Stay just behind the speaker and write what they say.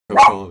so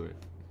full of it.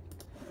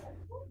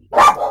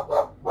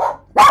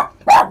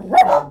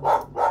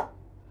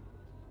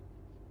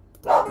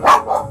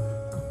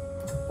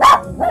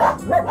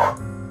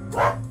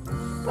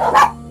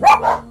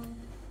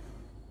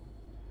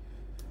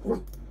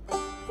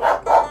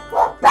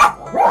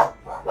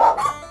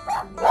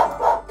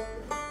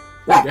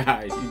 You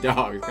guys, you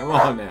dogs, come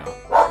on now.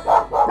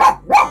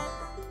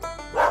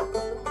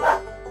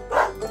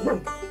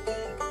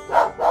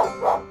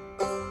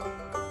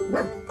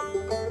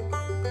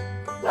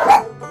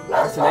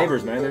 That's the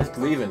neighbors, man. They're just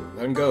leaving.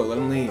 Let them go. Let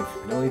them leave.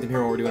 I don't need them here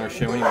when we're doing our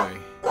show anyway.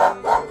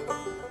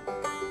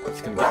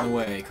 It's gonna get in the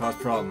way, cause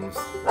problems.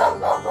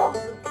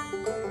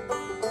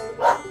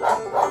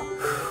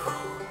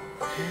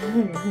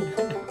 And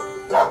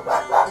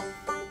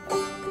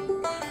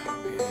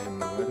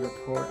the weather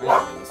report. I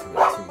don't really listen to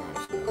that too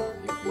much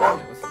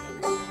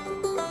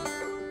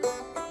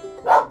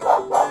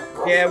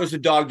though. Yeah, it was a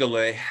dog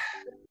delay.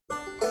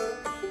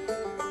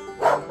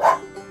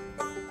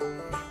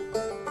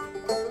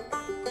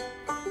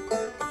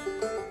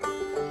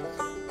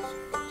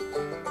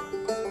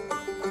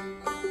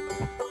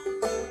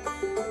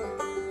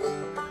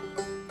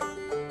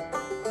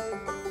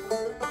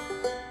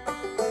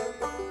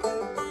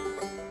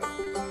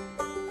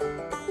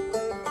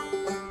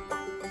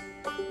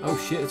 Oh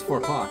shit, it's 4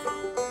 o'clock.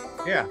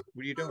 Yeah, what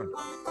are you doing?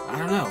 I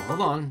don't know. Hold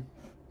on.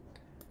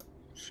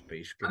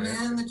 Space I'm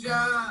Cadet. in the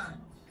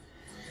John.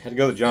 Had to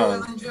go to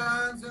John. Phil N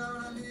Jon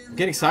Zone. I'm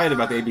getting excited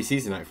about the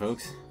ABCs tonight,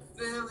 folks.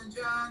 Phil N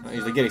Jon I don't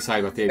usually get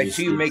excited about the ABCs. I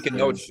see you making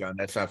notes, John.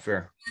 That's not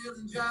fair.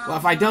 Well,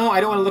 if I don't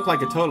want to look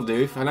like a total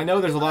doof. And I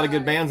know there's a lot of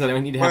good bands that I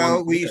need to have Well,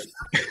 on. we.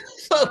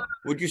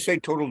 Would you say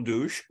total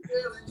douche?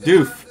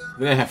 Doof.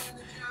 The F.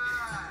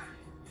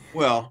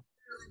 Well,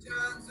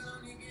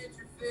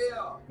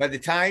 by the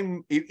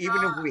time, even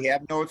if we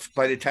have notes,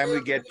 by the time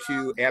we get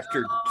to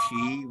after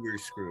T, we're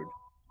screwed.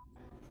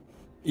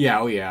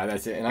 Yeah, oh yeah,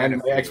 that's it. And I know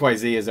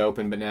XYZ is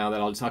open, but now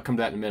that I'll come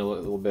to that in the middle a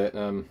little bit.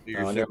 Your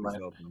Never zipper's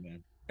mind. open,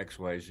 man.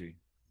 XYZ.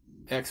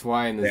 X,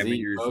 Y, and the Damn it, Z.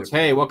 your Folks. zipper.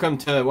 Hey, welcome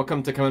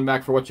to coming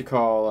back for what you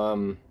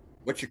call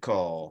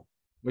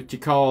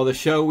the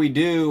show we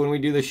do when we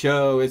do the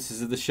show. This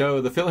is the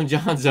show, the Phil N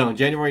Jon Zone,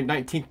 January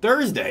 19th,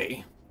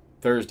 Thursday,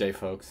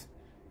 folks.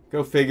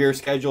 Go figure.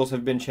 Schedules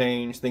have been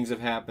changed. Things have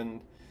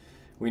happened.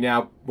 We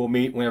now will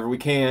meet whenever we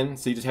can,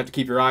 so you just have to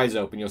keep your eyes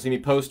open. You'll see me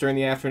post during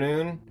the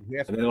afternoon,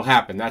 Yes. and it'll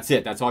happen. That's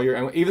it. That's all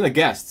you're. Even the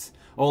guests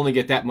only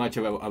get that much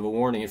of a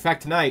warning. In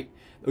fact, tonight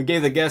we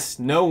gave the guests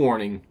no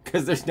warning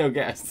because there's no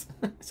guests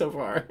so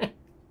far.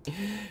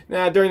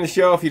 Now, during the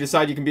show, if you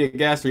decide you can be a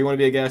guest or you want to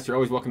be a guest, you're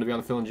always welcome to be on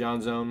the Phil N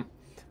Jon Zone.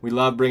 We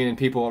love bringing in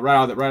people right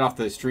off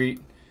the street,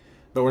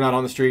 but we're not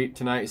on the street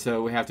tonight,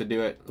 so we have to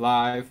do it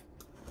live.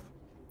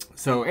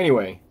 So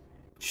anyway,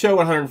 show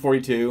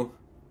 142.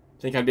 I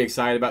think I'd be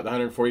excited about the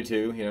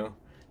 142. You know,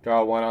 draw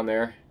a 1 on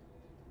there.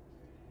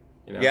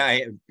 You know. Yeah,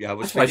 I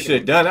was. That's what I should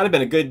have done. That'd have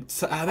been a good.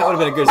 That would have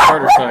been a good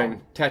starter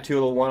sign. Tattoo a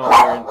little 1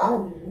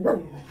 on there.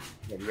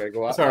 You gotta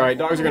go out. It's all right.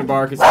 Dogs are gonna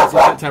bark. It's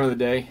that time of the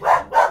day.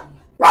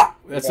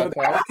 That's what,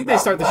 I think they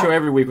start the show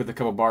every week with a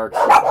couple barks.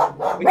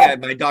 Yeah,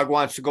 my dog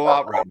wants to go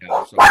out right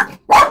now. So.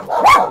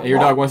 Hey, your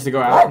dog wants to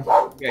go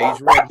out. Yeah,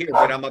 he's right here,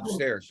 but I'm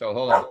upstairs. So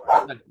hold on.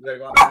 You gotta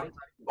go out.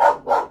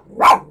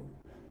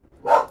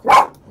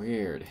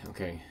 Weird.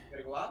 Okay. You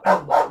gotta go out.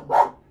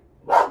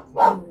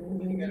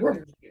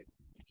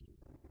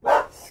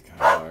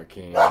 Skylar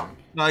King.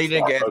 No, you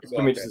didn't get it.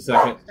 Give me just a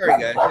second.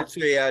 Sorry, guys. It's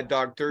a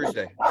Dog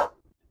Thursday.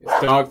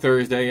 It's Dog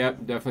Thursday. Yep,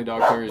 definitely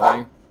Dog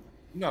Thursday.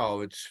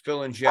 No, it's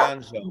Phil N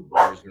Jon Zone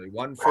Thursday.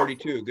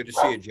 142. Good to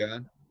see you,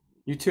 John.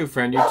 You too,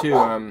 friend. You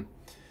too.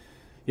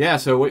 Yeah.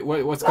 So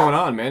what's going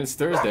on, man? It's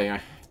Thursday.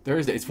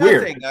 Thursday. It's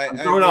weird. I'm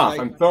throwing off.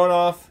 I'm throwing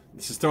off.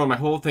 This is throwing my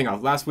whole thing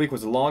off. Last week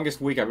was the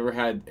longest week I've ever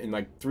had in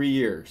like 3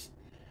 years.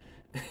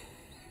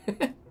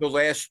 The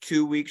last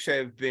 2 weeks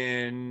have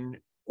been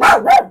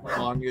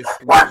longest.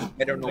 I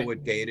don't know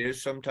what day it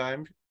is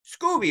sometimes.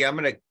 Scooby, I'm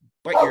gonna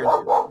bite your.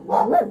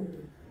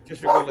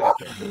 Just a good look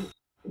at that.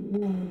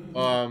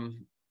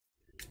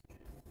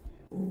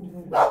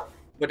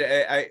 But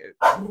I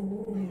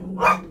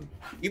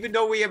even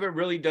though we haven't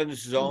really done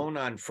Zone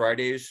on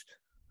Fridays,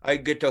 I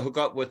get to hook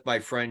up with my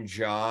friend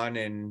John,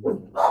 and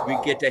we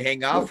get to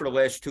hang out for the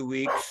last 2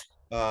 weeks.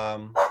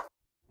 For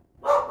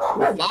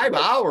 5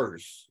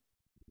 hours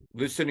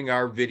listening to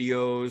our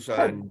videos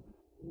on.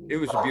 It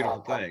was a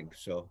beautiful thing.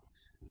 So,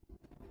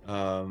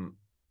 can,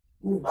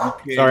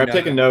 sorry, I'm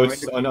taking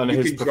notes on you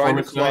his can join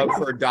the performance club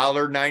tonight. for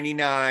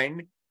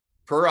 $1.99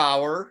 per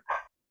hour,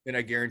 and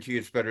I guarantee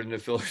it's better than the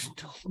Phil.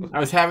 I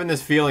was having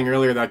this feeling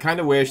earlier that I kind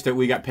of wish that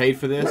we got paid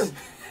for this.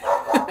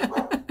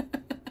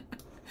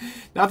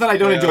 Not that I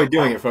don't enjoy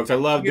doing it, folks. I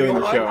love doing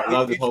the show. I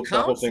love the whole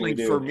thing we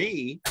do. For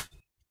me,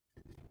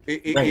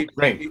 Rain,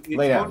 it's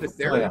lay down. going to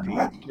therapy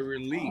to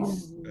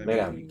release. Lay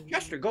down.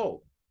 Just to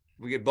go.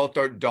 We get both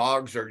our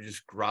dogs are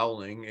just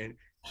growling, and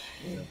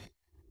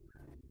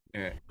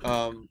yeah.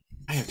 I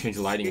have to change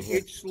the lighting here.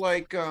 It's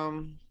like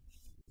no,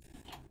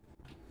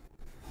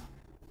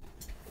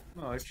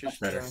 it's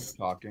just better.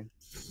 talking.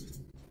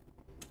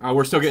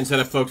 We're still getting set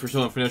up, folks. We're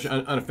still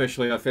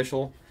unofficially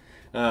official.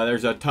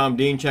 There's a Tom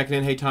Dean checking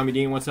in. Hey, Tommy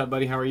Dean, what's up,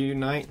 buddy? How are you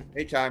tonight?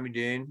 Hey, Tommy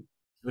Dean.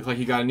 Look like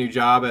you got a new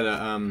job at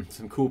a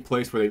some cool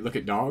place where they look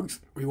at dogs.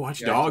 We watch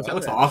dogs. That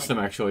looks awesome,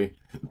 actually.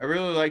 I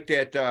really like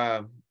that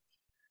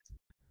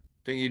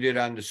thing you did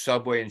on the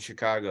subway in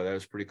Chicago. That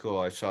was pretty cool.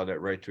 I saw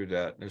that right through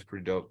that. That's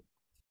pretty dope.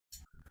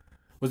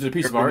 Was it a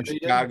piece of art? In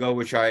Chicago,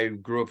 which I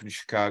grew up in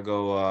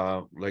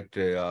Chicago, like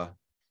the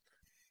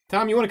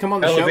Tom, you want to come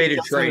on the elevated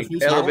show?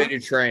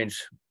 elevated trains.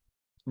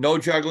 No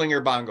juggling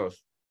or bongos.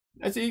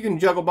 I say you can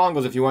juggle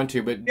bongos if you want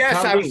to, but yes,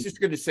 Tom I Dean, was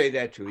just going to say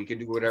that too. He can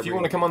do whatever. if you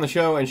want to come on the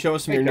show and show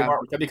us some of your new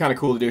art, that'd be kind of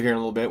cool to do here in a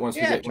little bit once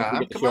we get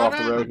the show off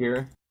the road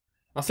here.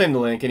 I'll send him the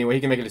link anyway.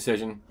 He can make a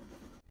decision.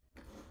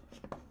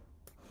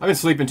 I've been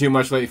sleeping too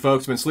much lately,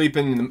 folks. Been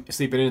sleeping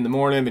in the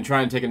morning. Been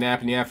trying to take a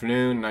nap in the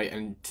afternoon,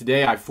 and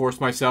today I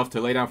forced myself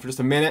to lay down for just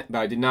a minute, but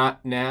I did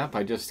not nap.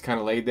 I just kind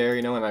of laid there,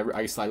 and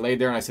I laid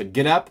there and I said,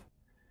 "Get up,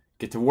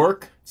 get to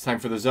work. It's time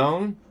for the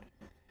zone."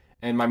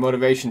 And my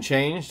motivation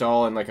changed,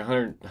 all in like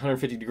 100,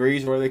 150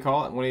 degrees, or what do they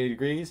call it, 180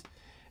 degrees.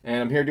 And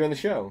I'm here doing the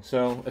show,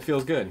 so it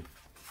feels good.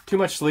 Too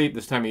much sleep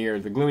this time of year.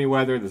 The gloomy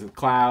weather, the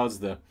clouds,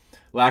 the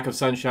lack of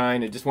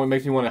sunshine, it just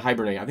makes me want to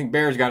hibernate. I think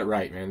Bears got it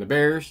right, man. The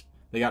Bears,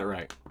 they got it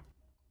right.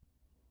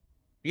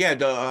 Yeah,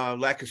 the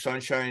lack of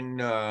sunshine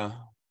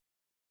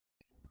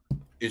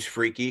is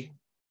freaky.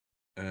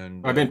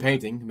 And I've been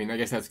painting. I mean, I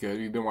guess that's good.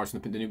 You've been watching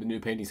the new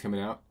paintings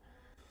coming out.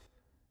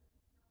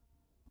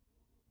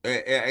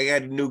 I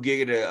got a new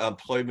gig at an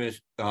employment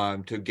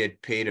to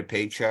get paid a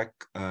paycheck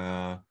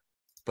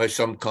by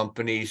some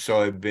company,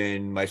 so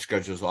my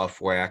schedule's off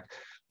whack.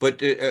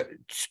 But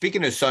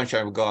speaking of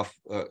sunshine, we'll go off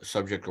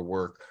subject of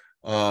work.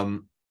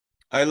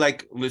 I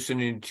like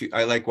watching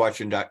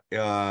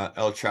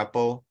El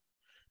Chapo.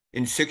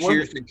 In 6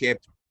 years, they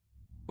kept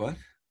what?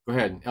 Go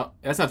ahead.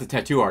 That's not the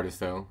tattoo artist,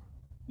 though.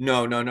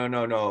 No.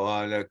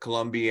 The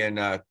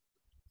Colombian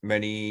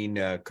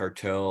Medellin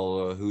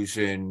cartel who's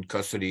in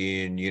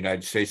custody in the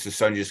United States. The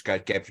son just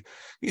got captured.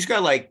 He's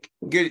got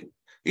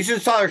he's in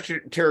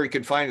solitary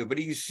confinement, but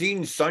he's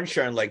seen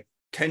sunshine like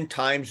 10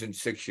 times in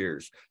 6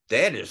 years.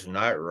 That is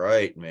not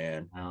right,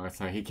 man. No, that's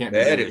not. He can't.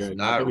 That is good.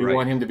 Not we right. We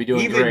want him to be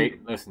doing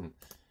great. Listen,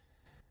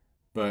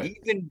 but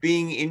even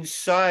being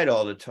inside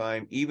all the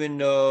time, even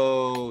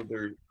though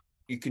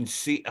you can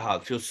see,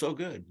 it feels so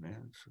good,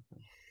 man.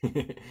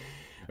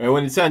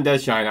 When the sun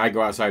does shine, I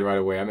go outside right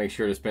away. I make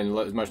sure to spend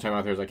as much time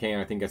out there as I can.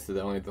 I think that's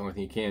the only thing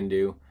you can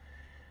do.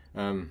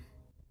 I'm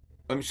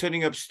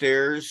sitting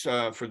upstairs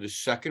for the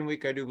second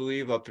week, I do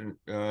believe. Up in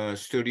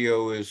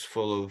studio is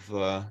full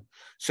of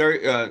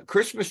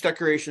Christmas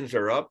decorations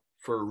are up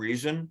for a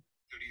reason,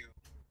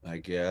 I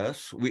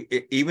guess. We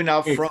even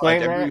out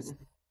front.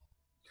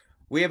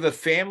 We have a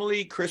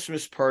family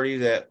Christmas party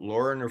that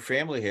Laura and her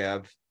family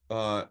have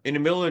in the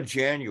middle of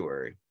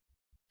January,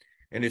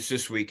 and it's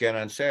this weekend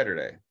on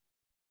Saturday.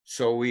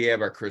 So we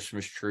have our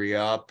Christmas tree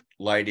up,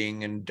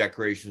 lighting and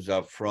decorations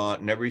up front,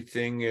 and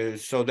everything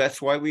is. So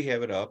that's why we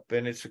have it up,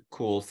 and it's a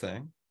cool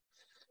thing.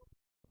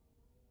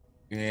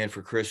 And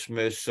for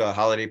Christmas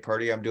holiday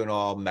party, I'm doing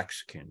all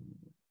Mexican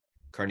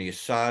carne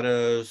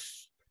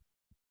asadas,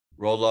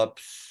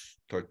 roll-ups,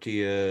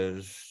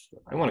 tortillas.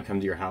 I want to come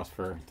to your house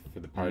for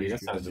the party.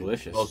 That sounds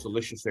delicious. Oh, it's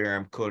delicious there.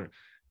 I'm cooking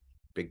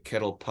big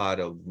kettle pot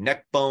of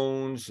neck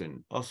bones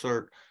and all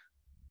sort.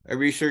 I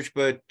researched,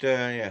 but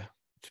yeah,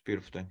 it's a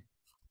beautiful thing.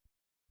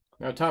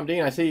 Now, Tom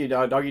Dean, I see you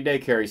doggy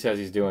daycare. He says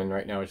he's doing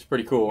right now, which is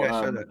pretty cool. Yeah,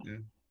 I saw that, yeah.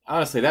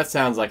 Honestly, that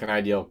sounds like an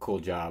ideal, cool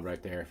job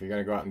right there. If you're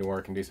gonna go out into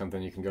work and do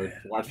something, you can go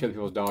watch other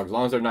people's dogs, as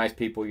long as they're nice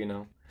people, you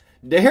know.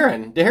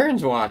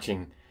 Darren's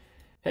watching.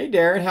 Hey,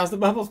 Darren, how's the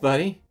bubbles,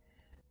 buddy?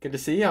 Good to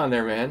see you on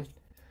there, man.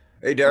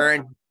 Hey,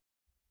 Darren.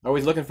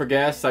 Always looking for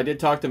guests. I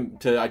talked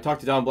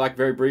to Don Black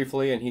very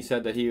briefly, and he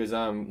said that he was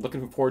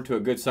looking forward to a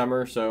good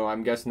summer. So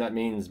I'm guessing that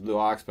means Blue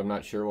Ox, but I'm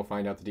not sure. We'll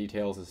find out the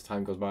details as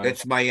time goes by.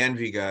 That's my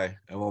envy guy.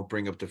 I won't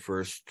bring up the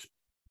first.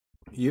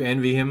 You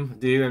envy him?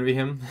 Do you envy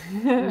him?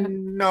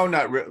 No,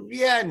 not really.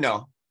 Yeah,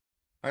 no,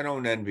 I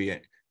don't envy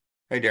it.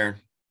 Hey, Darren.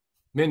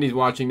 Mindy's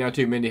watching now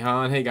too. Mindy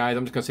Hahn. Hey guys,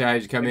 I'm just gonna say hi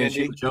as you come in.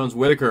 Sheila Jones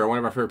Whitaker, one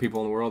of our favorite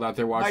people in the world out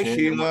there watching. Hi,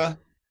 Sheila.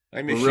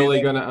 I miss We're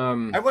really Sheila.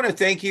 gonna I want to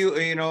thank you.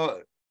 I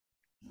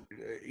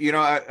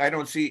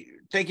don't see.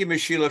 Thank you,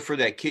 Miss Sheila, for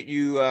that kit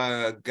you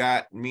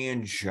got me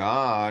and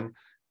John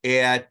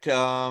at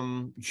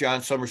John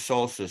Summer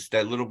Solstice.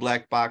 That little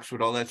black box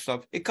with all that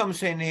stuff. It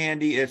comes in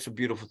handy. It's a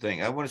beautiful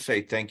thing. I want to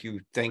say thank you.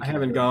 Thank you. I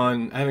haven't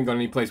gone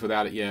any place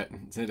without it yet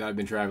since I've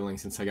been traveling.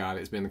 Since I got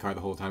it, it's been in the car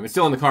the whole time. It's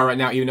still in the car right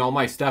now. Even all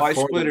my stuff. I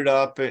split it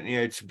up, and yeah,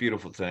 it's a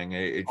beautiful thing.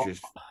 It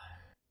just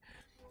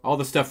all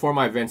the stuff for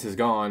my events is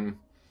gone,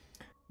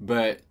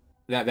 but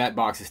that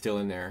box is still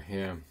in there.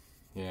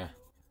 Yeah.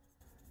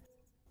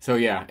 So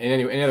yeah,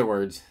 in other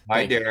words,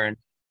 hi Darren.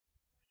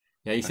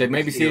 Yeah, you said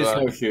maybe see a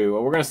snowshoe.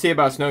 Well, we're gonna see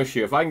about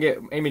snowshoe. If I can get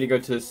Amy to go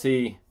to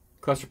see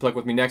Clusterpluck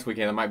with me next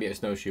weekend, I might be at a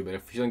snowshoe. But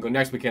if she doesn't go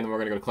next weekend, then we're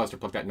gonna go to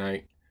Clusterpluck that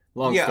night.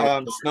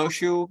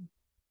 Snowshoe.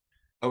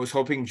 I was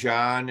hoping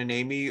John and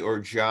Amy, or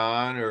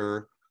John,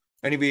 or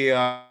anybody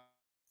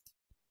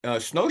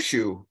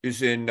Snowshoe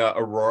is in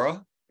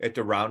Aurora at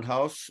the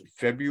Roundhouse,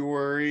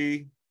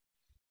 February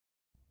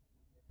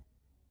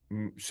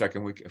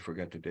second week. I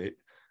forgot the date.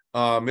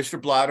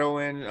 Mr. Blotto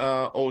and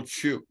Old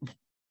Shoe.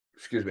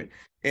 Excuse me.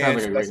 Sounds And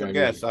like a great special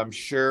idea. guests, I'm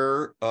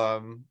sure,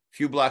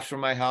 few blocks from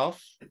my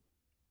house.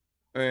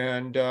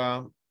 And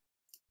I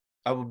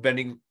will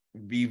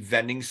be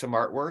vending some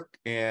artwork,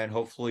 and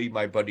hopefully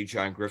my buddy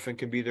John Griffin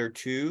can be there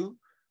too,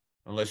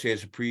 unless he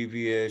has a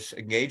previous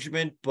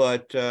engagement.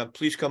 But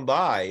please come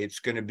by. It's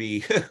going to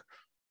be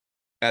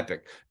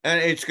epic,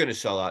 and it's going to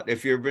sell out.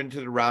 If you've been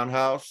to the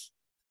Roundhouse,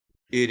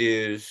 it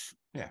is,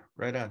 yeah,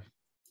 right on.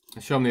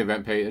 Show them the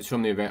event page. Show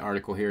them the event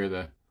article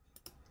here.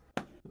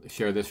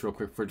 Share this real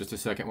quick for just a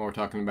second while we're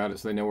talking about it,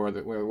 so they know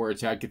where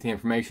it's at. Get the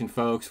information,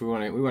 folks. We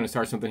want to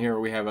start something here where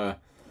we have a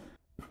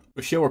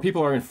show where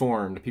people are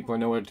informed. People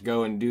know where to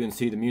go and do and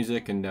see the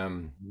music,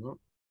 and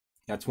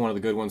that's one of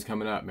the good ones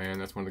coming up, man.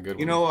 That's one of the good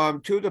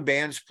ones. Two of the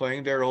bands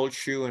playing there, Old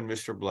Shoe and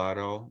Mr.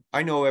 Blotto.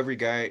 I know every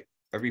guy,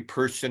 every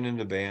person in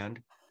the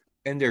band,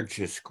 and they're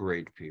just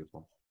great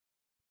people.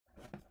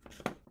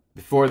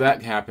 Before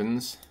that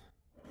happens,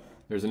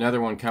 there's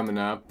another one coming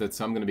up that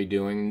I'm going to be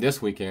doing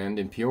this weekend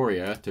in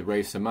Peoria to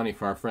raise some money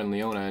for our friend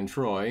Leona and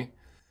Troy.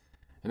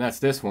 And that's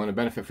this one, a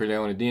benefit for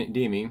Leona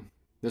Demi.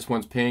 This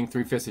one's pink,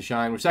 3/5 of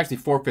shine, which is actually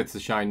 4/5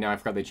 of shine now. I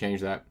forgot they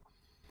changed that.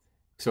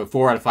 So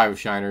 4 out of 5 of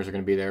Shiners are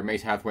going to be there.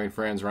 Mace Hathaway and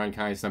Friends, Ryan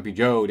Kine, Stumpy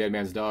Joe, Dead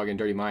Man's Dog, and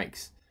Dirty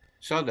Mike's.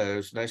 Saw that. It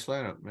was a nice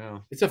lineup. Yeah.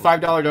 It's a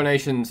 $5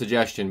 donation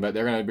suggestion, but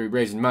they're going to be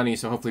raising money,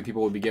 so hopefully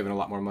people will be giving a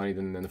lot more money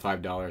than the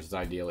 $5 is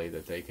ideally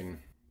that they can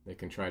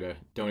try to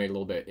donate a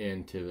little bit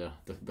into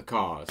the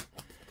cause.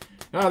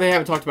 No, they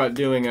haven't talked about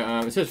doing,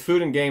 it says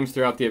food and games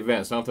throughout the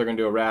event, so I don't know if they're going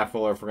to do a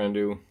raffle or if we're going to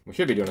do, we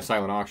should be doing a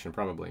silent auction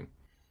probably.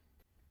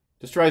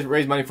 Just try to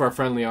raise money for our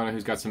friend Leona,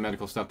 who's got some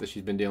medical stuff that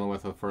she's been dealing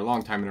with for a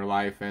long time in her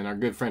life, and our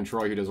good friend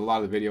Troy, who does a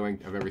lot of the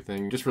videoing of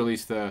everything. Just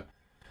released I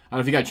don't know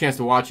if you got a chance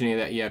to watch any of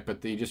that yet,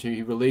 but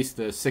he released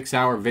the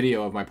 6-hour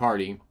video of my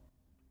party.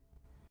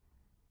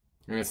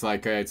 And it's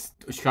like, it's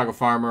Chicago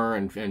Farmer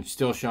and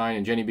Still Shine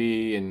and Jenny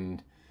B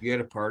and... You had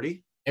a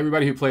party?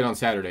 Everybody who played on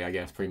Saturday, I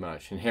guess, pretty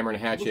much. And Hammer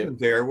and Hatchet. I wasn't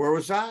there. Where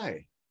was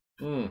I?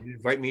 You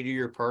invite me to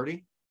your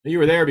party? You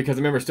were there because I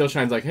remember Still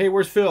Shine's like, hey,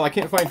 where's Phil? I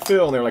can't find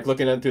Phil. And they're like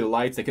looking at through the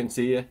lights. They couldn't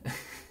see you.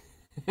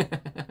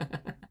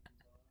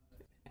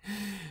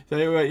 So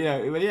yeah,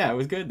 it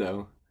was good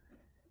though.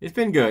 It's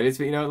been good. It's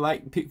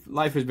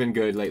life has been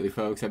good lately,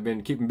 folks. I've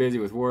been keeping busy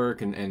with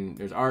work, and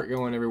there's art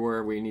going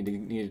everywhere we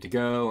needed to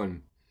go,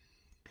 and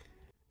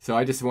so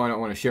I just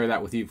want to share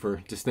that with you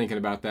for just thinking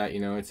about that.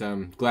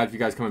 It's glad for you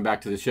guys coming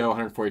back to the show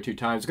 142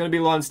 times. It's going to be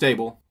a little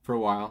unstable for a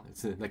while.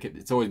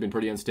 It's always been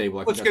pretty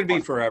unstable. It's going to be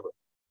forever.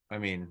 I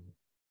mean,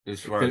 as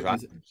far as I'm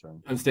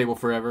concerned, unstable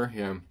forever.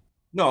 Yeah.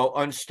 No,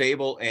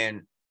 unstable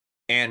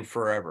and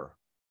forever.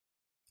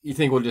 You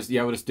think we'll just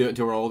do it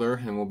until we're older,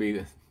 and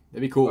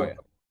that'd be cool. Oh, yeah.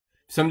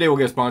 Someday we'll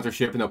get a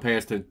sponsorship, and they'll pay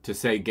us to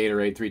say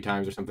Gatorade 3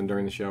 times or something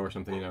during the show or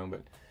something,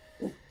 But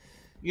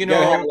you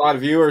gotta have a lot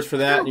of viewers for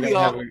that.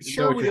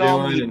 Sure, we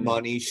all need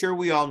money. Sure,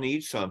 we all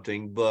need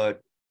something,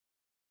 but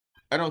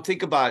I don't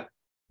think about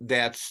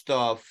that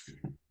stuff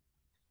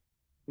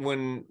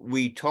when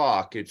we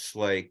talk. It's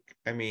like,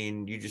 I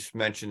mean, you just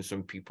mentioned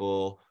some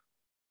people.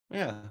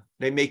 Yeah,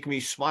 they make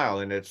me smile,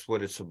 and that's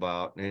what it's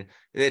about. And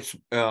it's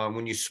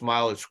when you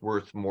smile, it's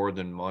worth more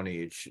than money.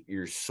 It's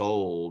your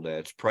soul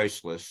that's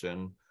priceless.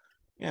 And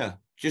yeah,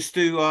 just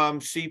to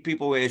see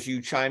people as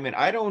you chime in.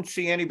 I don't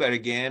see anybody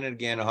again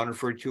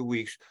 142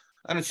 weeks.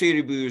 I don't see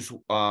anybody who's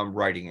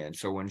writing in.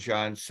 So when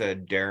John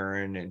said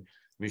Darren and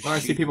when I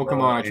see people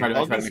come on, I try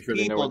to make sure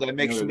they know. That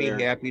makes me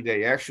happy.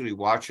 They're actually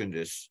watching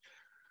this.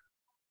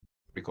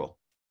 Pretty cool.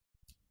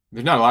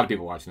 There's not a lot of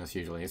people watching this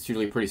usually. It's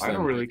usually pretty slim. I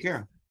don't really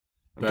care.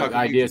 But the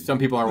idea is some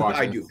people are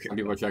watching. I do. Some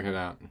people are checking it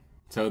out.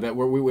 So that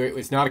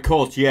it's not a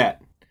cult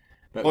yet,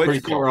 but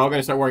pretty soon we're all going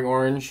to start wearing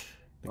orange,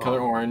 the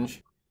color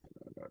orange,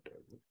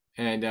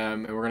 and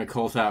we're going to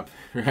cult up.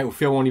 Right?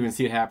 Phil won't even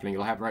see it happening.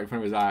 It'll happen right in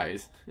front of his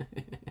eyes.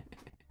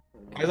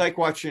 I like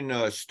watching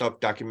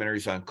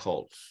documentaries on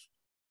cults,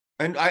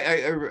 and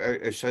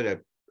I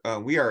said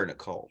that we are in a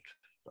cult.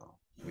 So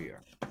we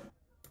are.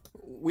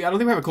 I don't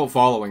think we have a cult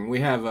following.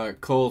 We have a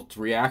cult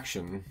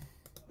reaction.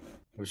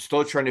 I'm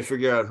still trying to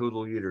figure out who the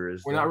leader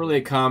is. We're not really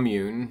a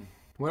commune.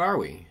 What are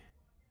we?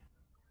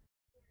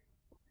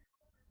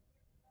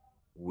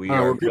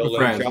 We're a group of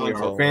friends.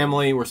 We're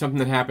family. We're something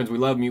that happens. We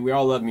love music. We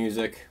all love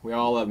music. We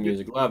all love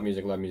music. Love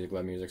music. Love music.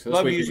 Love music. So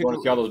this week we want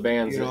to see all those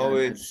bands.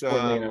 It's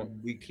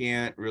we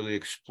can't really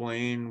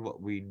explain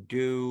what we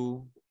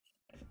do.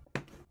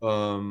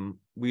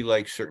 We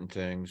like certain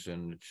things,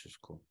 and it's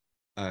just cool.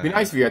 It'd be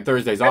nice if you had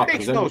Thursdays off. It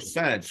makes no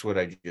sense what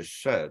I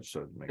just said.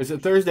 So a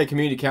Thursday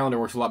community calendar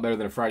works a lot better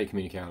than a Friday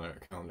community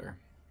calendar.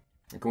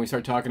 Like when we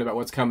start talking about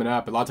what's coming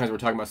up, a lot of times we're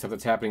talking about stuff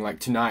that's happening like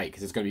tonight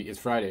because it's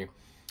Friday.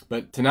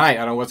 But tonight, I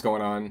don't know what's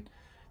going on.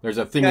 There's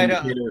a thing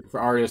indicator for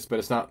artists, but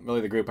it's not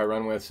really the group I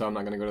run with, so I'm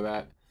not going to go to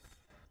that.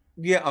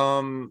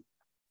 Yeah,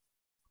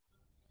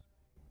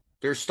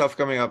 there's stuff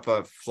coming up.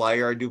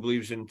 Flyer, I do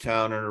believe, is in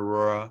town in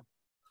Aurora.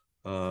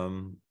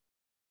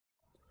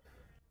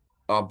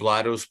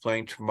 Blotto's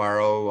playing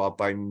tomorrow out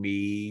by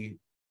me.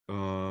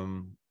 I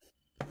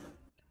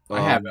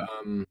have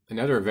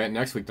another event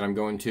next week that I'm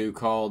going to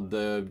called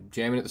the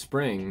Jammin' at the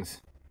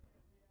Springs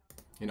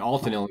in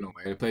Alton, Illinois.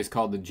 A place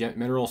called the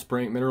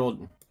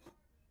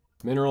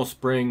Mineral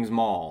Springs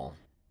Mall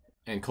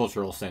and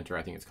Cultural Center,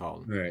 I think it's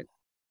called. All right.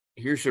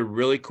 Here's a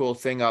really cool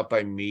thing out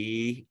by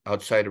me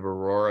outside of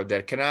Aurora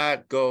that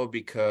cannot go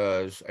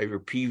because I have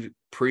a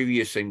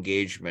previous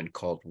engagement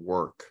called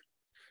work.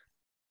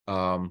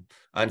 On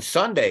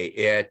Sunday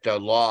at the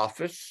law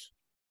office,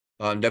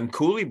 them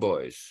Cooley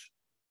Boys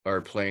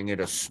are playing at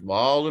a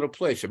small little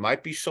place. It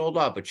might be sold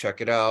out, but check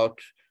it out.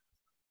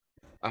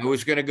 I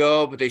was going to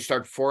go, but they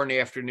start 4 in the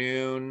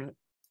afternoon.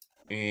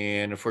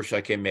 And unfortunately,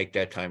 I can't make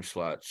that time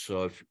slot.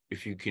 So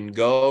if you can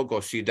go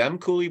see them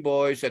Cooley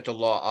Boys at the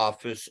law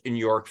office in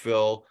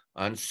Yorkville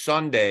on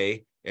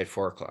Sunday at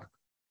 4 o'clock.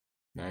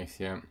 Nice,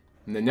 yeah.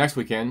 And then next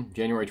weekend,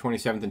 January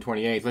 27th and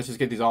 28th, let's just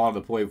get these all out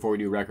of the way before we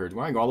do records.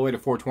 Well, I can go all the way to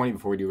 420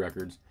 before we do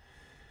records.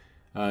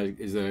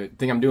 Is the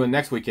thing I'm doing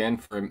next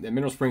weekend for the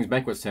Mineral Springs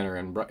Banquet Center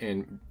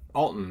in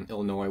Alton,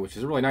 Illinois, which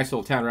is a really nice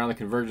little town around the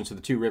convergence of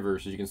the two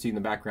rivers. As you can see in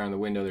the background of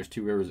the window, there's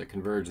two rivers that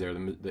converge there,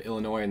 the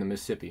Illinois and the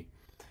Mississippi.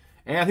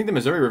 And I think the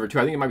Missouri River, too.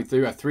 I think it might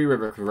be a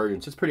three-river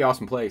convergence. It's a pretty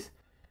awesome place.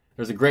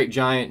 There's a great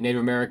giant Native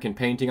American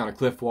painting on a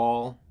cliff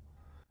wall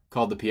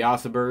called the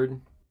Piazza Bird.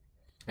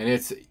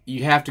 And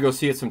you have to go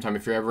see it sometime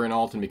if you're ever in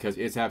Alton because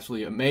it's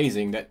absolutely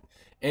amazing that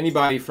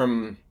anybody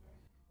from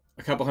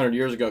a couple hundred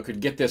years ago could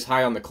get this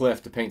high on the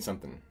cliff to paint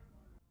something.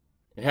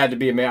 It had to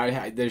be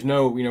amazing. There's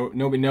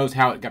nobody knows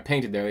how it got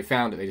painted there. They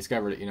found it. They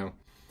discovered it,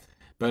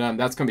 But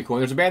that's going to be cool.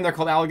 There's a band there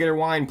called Alligator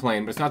Wine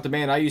playing, but it's not the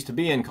band I used to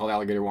be in called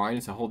Alligator Wine.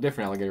 It's a whole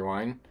different Alligator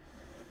Wine.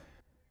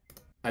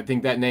 I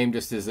think that name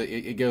just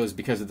it goes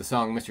because of the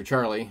song Mr.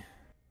 Charlie.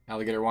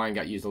 Alligator Wine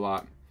got used a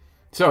lot.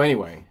 So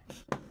anyway,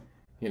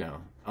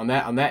 on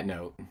that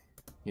note,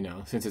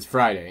 since it's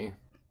Friday.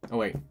 Oh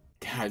wait,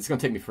 God, it's gonna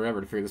take me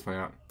forever to figure this one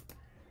out.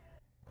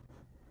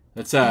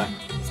 Let's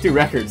do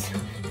records.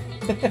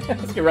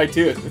 Let's get right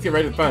to it. Let's get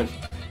right to the punch.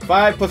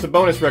 5 plus a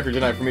bonus record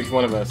tonight from each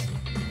one of us.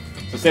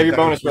 So save your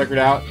bonus record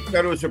out. I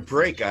thought it was a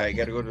break. I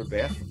got to go to the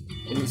bathroom.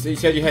 And you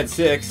said you had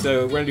 6,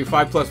 so we're gonna do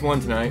 5 plus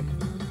 1 tonight.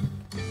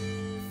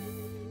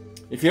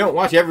 If you don't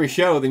watch every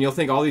show, then you'll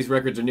think all these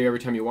records are new every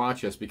time you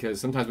watch us because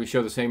sometimes we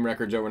show the same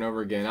records over and over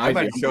again. I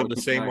might have showed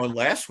the same one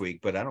last week,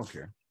 but I don't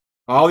care.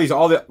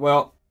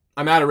 Well,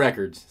 I'm out of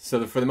records,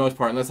 so for the most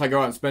part, unless I go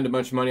out and spend a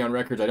bunch of money on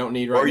records I don't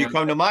need right now. Or you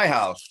come to my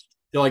house.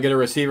 Till I get a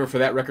receiver for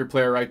that record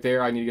player right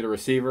there. I need to get a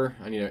receiver.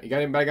 Anybody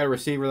got a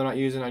receiver they're not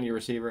using? I need a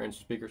receiver and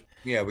some speakers.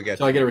 Yeah, we got.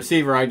 So I get a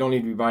receiver. I don't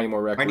need to be buying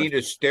more records. I need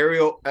a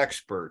stereo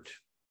expert.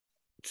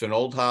 It's an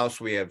old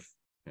house. We have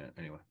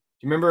anyway.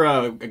 Do you remember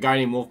a guy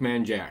named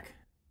Wolfman Jack?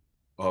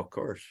 Oh, of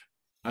course.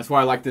 That's why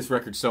I like this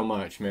record so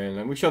much, man.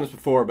 And we've shown this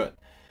before, but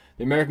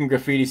the American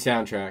Graffiti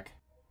soundtrack.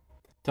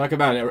 Talk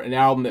about an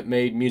album that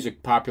made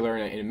music popular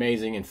and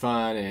amazing and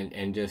fun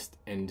and just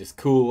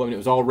cool. I mean, it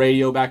was all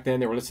radio back then.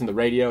 They were listening to the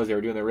radios. They were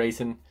doing their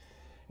racing.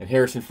 And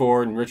Harrison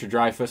Ford and Richard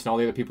Dreyfuss and all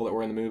the other people that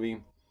were in the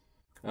movie.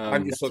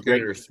 I'm just looking at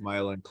her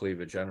smile and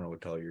cleavage. I don't know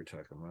what the hell you're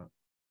talking about.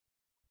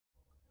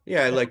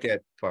 Yeah, I like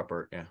that pop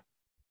art. Yeah.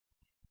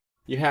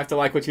 You have to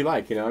like what you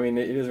like, I mean,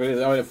 it is what it is.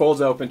 It folds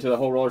open to the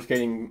whole roller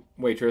skating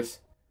waitress.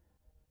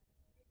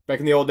 Back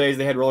in the old days,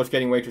 they had roller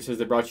skating waitresses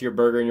that brought you your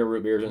burger and your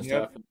root beers and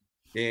stuff.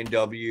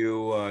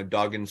 A&W,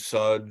 Dog and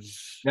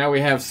Suds. Now we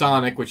have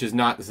Sonic, which is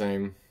not the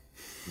same.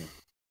 Yeah.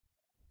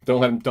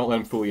 Don't let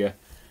them fool you.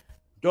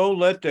 Don't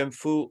let them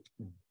fool.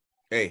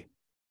 Hey.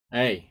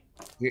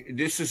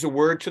 This is a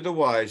word to the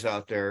wise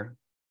out there.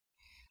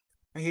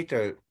 I hate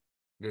the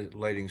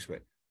lighting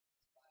spit.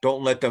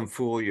 Don't let them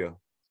fool you.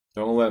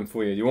 Don't let them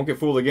fool you. You won't get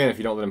fooled again if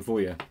you don't let them fool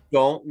you.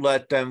 Don't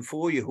let them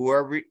fool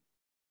you.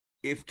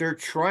 If they're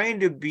trying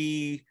to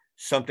be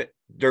something,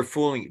 they're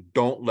fooling you.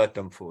 Don't let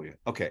them fool you.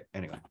 Okay,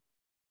 anyway.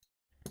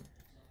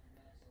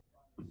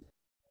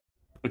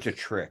 It's a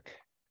trick.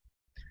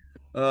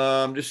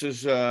 This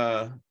is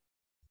one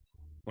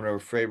of our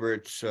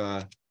favorites.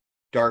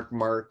 Dark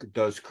Mark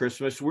does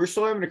Christmas. We're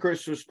still having a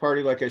Christmas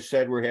party. Like I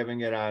said, we're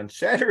having it on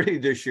Saturday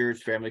this year.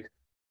 It's family.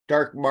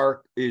 Dark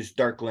Mark is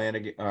Mark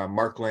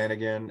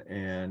Lanigan,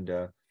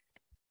 and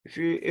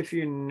if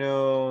you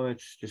know,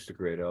 it's just a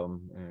great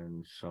album.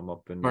 And some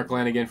up in Mark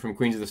Lanigan from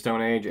Queens of the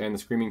Stone Age and the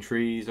Screaming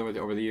Trees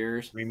over the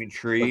years. Screaming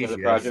Trees,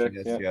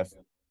 yes.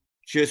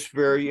 Just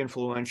very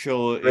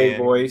influential. Great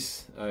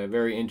voice, a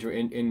very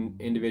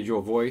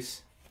individual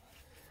voice.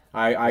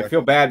 I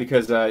feel bad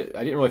because I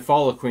didn't really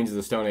follow Queens of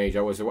the Stone Age.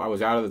 I was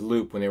out of the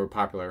loop when they were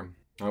popular.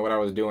 What I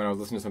was doing, I was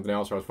listening to something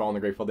else, or I was following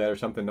the Grateful Dead or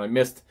something. I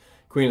missed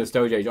Queen of the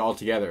Stone Age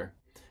altogether.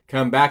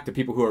 Come back to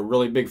people who are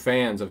really big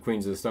fans of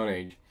Queens of the Stone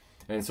Age.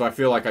 And so I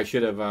feel like I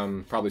should have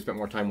probably spent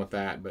more time with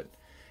that. But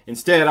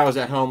instead, I was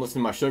at home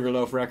listening to my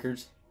Sugarloaf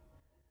records.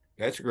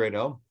 That's a great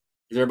album.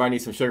 Does everybody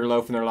need some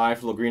Sugarloaf in their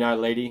life? A little Green-Eyed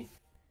Lady.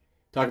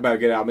 Talk about a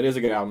good album. It is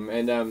a good album.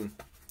 And I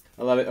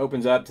love it. It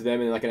opens up to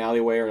them in like an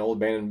alleyway or an old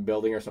abandoned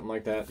building or something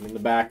like that. And in the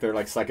back, they're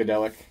like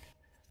psychedelic.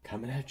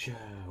 Coming at you.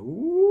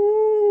 Ooh.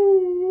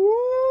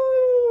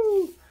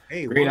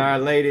 Hey,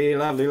 Green-eyed lady,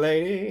 lovely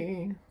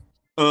lady.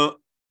 uh,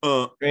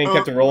 And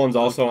Captain Roland's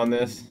also on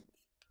this.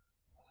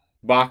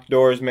 Bach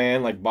Doors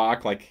Man, like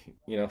Bach, like,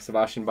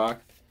 Sebastian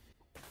Bach.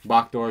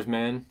 Bach Doors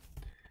Man.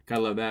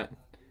 Gotta love that.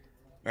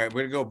 All right,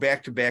 we're gonna go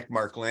back to back.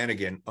 Mark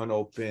Lanigan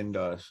unopened,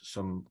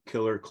 some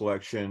killer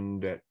collection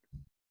that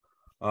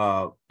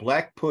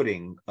Black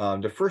Pudding.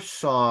 The first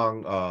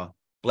song,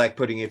 Black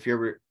Pudding, if you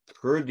ever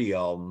heard the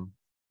album,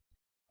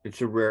 it's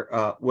a rare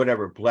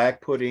whatever, Black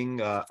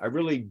Pudding. I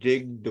really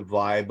dig the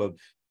vibe of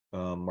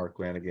Mark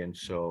Lanigan.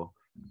 So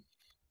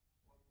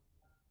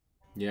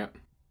Yeah.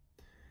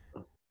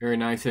 Very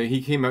nice.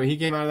 He came out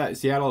of that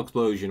Seattle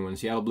explosion when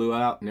Seattle blew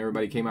out and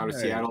everybody came out of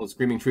Right. Seattle. The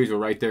Screaming Trees were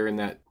right there in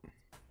that.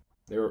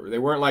 They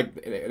weren't like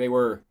they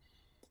were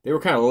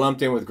kind of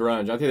lumped in with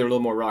grunge. I think they were a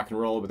little more rock and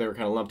roll, but they were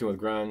kind of lumped in with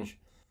grunge.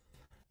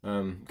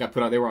 Got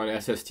put on. They were on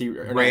SST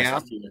or not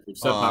Rap, SST records,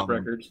 Sub Pop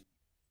records.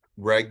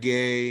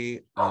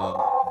 reggae.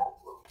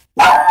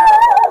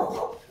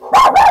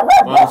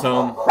 Mom's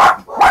home.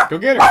 Go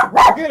get her.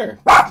 Go get her.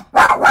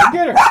 Go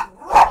get her.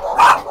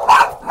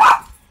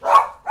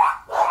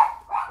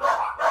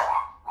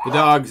 The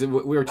dogs.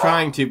 We were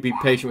trying to be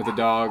patient with the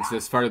dogs.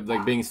 As part of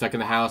like being stuck in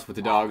the house with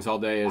the dogs all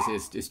day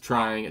is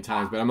trying at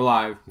times. But I'm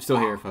alive. I'm still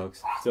here,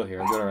 folks. Still here.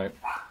 I'm doing all right.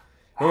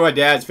 One of my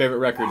dad's favorite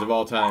records of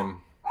all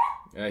time.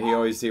 He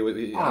always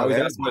always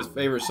asked me what his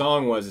favorite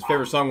song was. His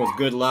favorite song was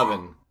 "Good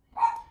Lovin'"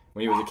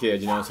 when he was a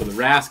kid. So the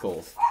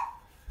Rascals,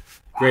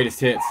 greatest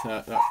hits.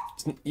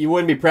 You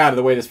wouldn't be proud of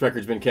the way this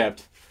record's been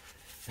kept.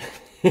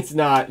 It's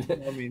not.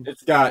 I mean,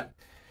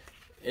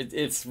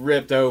 It's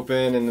ripped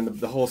open, and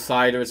the whole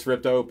side of it's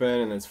ripped open,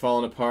 and it's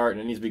falling apart,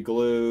 and it needs to be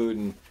glued,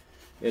 and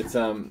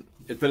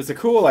but it's a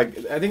cool, like,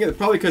 I think it's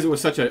probably because it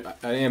was such an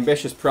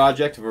ambitious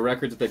project of a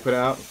record that they put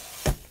out.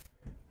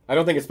 I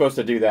don't think it's supposed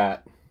to do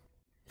that.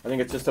 I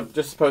think it's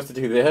just supposed to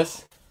do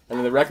this, and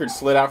then the record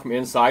slid out from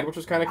inside, which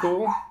was kind of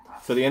cool.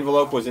 So the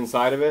envelope was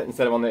inside of it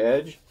instead of on the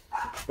edge.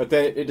 But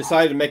then it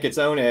decided to make its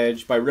own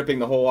edge by ripping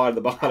the hole out of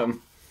the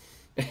bottom.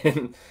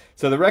 And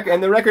so the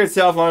record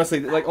itself, honestly,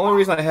 like, only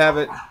reason I have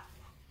it.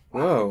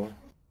 Whoa,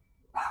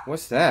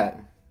 what's that?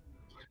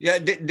 yeah,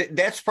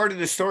 that's part of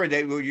the story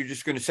that you're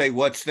just going to say,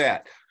 what's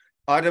that?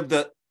 Out of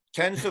the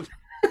tens of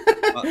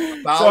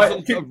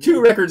thousands of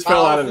two records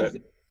fell out of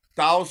it.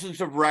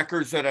 Thousands of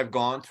records that I've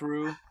gone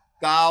through,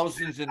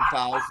 thousands and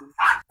thousands.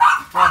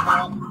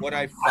 What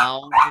I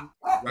found.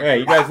 Hey,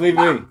 you guys leave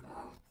me.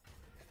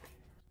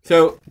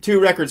 So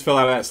two records fell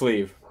out of that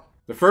sleeve.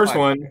 The first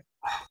one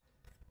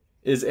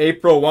is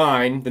April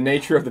Wine, The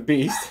Nature of the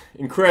Beast,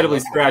 incredibly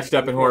scratched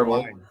up and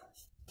horrible.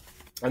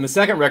 And the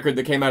second record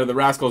that came out of the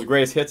Rascals'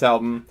 Greatest Hits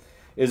album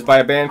is by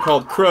a band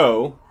called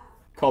Crow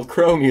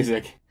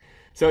Music.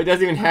 So it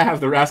doesn't even have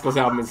the Rascals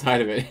album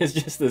inside of it. It's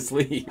just the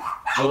sleeve.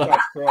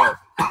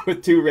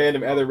 With two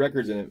random other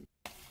records in it.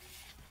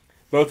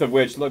 Both of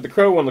which, look, the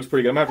Crow one looks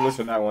pretty good. I'm going to have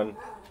to listen to that one.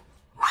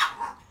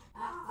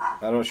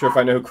 I'm not sure if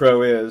I know who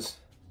Crow is.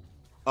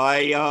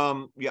 I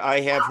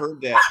have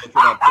heard that. Look it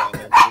up,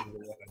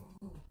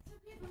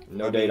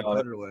 No date on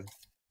it.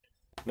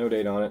 No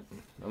date on it.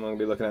 I'm going to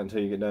be looking at it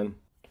until you get done.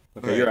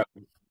 Okay, right. You're up.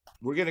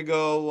 We're going to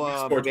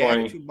go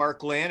back to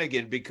Mark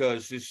Lanigan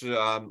because this is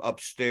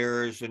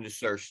upstairs and this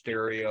is our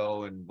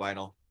stereo and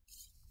vinyl.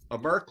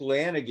 Mark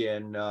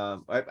Lanigan,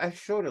 I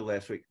showed it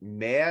last week.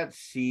 Mad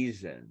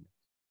Season.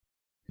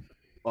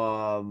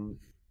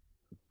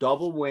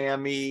 Double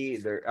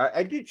whammy. There,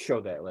 I did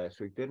show that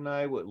last week, didn't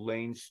I? With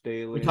Lane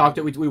Staley.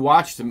 We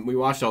watched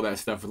all that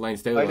stuff with Lane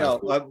Staley. I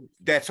know.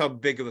 That's how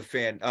big of a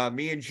fan.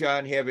 Me and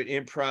John have an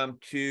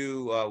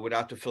impromptu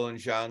without the Phil N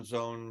Jon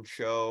Zone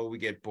show. We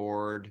get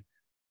bored.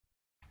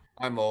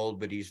 I'm old,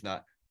 but he's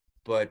not.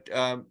 But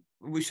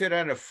we sit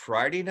on a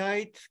Friday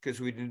night because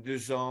we did the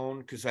zone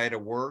because I had to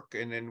work,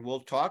 and then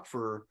we'll talk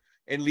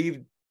and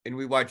leave, and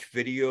we watch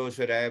videos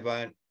that I have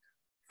on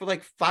for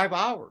like 5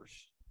 hours.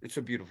 It's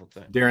a beautiful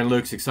thing. Darren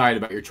Luke's excited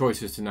about your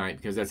choices tonight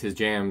because that's his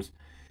jams.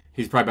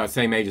 He's probably about the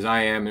same age as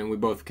I am, and we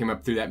both came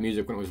up through that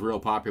music when it was real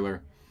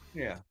popular.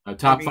 Yeah.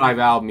 Top 5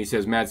 album, he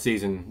says, Mad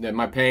Season.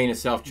 My Pain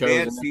is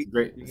Self-Chosen.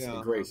 It's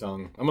a great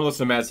song. I'm going to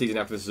listen to Mad Season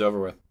after this is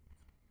over with.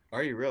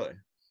 Are you really?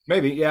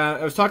 Maybe, yeah.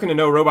 I was talking to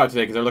No Robot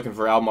today because they're looking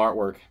for album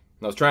artwork.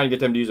 And I was trying to get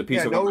them to use a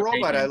piece of No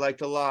Robot I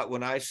liked a lot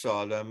when I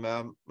saw them.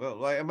 I'm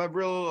a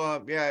real,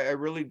 I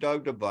really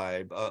dug the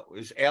vibe.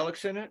 Is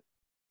Alex in it?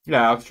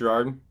 Yeah, Alex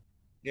Gerard.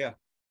 Yeah.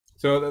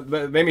 So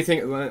that made me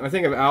think. When I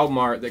think of album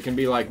art that can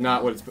be like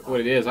not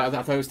what it is. I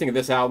was thinking of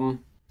this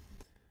album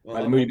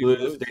by the Moody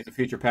Blues, Days of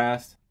Future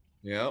Past.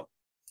 Yeah.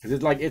 Because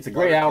it's a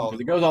great album.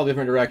 Because it goes all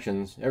different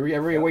directions.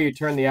 Every way you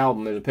turn the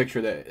album, there's a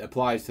picture that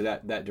applies to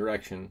that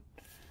direction.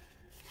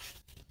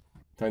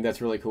 I think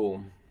that's really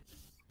cool.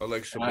 I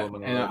like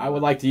subliminal. And I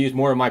would like to use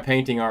more of my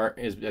painting art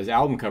as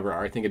album cover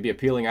art. I think it'd be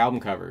appealing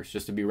album covers,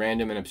 just to be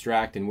random and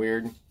abstract and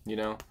weird,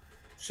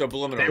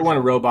 Subliminal. They want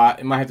a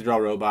robot. It might have to draw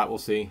a robot. We'll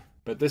see.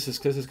 But this is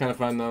kind of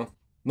fun though.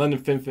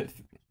 The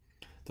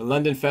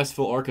London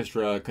Festival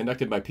Orchestra,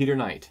 conducted by Peter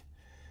Knight.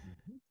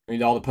 I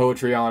mean, all the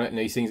poetry on it, and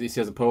he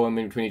says a poem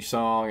in between each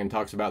song and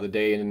talks about the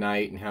day and the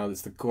night and how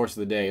it's the course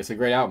of the day. It's a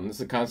great album. It's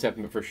a concept,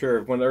 for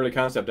sure. One of the early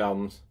concept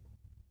albums.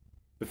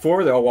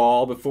 Before The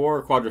Wall,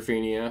 before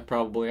Quadrophenia,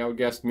 probably. I would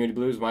guess Moody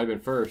Blues might have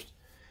been first.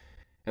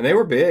 And they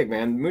were big,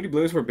 man. Moody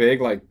Blues were big,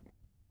 like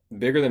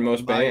bigger than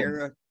most My bands.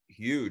 era,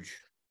 huge.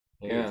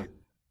 Yeah.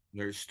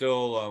 They're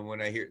still,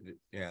 when I hear,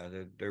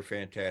 they're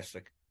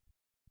fantastic.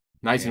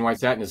 Nice and White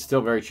Satin is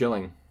still very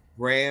chilling.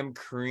 Graham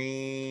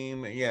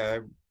Cream,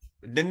 yeah.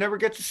 Didn't never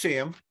get to see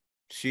them.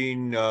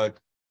 Seen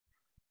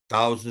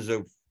thousands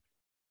of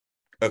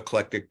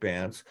eclectic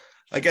bands.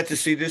 I got to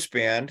see this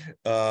band.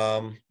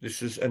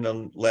 This is, and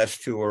the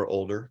last two are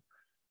older.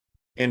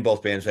 And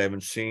both bands I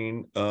haven't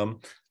seen.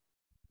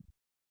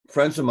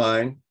 Friends of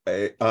mine,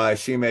 I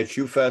see them at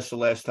U-Fest the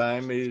last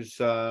time, is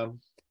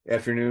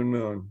Afternoon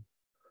Moon.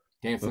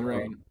 Dance in the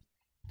Rain.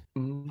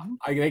 Mm-hmm.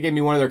 They gave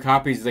me one of their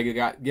copies they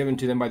got given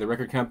to them by the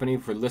record company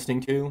for listening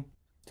to.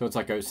 So it's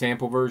like a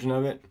sample version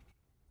of it,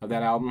 of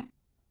that album.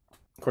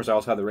 Of course, I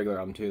also have the regular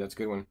album too. That's a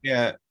good one.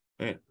 Yeah.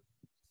 I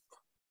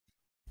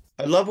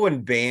love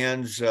when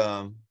bands,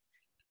 I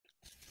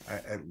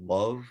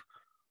love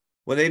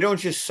when they don't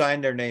just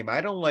sign their name.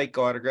 I don't like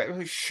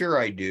autograph. Sure,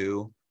 I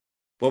do.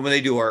 But when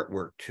they do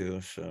artwork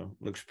too, so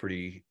it looks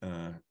pretty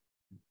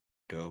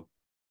dope.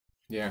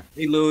 Yeah.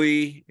 Hey,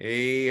 Louie.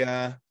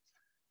 Hey,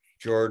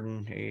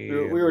 Jordan. Hey,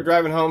 we were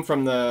driving home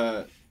from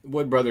the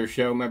Wood Brothers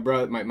show. My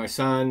brother, my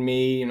son,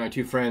 me, and my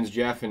two friends,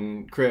 Jeff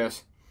and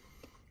Chris.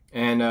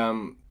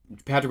 And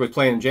Patrick was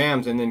playing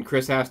jams, and then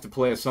Chris asked to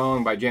play a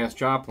song by Janis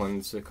Joplin.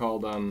 It's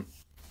called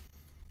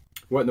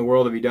 "What in the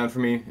World Have You Done for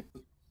Me?"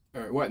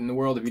 Or "What in the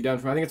World Have You Done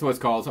for Me?" I think that's what it's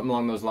called, something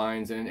along those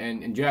lines.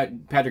 And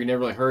Patrick had never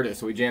really heard it,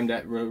 so we jammed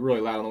that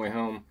really loud on the way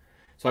home.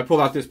 So I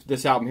pulled out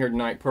this album here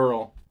tonight,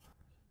 Pearl.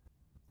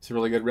 It's a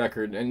really good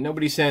record, and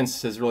nobody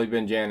since has really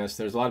been Janis.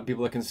 There's a lot of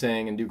people that can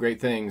sing and do great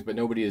things, but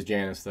nobody is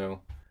Janis though.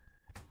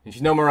 And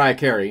she's no Mariah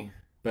Carey,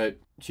 but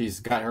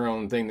she's got her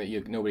own thing that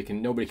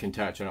nobody can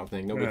touch. I don't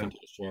think nobody can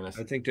touch Janis.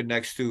 I think the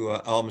next two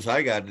albums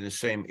I got in the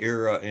same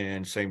era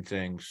and same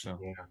things. So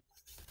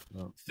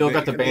yeah, still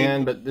got the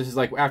band, but this is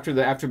like after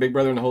Big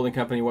Brother and the Holding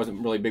Company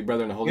wasn't really Big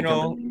Brother and the Holding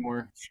Company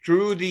anymore.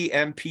 Screw the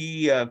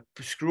MP,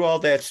 screw all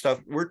that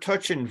stuff. We're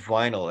touching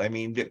vinyl. I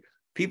mean,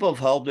 people have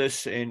held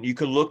this, and you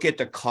can look at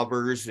the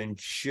covers and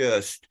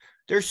just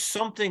there's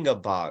something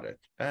about it.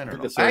 I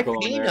don't know. I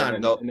paint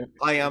on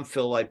I am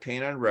Phil. I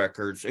paint on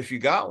records. If you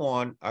got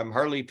one, I'm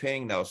hardly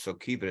paying now, so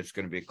keep it. It's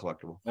going to be a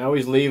collectible. I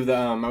always leave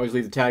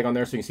the tag on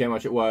there so you can see how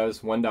much it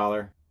was.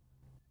 $1.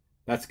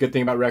 That's a good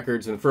thing about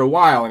records. And for a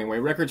while, anyway,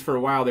 records for a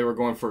while they were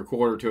going for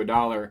 $0.25 to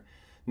 $1.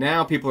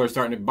 Now people are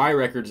starting to buy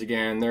records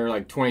again. They're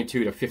like $22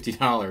 to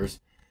 $50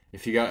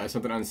 if you got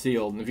something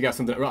unsealed. And if you got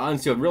something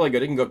unsealed really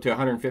good, it can go up to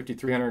 $150,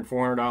 $300,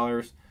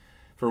 $400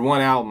 for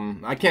one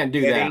album. I can't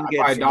do that. I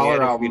buy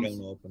dollar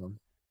albums.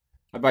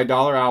 I buy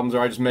dollar albums, or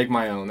I just make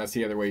my own. That's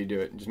the other way you do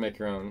it. Just make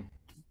your own.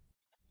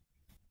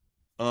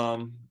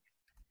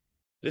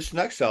 This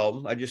next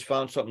album, I just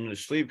found something to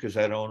sleep because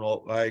I don't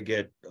know. I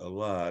get a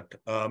lot.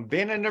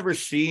 Band I never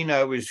seen.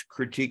 I was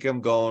critiquing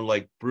them, going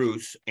like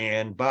Bruce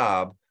and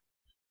Bob.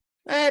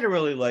 I didn't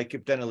really like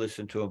it. Then I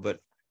listened to them, but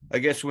I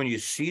guess when you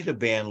see the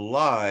band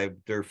live,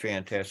 they're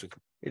fantastic.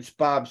 It's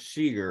Bob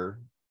Seger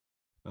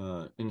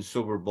in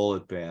Silver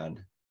Bullet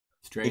Band.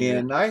 Stranger.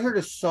 And I heard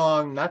a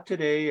song, not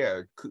today,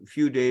 a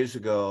few days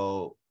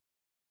ago,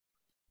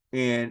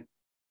 and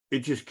it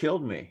just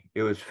killed me.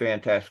 It was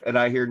fantastic. And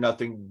I hear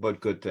nothing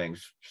but good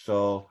things.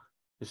 So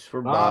it's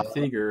for Bob. Bob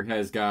Seger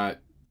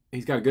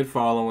he's got a good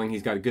following.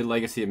 He's got a good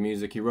legacy of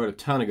music. He wrote a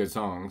ton of good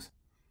songs.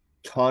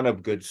 Ton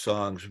of good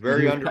songs.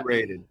 Very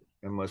underrated.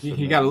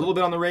 He got a little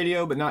bit on the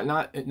radio, but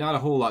not a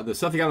whole lot. The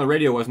stuff he got on the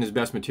radio wasn't his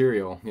best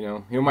material. You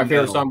know what my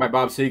favorite song by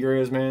Bob Seger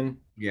is, man?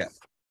 Yeah.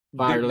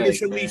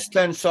 There's at least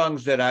 10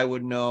 songs that I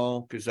would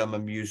know because I'm a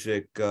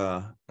music,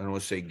 I don't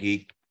want to say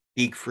geek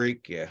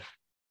freak. Yeah.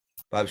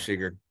 Bob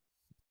Seger.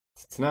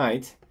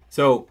 Tonight.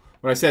 So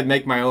when I said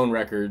make my own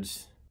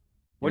records.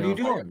 What are you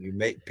doing? You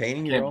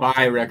painting your own? I can't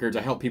buy records.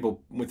 I help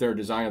people with their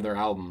design of their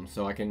album.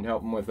 So I can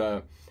help them with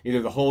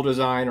either the whole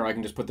design, or I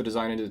can just put the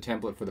design into the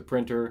template for the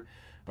printer,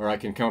 or I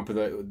can come up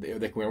with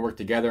they can work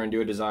together and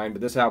do a design. But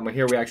this album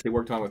here we actually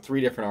worked on with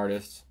 3 different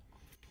artists.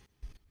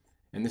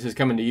 And this is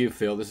coming to you,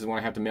 Phil. This is one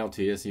I have to mail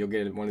to you, so you'll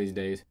get it one of these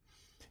days.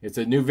 It's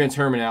a new Vince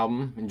Herman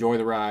album, Enjoy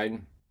the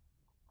Ride.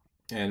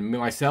 And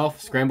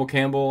myself, Scramble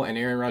Campbell, and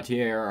Aaron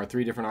Rautier are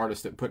 3 different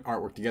artists that put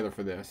artwork together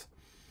for this.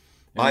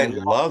 And I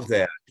love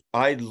that.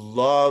 I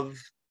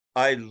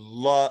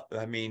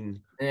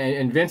mean...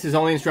 And Vince's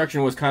only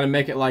instruction was kind of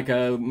make it like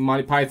a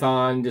Monty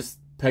Python, just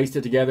paste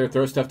it together,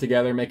 throw stuff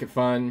together, make it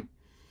fun.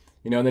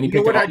 And then he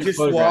picked up all these photographs.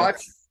 I just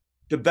watched?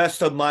 The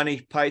Best of Monty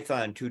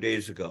Python 2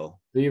 days ago.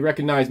 So you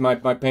recognize my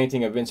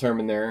painting of Vince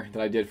Herman there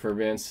that I did for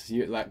Vince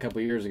a couple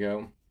of years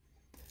ago.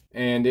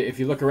 And if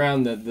you look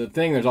around the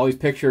thing, there's all these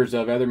pictures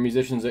of other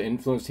musicians that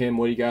influenced him,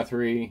 Woody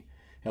Guthrie,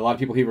 a lot of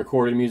people he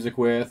recorded music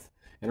with.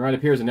 And right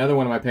up here is another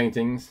one of my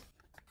paintings,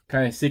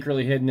 kind of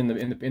secretly hidden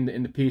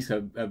in the piece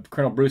of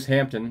Colonel Bruce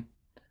Hampton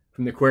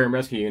from the Aquarium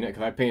Rescue Unit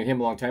because I painted him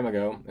a long time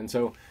ago, and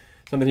so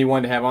something he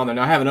wanted to have on there.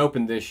 Now I haven't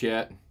opened this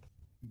yet.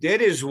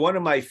 That is one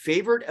of my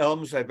favorite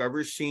albums I've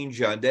ever seen,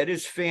 John. That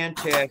is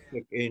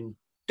fantastic, and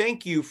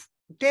thank you.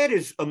 That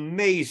is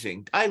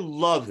amazing. I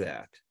love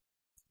that.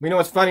 You know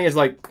what's funny is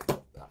like,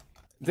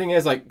 the thing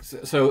is like,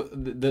 so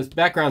the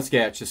background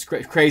sketch is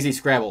crazy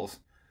Scrabbles.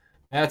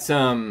 That's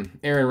Aaron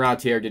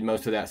Rautier did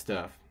most of that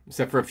stuff,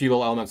 except for a few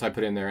little elements I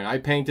put in there, and I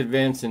painted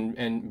Vince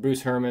and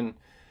Bruce Herman,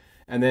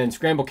 and then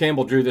Scramble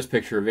Campbell drew this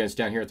picture of Vince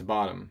down here at the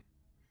bottom.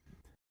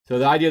 So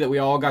the idea that we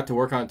all got to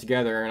work on it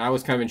together, and I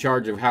was kind of in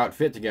charge of how it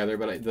fit together,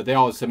 but they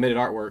all submitted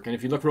artwork. And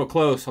if you look real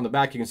close on the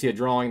back, you can see a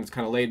drawing that's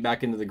kind of laid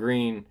back into the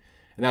green,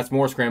 and that's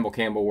more Scramble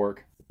Campbell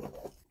work. And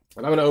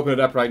I'm going to open it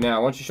up right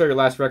now. Why don't you show your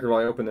last record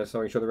while I open this so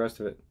I can show the rest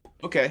of it?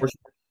 Okay.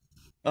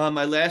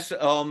 My last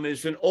album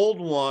is an old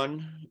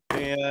one,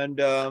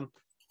 and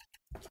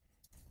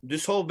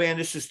this whole band,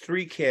 this is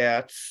Three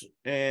Cats,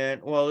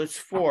 and well, it's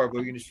four, but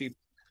we're going to see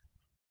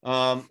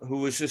who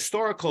was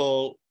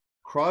historical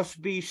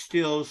Crosby,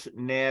 Stills,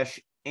 Nash,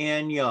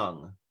 and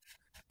Young.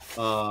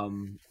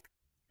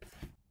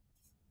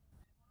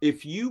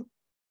 If you,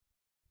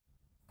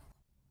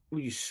 what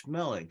are you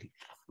smelling?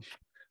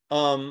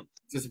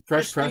 Just a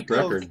fresh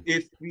record.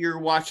 If you're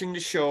watching the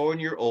show and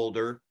you're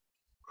older,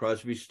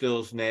 Crosby,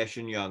 Stills, Nash,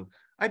 and Young,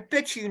 I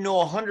bet you know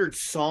 100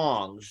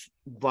 songs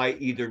by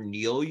either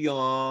Neil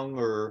Young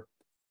or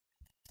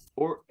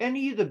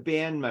any of the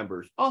band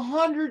members.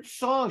 100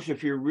 songs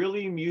if you're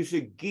really a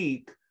music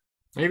geek.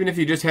 Even if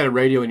you just had a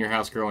radio in your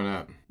house growing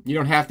up, you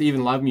don't have to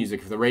even love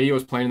music. If the radio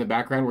was playing in the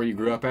background where you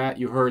grew up at,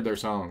 you heard their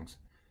songs.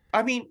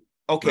 I mean,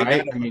 okay,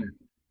 right?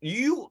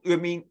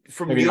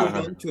 From Neil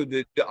Young to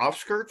the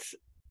Offskirts,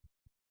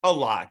 a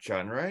lot,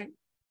 John, right?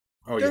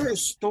 Oh, they're yeah.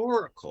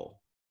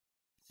 Historical.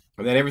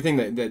 And then everything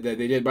that they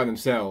did by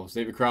themselves.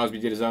 David Crosby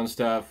did his own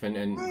stuff,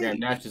 and Graham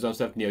Nash did his own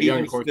stuff. Neil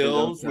Young, of course,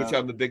 Stills, which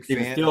I'm a big fan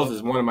of. Stills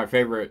is one of my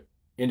favorite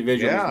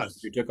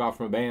individuals who took off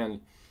from a band.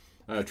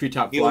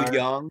 Treetop Flyer. Neil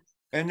Young,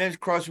 and then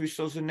Crosby,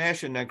 Stills, and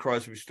Nash, and then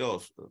Crosby,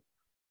 Stills.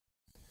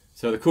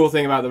 So the cool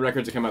thing about the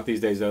records that come out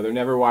these days, though, they're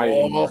never white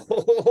anymore.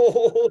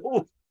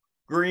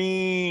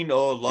 Green.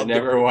 Oh, love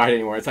they're never white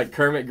anymore. It's like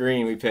Kermit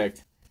Green we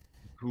picked.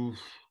 Oof.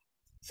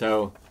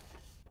 So,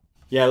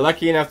 yeah,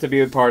 lucky enough to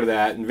be a part of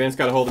that. And Vince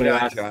got a hold of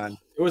it. John.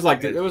 It was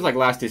like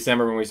last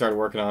December when we started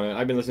working on it.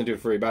 I've been listening to it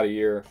for about a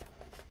year.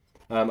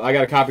 I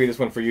got a copy of this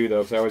one for you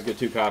though, because I always get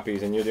 2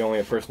 copies, and you're the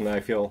only person that I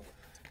feel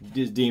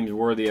is deemed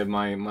worthy of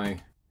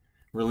my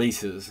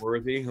releases.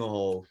 Worthy?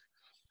 Oh.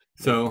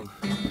 So,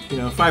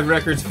 5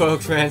 records,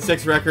 folks, man,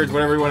 6 records,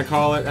 whatever you want to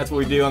call it. That's what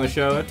we do on the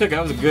show.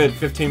 That was a good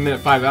 15-minute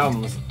 5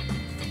 albums.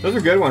 Those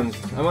are good ones.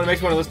 It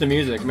makes me want to listen to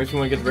music. It makes me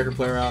want to get the record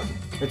player out.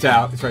 It's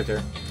out. It's right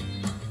there.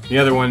 The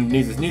other one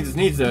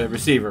needs a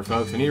receiver,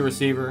 folks. I need a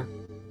receiver.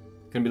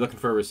 Gonna be looking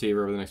for a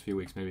receiver over the next few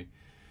weeks, maybe.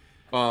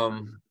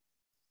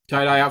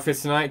 Tie-dye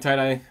outfits tonight.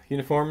 Tie-dye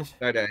uniforms.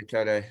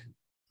 Tie-dye.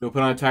 Go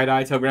put on a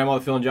tie-dye. Tell Grandma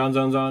the Phil N Jon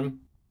Zone's on.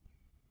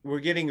 We're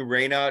getting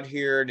rain out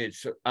here, and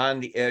it's on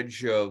the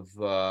edge of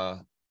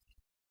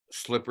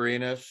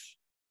slipperiness.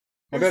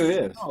 I bet it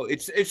is. No,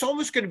 it's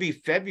almost going to be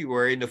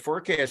February, and the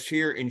forecast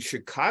here in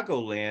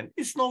Chicagoland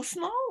is no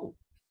snow.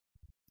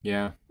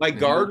 Yeah. My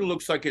garden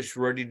looks like it's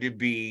ready to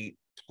be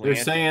planted.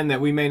 They're saying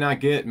that we may not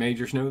get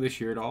major snow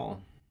this year at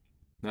all.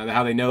 Now,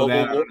 how they know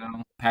that, I don't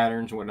know.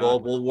 Patterns and whatnot.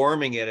 Global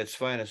warming at its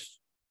finest.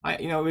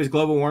 Is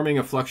global warming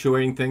a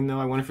fluctuating thing, though?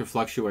 I wonder if it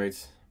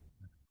fluctuates.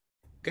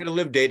 Got to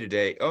live day to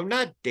day. Oh,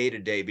 not day to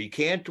day, but you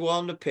can't dwell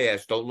in the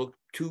past. Don't look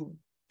too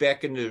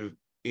back into.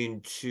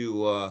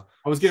 I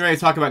was getting ready to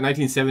talk about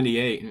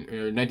 1978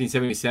 or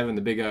 1977,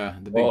 the big.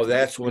 Oh,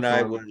 that's when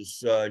I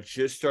was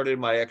just started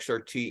my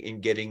XRT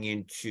and getting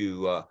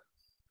into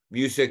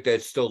music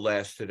that still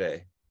lasts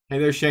today. Hey,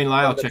 there's Shane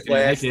Lyle checking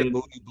in. To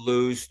Moody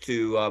Blues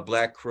to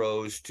Black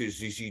Crowes to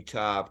ZZ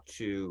Top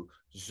to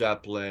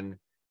Zeppelin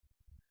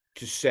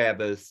to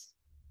Sabbath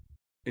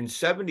in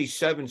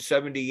 77,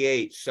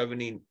 78,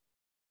 70.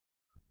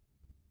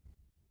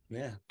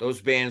 Yeah,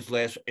 those bands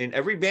last. And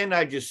every band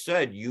I just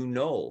said, you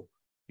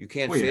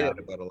can't say that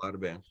about a lot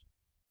of bands.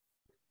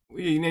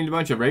 Well, you named a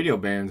bunch of radio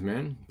bands,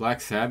 man.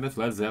 Black Sabbath,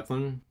 Led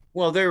Zeppelin.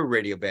 Well, they're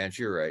radio bands.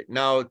 You're right.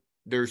 Now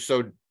they're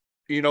so,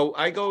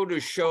 I go to a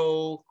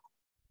show.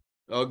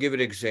 I'll give an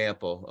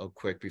example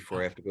quick before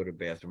I have to go to the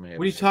bathroom. What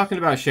are you talking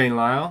about, Shane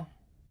Lyle?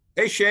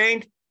 Hey,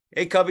 Shane.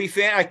 Hey, Cubby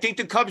fan. I think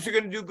the Cubs are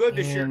going to do good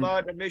this year,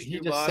 bud. I missed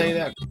you, just bud. Say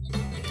that.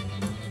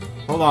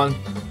 Hold on.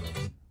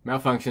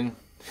 Malfunction.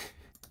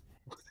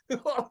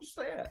 What was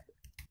that?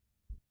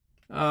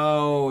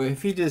 Oh,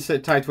 if he just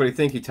types what he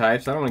thinks he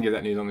types, I don't want to give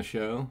that news on the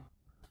show.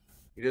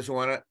 He doesn't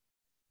want it?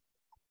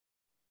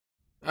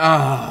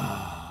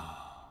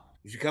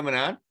 Is he coming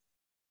on?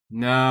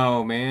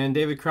 No, man.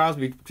 David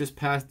Crosby just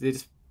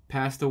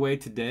passed away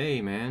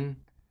today, man.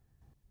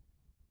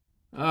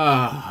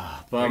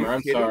 Bummer.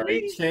 I'm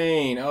sorry.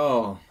 Shane.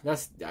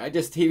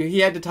 He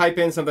had to type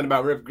in something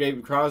about Rip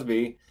David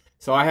Crosby,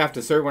 so I have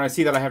to search. When I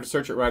see that, I have to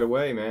search it right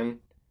away, man.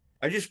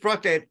 I just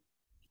brought that.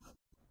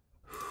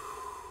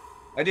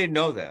 I didn't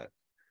know that.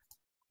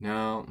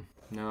 No.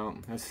 No,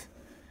 that's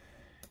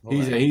Hold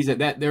on. he's at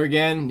that there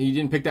again. He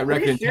didn't pick that Are you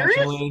record serious?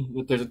 intentionally.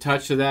 But there's a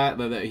touch to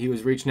that he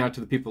was reaching out to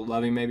the people that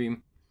love him, maybe.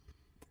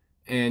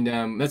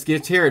 And let's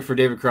hear it for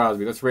David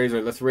Crosby. Let's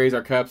raise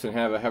our cups and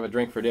have a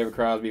drink for David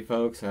Crosby,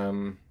 folks. It's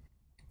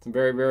a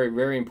very, very,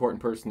 very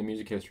important person in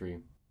music history.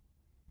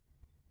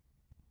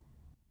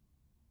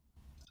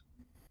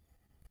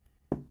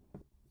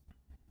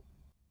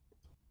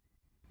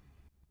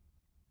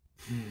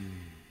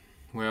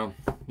 Well,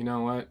 you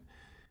know what?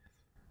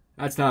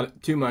 That's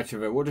not too much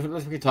of it. We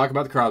can talk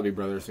about the Crosby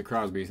brothers, the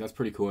Crosbys. That's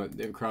pretty cool.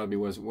 David Crosby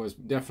was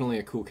definitely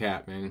a cool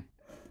cat, man.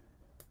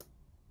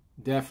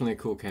 Definitely a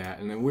cool cat,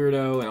 and a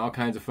weirdo, and all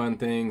kinds of fun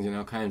things, and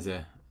all kinds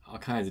of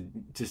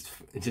just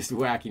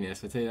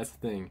wackiness. I tell you, that's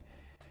the thing.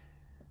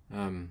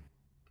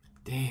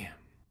 Damn.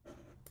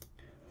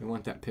 We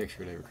want that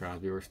picture, David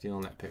Crosby. We're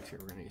stealing that picture.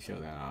 We're gonna show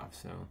that off.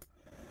 So,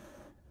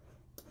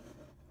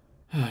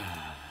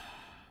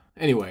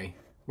 anyway.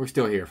 We're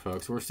still here,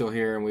 folks. We're still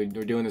here, and we're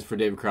doing this for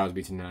David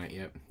Crosby tonight.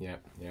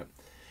 Yep.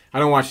 I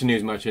don't watch the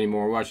news much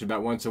anymore. We watch it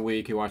about once a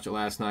week. We watched it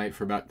last night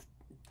for about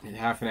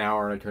half an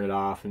hour, and I turn it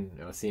off, and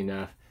I see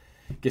enough.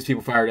 Gets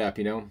people fired up,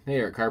 you know. Hey,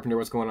 Eric Carpenter,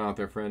 what's going on out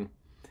there, friend?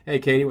 Hey,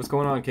 Katie, what's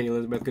going on? Katie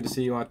Elizabeth, good to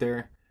see you out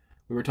there.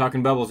 We were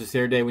talking bubbles this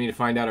other day. We need to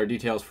find out our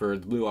details for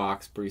the Blue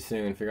Ox pretty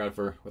soon. Figure out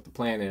what the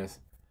plan is.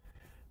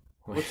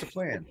 What's the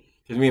plan?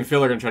 Because me and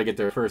Phil are going to try to get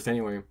there first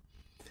anyway.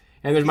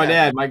 And there's my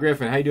dad, Mike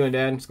Griffin. How you doing,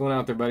 Dad? What's going on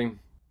out there, buddy?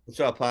 What's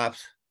up,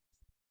 Pops?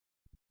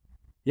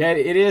 Yeah,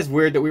 it is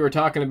weird that we were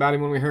talking about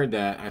him when we heard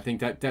that. I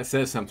think that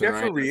says something, Is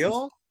that right? for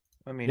real?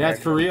 I mean, yeah, it's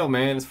for real,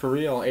 man. It's for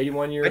real.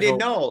 81 years old. I didn't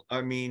know.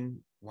 I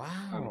mean,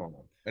 wow.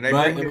 And I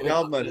But- bring your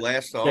helmet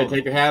last Yeah, song.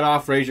 take your hat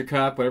off, raise your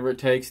cup, whatever it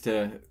takes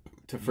to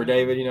for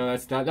David. You know,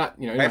 that's not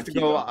you know. You I don't have to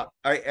keep go.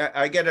 it.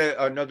 I get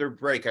another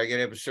break. I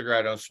gotta have a cigarette.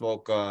 I don't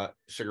smoke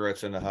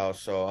cigarettes in the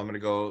house, so I'm gonna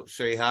go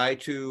say hi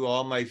to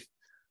all my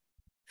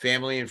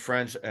family and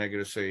friends, and I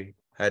gotta say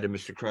hi to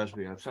Mr.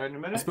 Crosby outside in a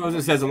I minute. suppose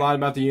it says a lot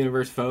about the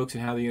universe, folks,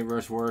 and how the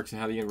universe works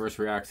and how the universe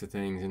reacts to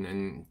things.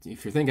 And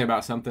if you're thinking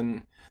about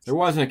something, there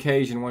was an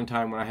occasion one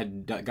time when I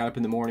had got up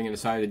in the morning and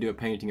decided to do a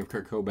painting of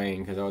Kurt Cobain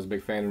because I was a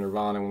big fan of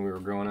Nirvana when we were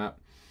growing up.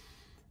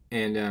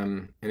 And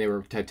they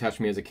had touched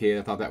me as a kid.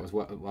 I thought that was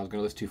what I was going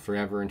to listen to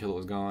forever until it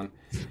was gone.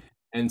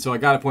 And so I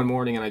got up one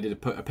morning and I did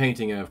a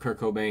painting of Kurt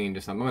Cobain.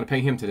 I'm going to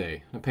paint him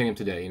today. I'm going to paint him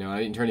today. You know,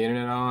 I didn't turn the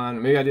internet on.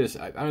 Maybe I did.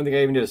 I don't think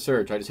I even did a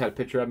search. I just had a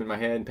picture up in my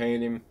head and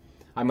painted him.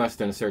 I must have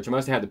done a search. I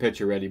must have had the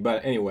picture ready.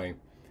 But anyway,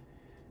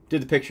 did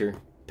the picture,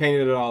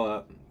 painted it all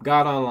up,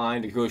 got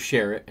online to go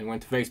share it, and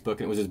went to Facebook,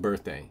 and it was his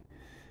birthday.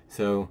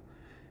 So,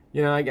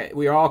 you know,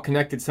 we are all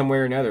connected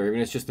somewhere or another.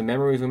 Even if it's just the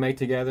memories we make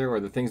together or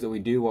the things that we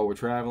do while we're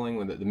traveling,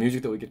 with the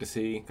music that we get to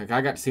see. Like,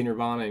 I got to see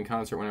Nirvana in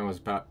concert when I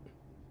was that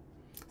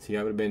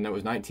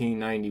was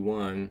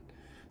 1991.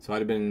 So I'd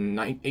have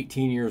been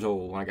 18 years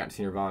old when I got to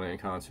see Nirvana in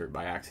concert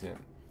by accident.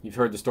 You've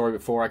heard the story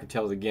before. I could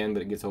tell it again,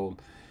 but it gets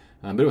old.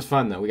 But it was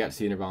fun, though. We got to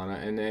see Nirvana.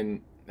 And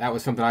then that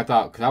was something I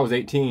thought, because I was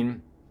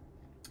 18.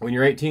 When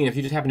you're 18, if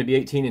you just happen to be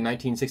 18 in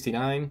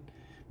 1969,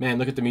 man,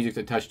 look at the music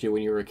that touched you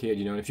when you were a kid.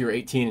 You know, and if you were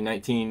 18 in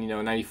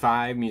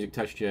 95, music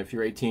touched you. If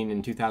you're 18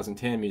 in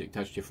 2010, music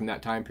touched you from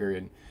that time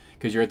period.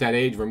 Because you're at that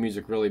age where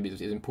music really is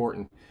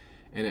important.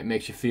 And it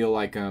makes you feel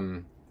like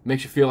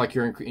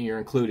you're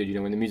included, you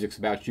know, when the music's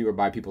about you or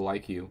by people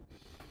like you.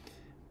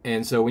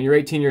 And so when you're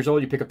 18 years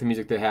old, you pick up the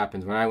music that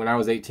happens. When I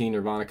was 18,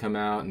 Nirvana come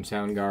out, and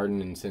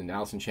Soundgarden, and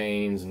Alice in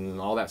Chains, and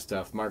all that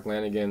stuff. Mark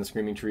Lanigan, The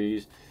Screaming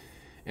Trees,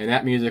 and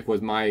that music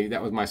was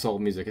my soul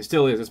music. It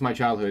still is. It's my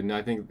childhood, and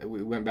I think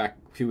we went back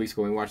a few weeks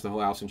ago and watched the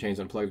whole Alice in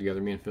Chains Unplugged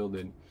together. Me and Phil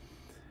did.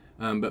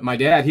 But my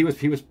dad, he was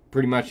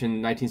pretty much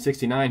in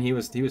 1969. He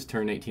was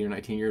turned 18 or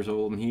 19 years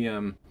old, and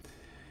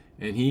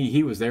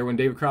he was there when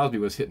David Crosby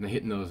was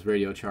hitting those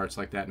radio charts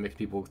like that, making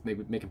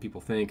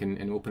people think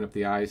and open up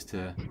the eyes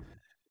to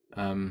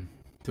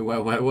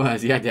what it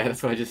was. Yeah, Dad,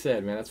 that's what I just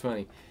said, man. That's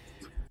funny.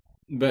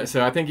 But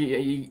so I think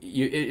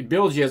it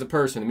builds you as a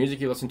person. The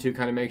music you listen to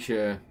kind of makes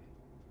you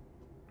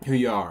who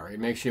you are. It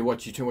makes you how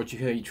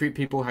you treat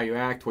people, how you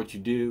act, what you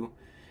do.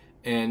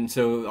 And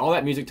so all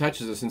that music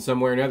touches us in some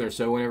way or another.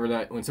 So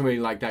when somebody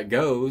like that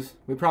goes,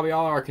 we probably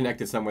all are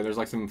connected somewhere. There's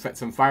like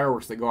some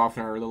fireworks that go off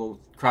in our little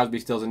Crosby,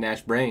 Stills, and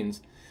Nash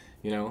brains,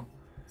 you know.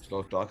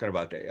 Still talking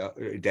about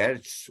that.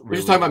 That's We're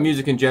just talking about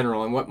music in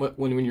general, and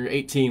when you're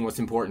 18, what's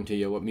important to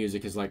you? What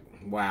music is like?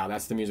 Wow,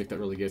 that's the music that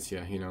really gets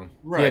you, you know.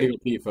 Right. Yeah, to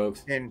you,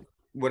 folks. And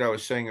what I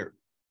was saying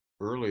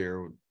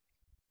earlier,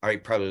 I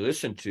probably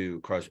listened to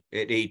Crosby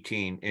at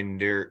 18,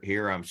 and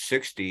here I'm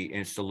 60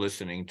 and still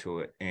listening to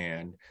it,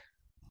 and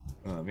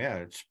yeah,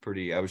 it's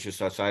pretty. I was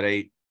just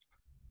outside.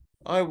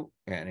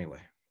 Anyway,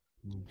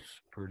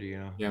 it's pretty.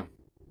 Yeah.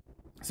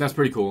 So that's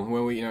pretty cool.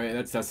 Well,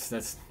 that's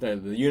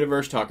the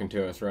universe talking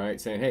to us, right?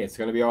 Saying, hey, it's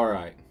going to be all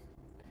right.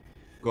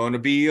 Going to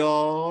be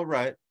all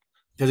right.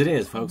 Because it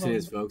is, folks. It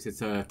is, folks. It's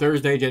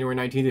Thursday, January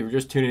 19th. If you're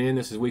just tuning in,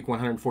 this is week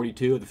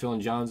 142 of the Phil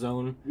N Jon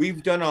Zone.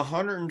 We've done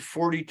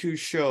 142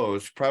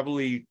 shows,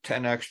 probably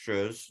 10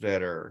 extras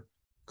that are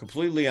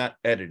completely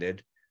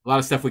unedited. A lot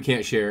of stuff we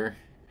can't share.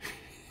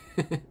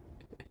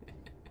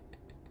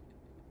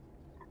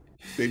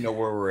 They know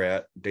where we're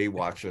at. They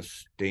watch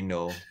us. They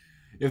know.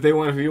 If you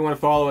want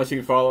to follow us, you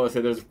can follow us.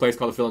 There's a place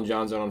called the Phil N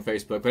Jon Zone on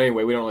Facebook. But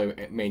anyway, we don't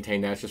really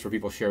maintain that. It's just for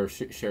people to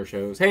share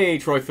shows. Hey,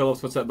 Troy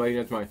Phillips, what's up, buddy?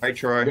 That's Hi,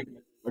 Troy.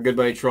 my good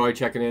buddy Troy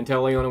checking in.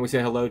 Tell Leon we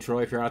say hello,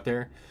 Troy, if you're out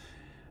there.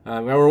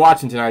 Well, we're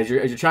watching tonight. As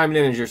you're chiming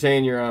in, as you're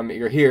saying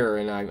you're here,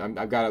 and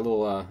I've got a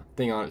little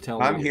thing on it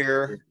telling me I'm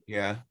here.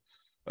 Yeah.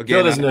 Phil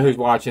Again, doesn't know who's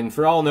watching.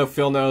 For all know,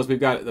 Phil knows we've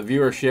got the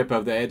viewership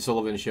of the Ed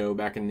Sullivan Show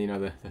back in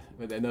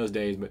in those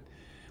days, but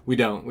we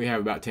don't. We have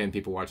about 10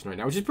 people watching right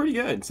now, which is pretty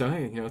good. So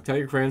hey, tell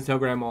your friends, tell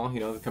grandma,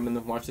 come in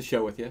and watch the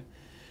show with you,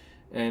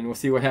 and we'll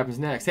see what happens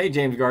next. Hey,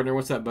 James Gardner,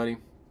 what's up, buddy?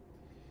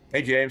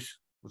 hey, James.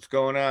 What's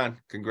going on?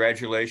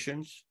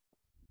 Congratulations.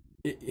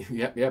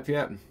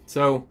 Yep.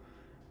 So,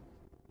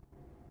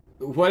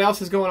 what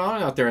else is going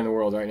on out there in the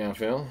world right now,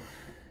 Phil?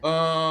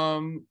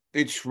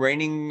 It's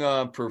raining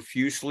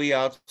profusely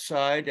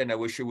outside, and I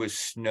wish it was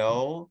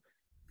snow.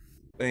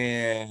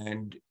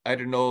 And I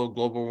don't know,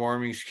 global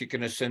warming's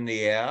kicking us in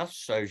the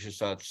ass. I was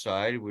just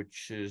outside,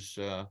 which is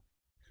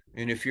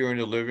and if you're in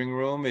the living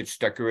room, it's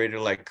decorated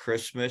like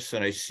Christmas,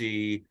 and I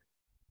see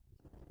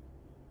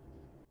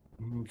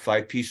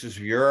 5 pieces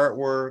of your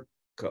artwork,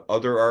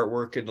 other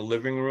artwork in the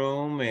living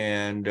room,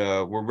 and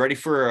we're ready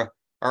for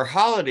our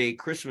holiday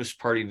Christmas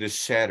party this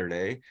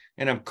Saturday.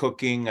 And I'm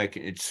cooking.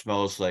 It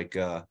smells like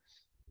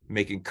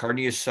making carne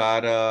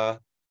asada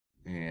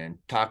and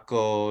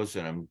tacos,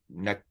 and I'm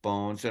neck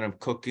bones, and I'm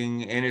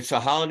cooking, and it's a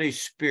holiday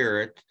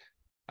spirit.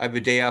 I have a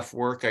day off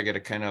work. I got a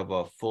kind of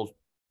a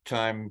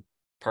full-time,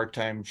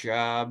 part-time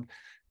job,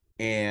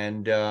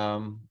 and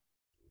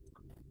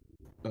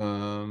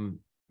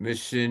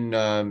missing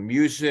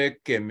music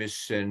and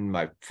missing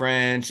my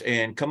friends.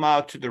 And come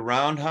out to the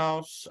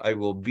Roundhouse. I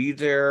will be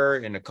there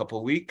in a couple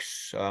of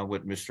weeks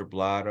with Mr.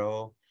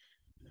 Blotto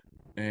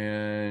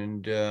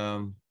and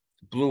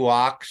Blue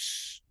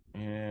Ox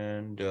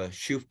and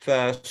Shoe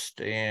Fest,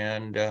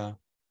 and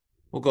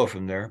we'll go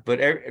from there.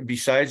 But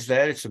besides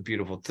that, it's a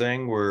beautiful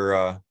thing.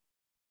 We're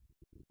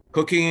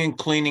cooking and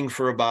cleaning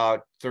for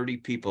about 30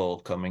 people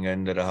coming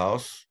into the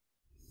house,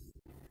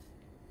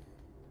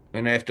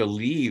 and I have to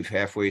leave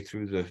halfway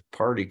through the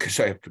party because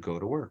I have to go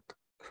to work.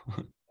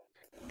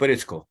 But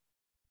it's cool.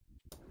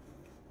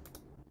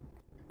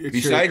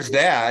 Besides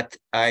that,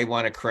 I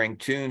want to crank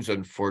tunes.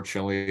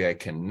 Unfortunately, I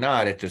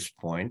cannot at this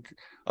point.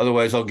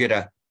 Otherwise, I'll get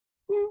a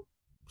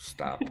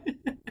stop.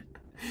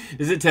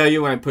 Does it tell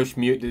you when I push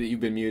mute that you've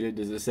been muted?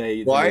 Does it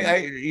say? Well,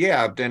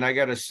 yeah. Then I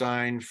got a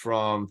sign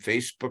from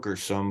Facebook or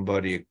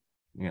somebody.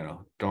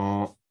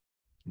 Don't.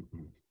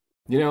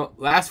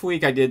 Last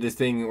week I did this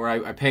thing where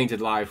I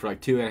painted live for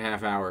like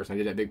 2.5 hours. I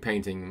did that big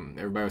painting.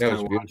 Everybody was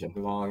kind of watching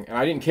along, and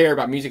I didn't care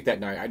about music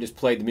that night. I just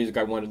played the music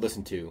I wanted to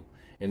listen to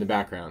in the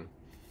background.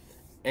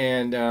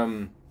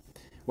 And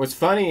what's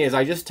funny is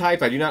I just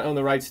typed, "I do not own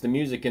the rights to the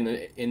music"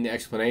 in the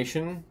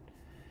explanation,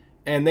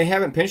 and they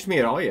haven't pinched me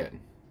at all yet.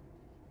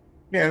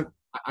 Yeah,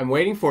 I'm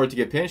waiting for it to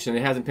get pinched, and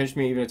it hasn't pinched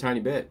me even a tiny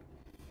bit.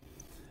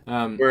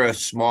 We're a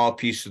small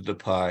piece of the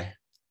pie.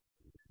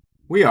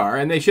 We are,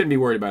 and they shouldn't be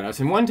worried about us.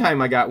 And one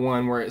time I got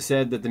one where it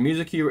said that the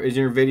music is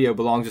in your video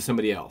belongs to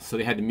somebody else, so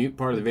they had to mute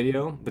part of the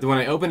video. But when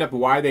I opened up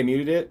why they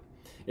muted it,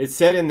 it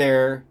said in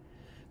there,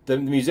 the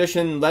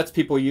musician lets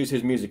people use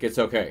his music. It's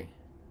okay.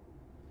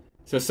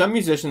 So some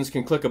musicians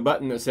can click a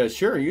button that says,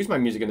 "Sure, use my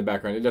music in the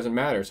background. It doesn't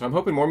matter." So I'm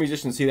hoping more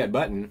musicians see that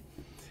button,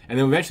 and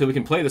then eventually we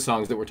can play the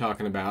songs that we're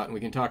talking about, and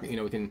we can talk. We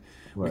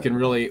can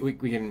really we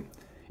can.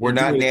 We're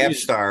not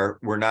Napstar.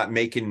 We're not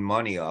making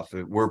money off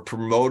it. We're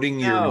promoting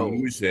your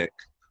music.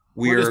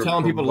 We're just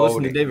telling people to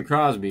listen to David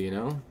Crosby.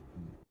 I'm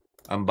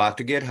about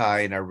to get high,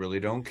 and I really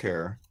don't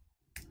care.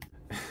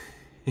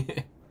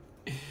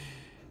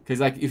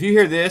 Because if you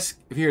hear this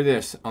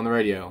on the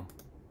radio.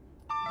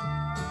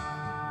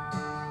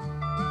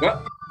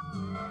 Yep.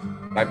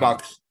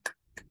 $5.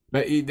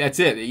 But that's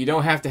it. You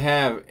don't have to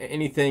have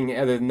anything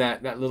other than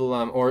that little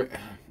or.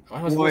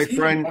 My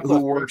friend who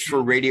works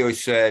for radio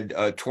said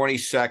 20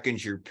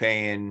 seconds you're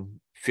paying,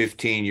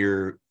 15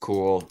 you're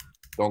cool.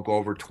 Don't go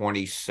over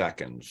 20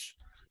 seconds.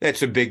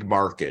 That's a big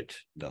market,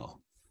 though.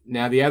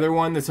 Now the other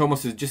one that's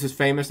almost just as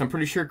famous, I'm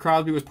pretty sure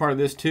Crosby was part of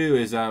this too,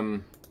 is See,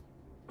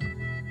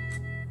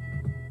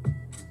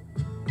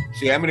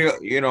 I'm gonna,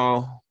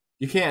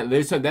 You can't.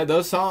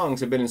 Those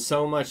songs have been in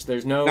so much.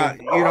 There's no.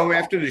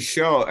 After the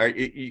show,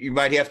 you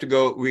might have to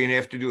go. We're gonna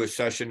have to do a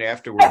session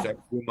afterwards. I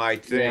do my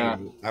thing. Yeah.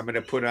 I'm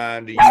gonna put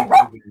on the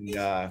YouTube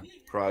and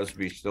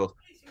Crosby still.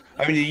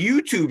 I mean, the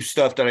YouTube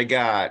stuff that I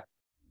got.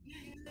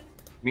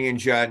 Me and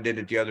John did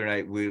it the other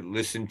night. We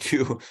listened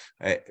to,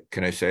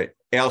 can I say,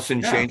 Alice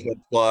in Chains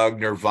Unplugged,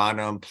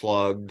 Nirvana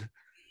Unplugged,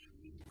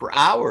 for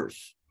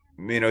hours.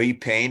 He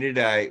painted.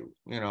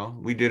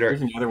 We did our.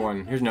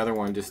 Here's another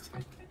one. Just.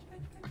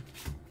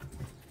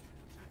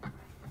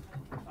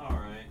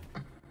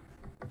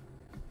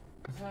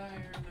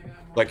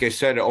 Like I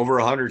said, over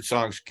 100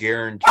 songs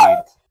guaranteed.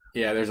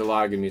 Yeah, there's a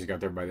lot of good music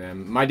out there by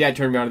them. My dad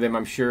turned me on to them.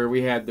 I'm sure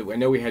I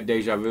know we had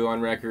Deja Vu on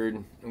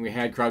record, and we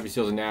had Crosby,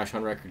 Stills and Nash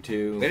on record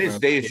too. That is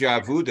Deja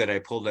Vu that I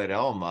pulled that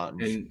album out.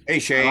 And Hey,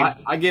 Shane.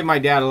 I give my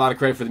dad a lot of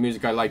credit for the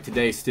music I like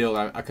today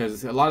still,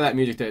 because a lot of that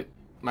music that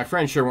my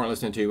friends sure weren't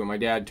listening to, but my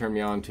dad turned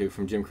me on to,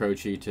 from Jim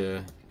Croce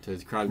to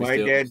Crosby, My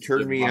Stills. dad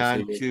turned me Bob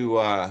on Seger.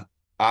 to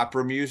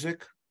opera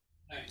music.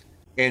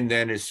 And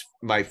then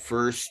my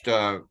first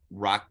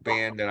rock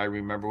band that I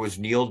remember was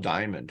Neil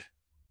Diamond.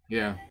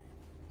 Yeah.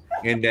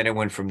 And then it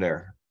went from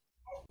there.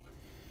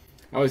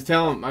 I was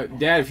telling my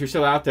dad, if you're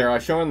still out there, I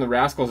was showing the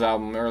Rascals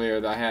album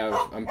earlier that I have.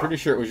 I'm pretty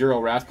sure it was your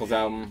old Rascals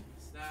album.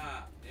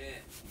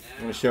 I'm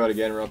going to show it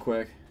again real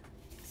quick.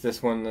 It's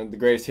this one, the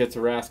greatest hits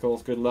of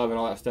Rascals, Good Love and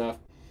all that stuff.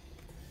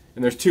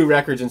 And there's 2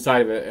 records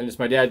inside of it, and it's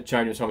my dad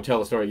chimed in, so I'm going to tell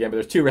the story again, but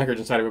there's 2 records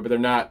inside of it, but they're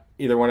not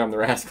either one of them the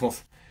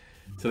Rascals.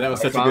 So that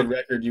was such a good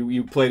record.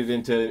 You played it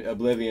into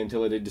oblivion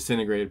until it had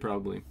disintegrated,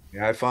 probably.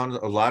 Yeah, I found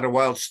a lot of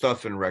wild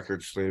stuff in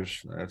record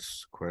sleeves.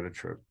 That's quite a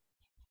trip.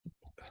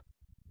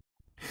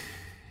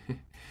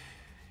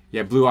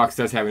 Yeah, Blue Ox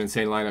does have an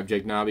insane lineup,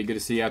 Jake Knobby. Good to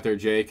see you out there,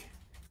 Jake.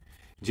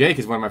 Jake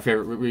is one of my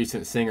favorite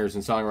recent singers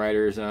and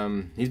songwriters.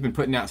 He's been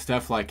putting out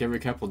stuff like every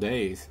couple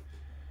days.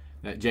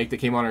 That Jake that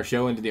came on our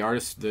show and did the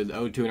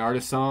Ode to an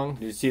Artist song.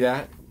 Did you see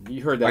that?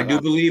 You heard that? I do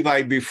believe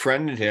I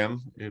befriended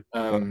him.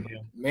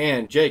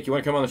 Man, Jake, you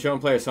want to come on the show and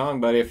play a song,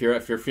 buddy? If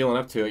you're feeling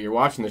up to it, you're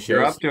watching the show.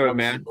 You're up to it,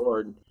 man.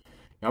 Bored.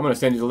 I'm going to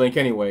send you the link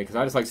anyway, because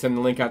I just like sending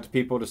the link out to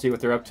people to see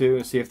what they're up to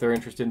and see if they're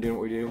interested in doing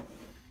what we do.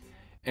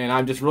 And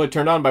I'm just really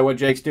turned on by what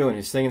Jake's doing.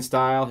 His singing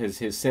style,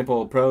 his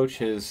simple approach,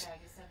 his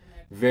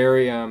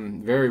very I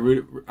want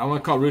to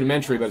call it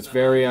rudimentary, but it's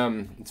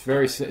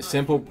very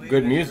simple,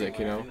 good music,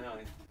 you know.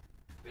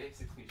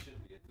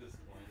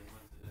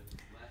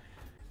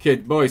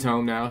 Boy's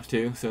home now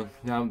too, so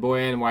now the boy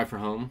and the wife are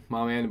home.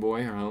 Mom and the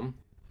boy are home.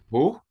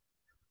 Who?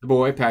 The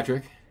boy,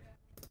 Patrick.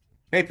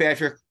 Hey,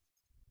 Patrick.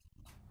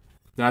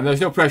 Now,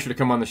 there's no pressure to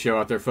come on the show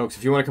out there, folks.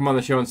 If you want to come on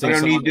the show and sing I don't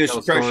a song, need this tell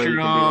a story, pressure you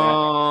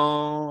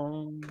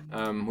can do that.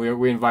 on.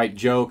 We invite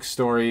jokes,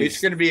 stories.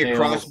 It's going to be a tales.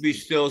 Crosby,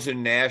 Stills,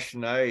 and Nash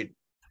night.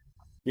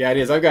 Yeah, it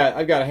is. I've got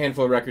a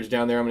handful of records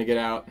down there. I'm going to get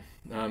out.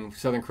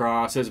 Southern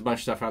Cross. There's a bunch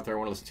of stuff out there I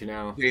want to listen to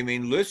now. I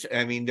mean, listen.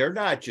 I mean, they're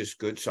not just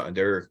good songs.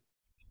 They're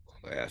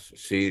class.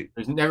 See,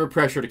 there's never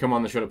pressure to come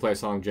on the show to play a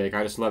song, Jake.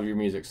 I just love your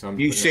music. So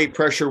you say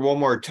pressure one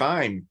more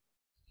time.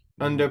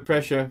 Under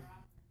pressure.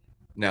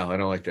 No, I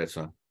don't like that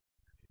song.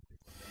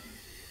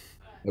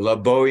 I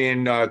love Bowie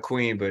and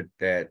Queen, but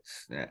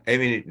that's. I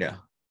mean, no.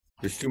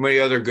 There's too many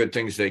other good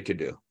things they could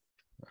do.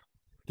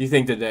 Do you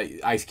think that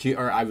Ice Cube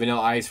or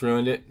Vanilla Ice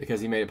ruined it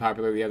because he made it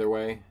popular the other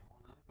way?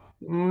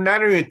 I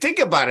don't even think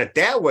about it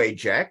that way,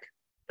 Jack.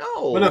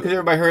 No. Well, no, because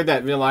everybody heard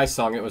that Vanilla Ice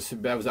song. That was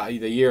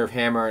the year of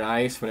Hammer and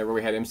Ice. Whenever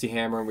we had MC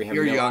Hammer and we had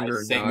You're Vanilla younger.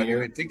 Ice, No, I didn't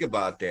even think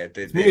about that.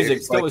 Music,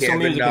 it's still like some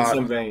music in having,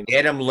 some vein.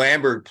 Adam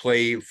Lambert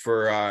play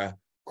for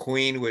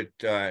Queen with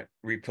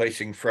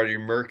replacing Freddie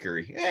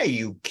Mercury. Hey,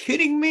 you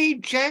kidding me,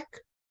 Jack?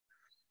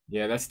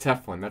 Yeah, that's a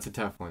tough one. That's a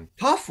tough one.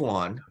 Tough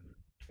one.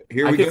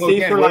 Here I we could go see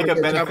again. for What like a if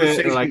our benefit or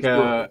conversations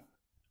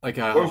like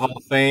a Hall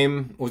of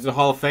Fame. Was it a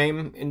Hall of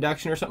Fame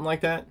induction or something like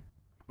that?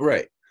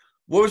 Right.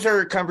 What was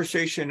our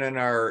conversation in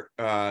our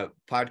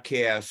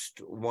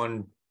podcast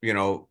one,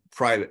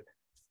 private?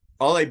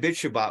 All I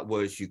bitched about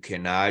was you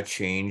cannot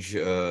change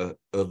a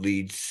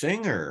lead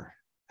singer.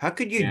 How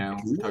could you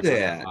do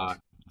that?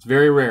 It's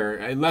very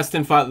rare. Less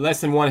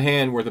than one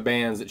hand worth of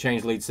bands that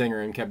changed lead singer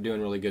and kept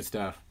doing really good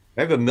stuff.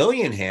 I have a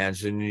million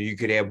hands, and you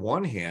could have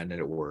one hand, and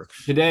it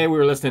works. Today we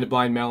were listening to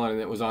Blind Melon, and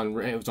it was on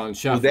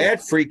shuffle. Well,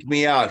 that freaked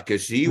me out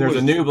because there's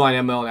a new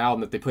Blind Melon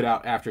album that they put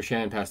out after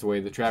Shannon passed away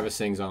that Travis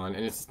sings on,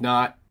 and it's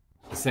not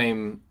the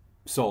same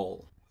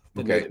soul.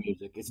 Okay, the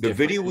music. It's the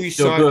different. video we It's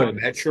still saw good. at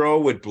Metro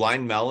with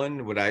Blind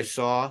Melon, what I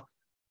saw,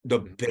 the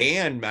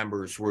band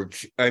members were.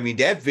 I mean,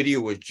 that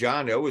video with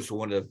John. That was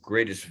one of the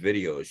greatest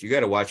videos. You got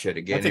to watch that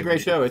again. That's a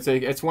great show.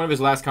 It's one of his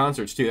last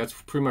concerts too. That's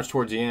pretty much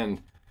towards the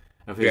end.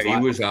 Yeah, he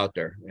was out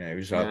there. Yeah, he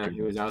was out there.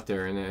 He was out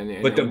there.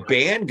 But the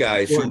band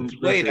guys who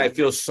played, I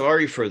feel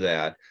sorry for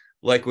that.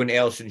 Like when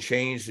Alice in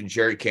Chains and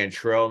Jerry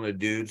Cantrell and the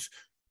dudes,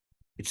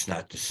 it's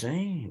not the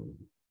same.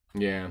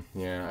 Yeah.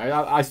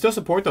 I still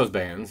support those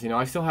bands. I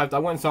went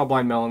and saw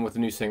Blind Melon with the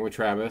new singer with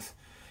Travis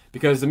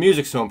because the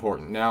music's so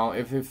important. Now,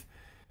 if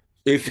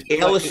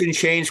Alice in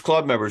Chains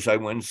club members, I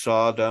went and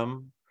saw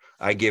them.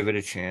 I give it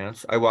a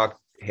chance. I walked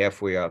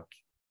halfway up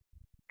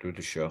through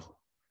the show.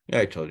 Yeah,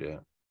 I told you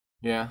that.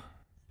 Yeah.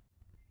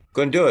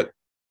 Couldn't do it.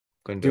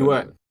 Do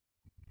what?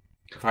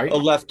 I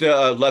left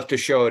the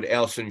show at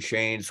Alice in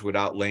Chains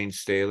without Lane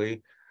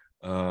Staley.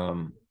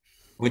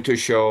 Went to a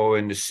show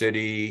in the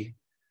city.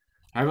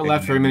 I haven't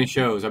left very many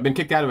shows. I've been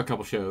kicked out of a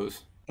couple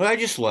shows. Well, I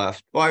just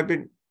left. Well, I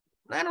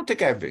don't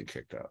think I've been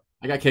kicked out.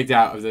 I got kicked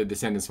out of the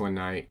Descendants one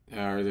night,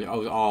 I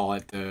was all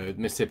at the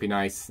Mississippi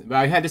Nights. But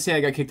I had to say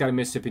I got kicked out of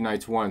Mississippi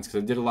Nights once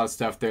because I did a lot of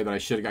stuff there that I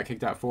should have got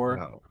kicked out for.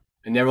 No.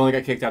 I never only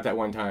got kicked out that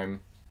one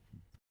time.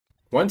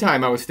 One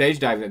time I was stage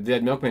diving at the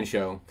Dead Milkman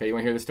show. Okay, you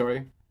want to hear the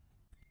story?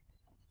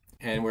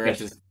 And we're at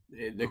this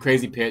the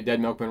crazy pit, dead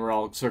milkmen were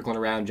all circling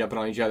around, jumping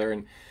on each other,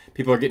 and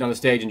people are getting on the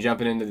stage and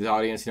jumping into the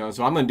audience, you know.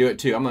 So I'm going to do it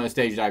too. I'm going to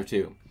stage dive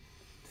too.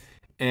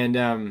 And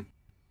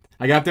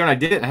I got up there and I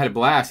did it. And I had a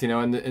blast, you know.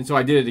 And so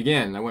I did it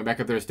again. I went back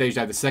up there to stage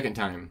dive the second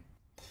time.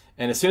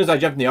 And as soon as I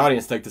jumped in the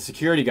audience, like the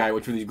security guy,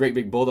 which were these great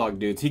big bulldog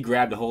dudes, he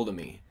grabbed a hold of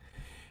me,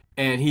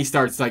 and he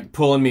starts like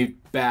pulling me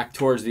back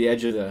towards the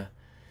edge of the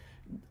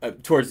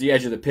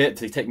pit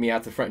to take me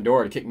out the front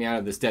door to kick me out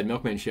of this dead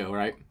milkman show,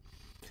 right?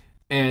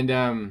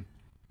 And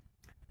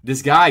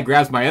this guy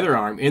grabs my other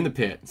arm in the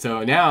pit.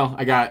 So now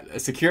I got a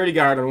security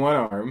guard on one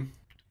arm,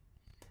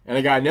 and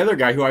I got another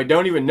guy who I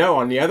don't even know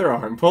on the other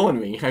arm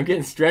pulling me. I'm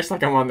getting stretched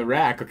like I'm on the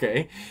rack,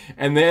 okay?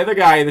 And the other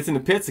guy that's in the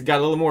pits got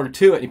a little more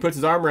to it. And he puts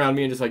his arm around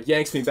me and just like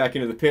yanks me back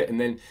into the pit.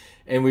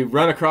 And we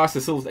run across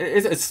this little,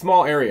 it's a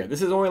small area.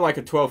 This is only like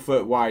a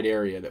 12-foot wide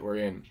area that we're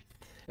in.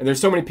 And there's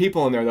so many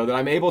people in there, though, that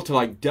I'm able to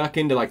like duck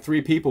into like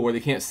 3 people where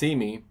they can't see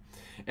me.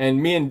 And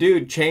me and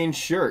dude change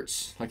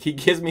shirts. Like he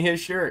gives me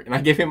his shirt and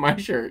I give him my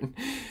shirt.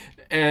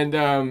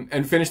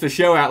 And finish the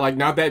show out like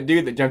not that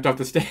dude that jumped off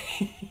the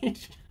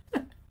stage.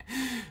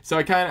 So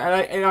I kind of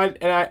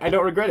I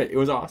don't regret it. It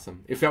was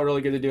awesome. It felt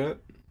really good to do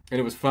it, and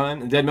it was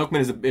fun. And Dead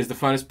Milkman is the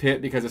funnest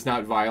pit because it's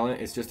not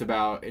violent. It's just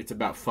about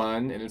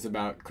fun, and it's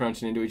about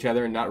crunching into each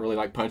other and not really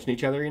like punching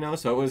each other, you know.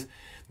 So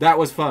that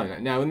was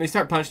fun. Now when they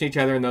start punching each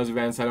other in those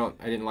events, I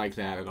didn't like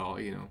that at all,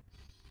 you know.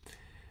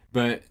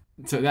 But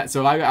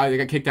so I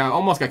got kicked out,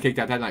 almost got kicked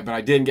out that night, but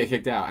I didn't get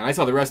kicked out, and I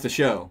saw the rest of the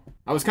show.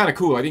 I was kind of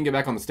cool. I didn't get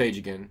back on the stage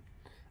again.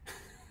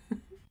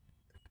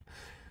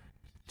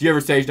 Do you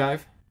ever stage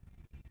dive?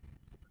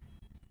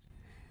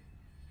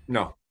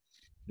 No.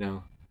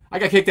 No. I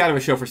got kicked out of a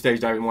show for stage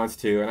diving once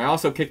too, and I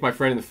also kicked my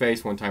friend in the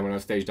face one time when I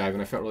was stage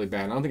diving. I felt really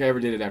bad. I don't think I ever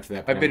did it after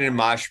that. I've been in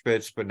mosh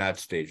pits, but not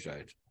stage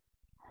dives.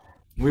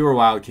 We were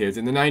wild kids.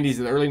 In the 90s,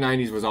 the early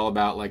 90s was all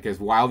about like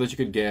as wild as you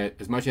could get,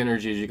 as much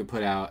energy as you could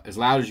put out, as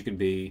loud as you could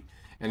be,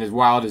 and as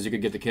wild as you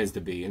could get the kids to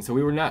be. And so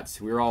we were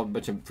nuts. We were all a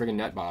bunch of friggin'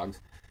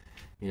 nutbogs,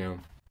 you know.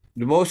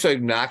 The most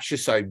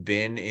obnoxious I've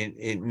been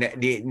in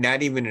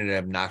not even in an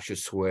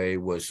obnoxious way,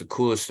 was the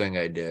coolest thing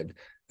I did.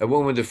 I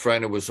went with a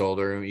friend who was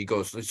older, and he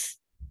goes,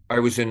 I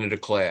was into the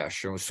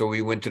Clash. And so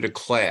we went to the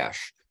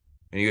Clash,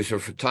 and he was a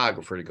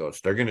photographer. He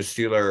goes, they're going to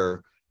steal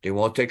they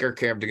won't take our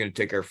camera, they're going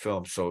to take our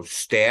film. So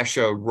stash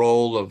a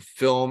roll of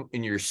film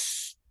in your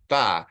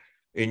socks.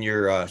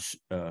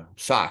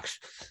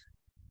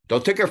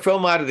 Don't take our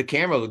film out of the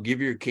camera, they'll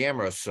give you your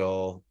camera.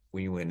 So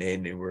we went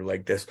in and we're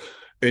like this.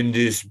 And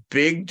this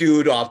big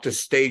dude off the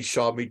stage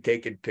saw me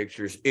taking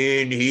pictures,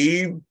 and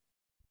he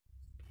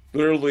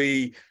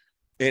literally...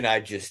 And I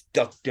just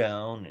ducked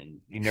down, and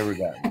he never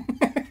got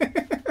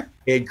it.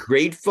 He had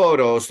great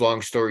photos,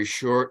 long story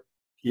short.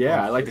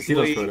 Yeah, I like to see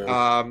those photos.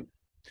 I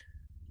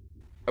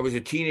was a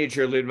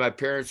teenager, lived in my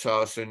parents'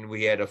 house, and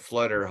we had a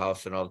flood at our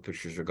house, and all the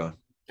pictures are gone.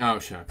 Oh,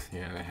 shucks.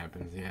 Yeah, that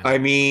happens. Yeah. I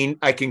mean,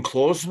 I can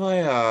close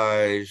my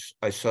eyes.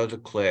 I saw the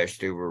Clash.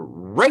 They were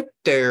right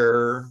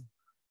there.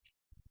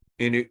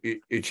 And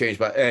it changed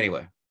my...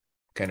 Anyway,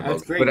 kind of...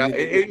 That's great. But,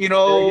 you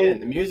know...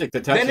 The music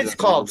that touches then it's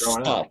called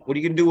stuff. What are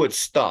you going to do with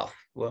stuff?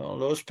 Well,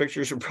 those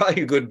pictures are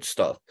probably good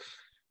stuff.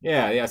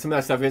 Yeah. Some of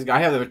that stuff is. I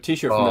have a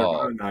T-shirt from the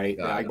Nirvana night.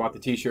 I bought the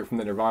T-shirt from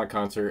the Nirvana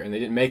concert, and they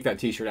didn't make that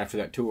T-shirt after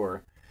that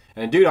tour.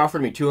 And a dude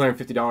offered me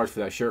 $250 for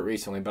that shirt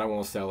recently, but I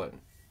won't sell it.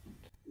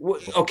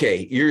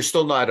 Okay, you're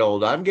still not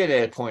old. I'm getting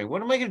at a point.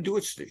 What am I going to do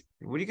with it?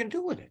 What are you going to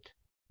do with it?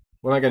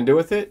 What am I going to do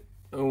with it?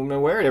 I'm going to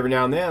wear it every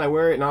now and then. I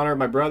wear it in honor of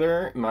my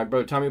brother. My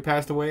brother Tommy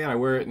passed away, and I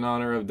wear it in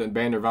honor of the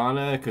band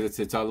Nirvana because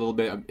it's a little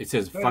bit. It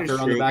says "fucker"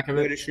 on the back of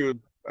it.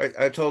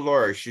 I told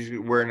Laura she's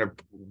wearing a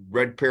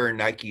red pair of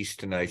Nikes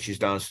tonight. She's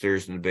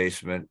downstairs in the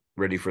basement,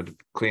 ready for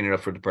cleaning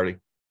up for the party.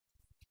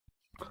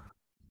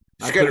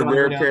 She's got a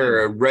rare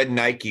pair of red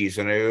Nikes,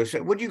 and I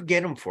said, "What do you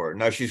get them for?"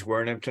 Now she's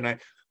wearing them tonight,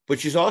 but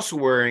she's also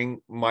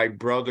wearing my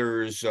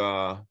brother's,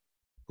 who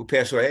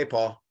passed away. Hey,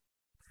 Paul.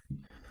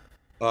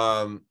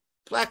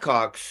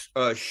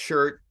 Blackhawks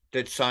shirt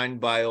that's signed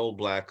by old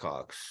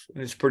Blackhawks,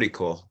 and it's pretty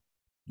cool.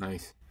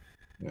 Nice.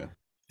 Yeah.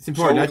 It's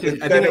important. So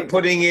instead of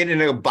putting it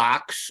in a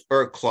box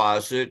or a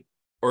closet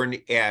or in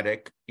the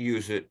attic,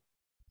 use it.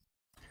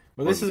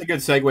 Well, this is a good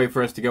segue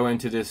for us to go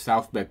into this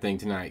alphabet thing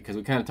tonight, because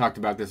we kind of talked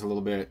about this a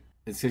little bit.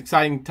 It's an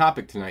exciting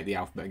topic tonight, the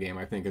alphabet game,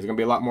 I think. There's going to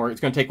be a lot more. It's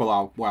going to take a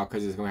while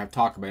because it's going to have to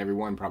talk about every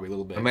one probably a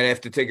little bit. I might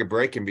have to take a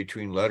break in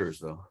between letters,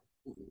 though.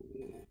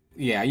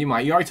 Yeah, you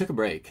might. You already took a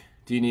break.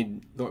 Do you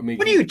need... What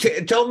do you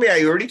tell me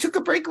I already took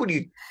a break? When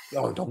you...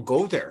 Oh, don't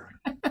go there.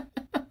 All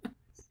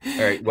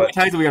right. What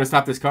times are we going to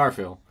stop this car,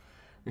 Phil?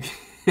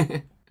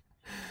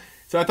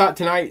 So I thought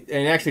tonight,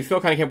 and actually Phil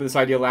kind of came up with this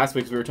idea last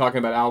week because we were talking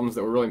about albums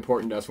that were really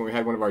important to us when we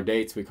had one of our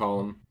dates, we call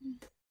them.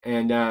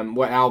 And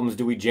what albums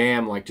do we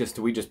jam, like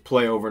do we just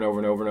play over and over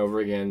and over and over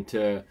again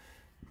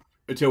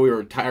until we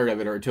were tired of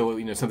it, or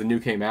until something new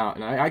came out.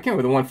 And I came up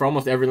with one for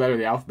almost every letter of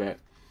the alphabet.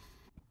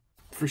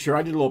 For sure,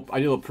 I did a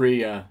little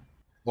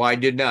Well, I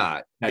did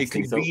not. It Texting.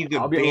 could So be the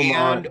I'll be a little more.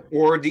 band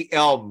or the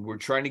album. We're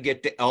trying to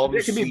get the album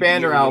It could be CD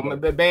band or or album.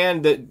 whatever. The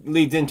band that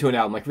leads into an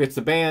album. Like if it's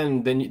the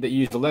band then that you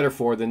use the letter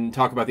for, then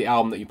talk about the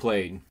album that you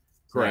played.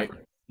 Right?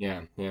 Correct.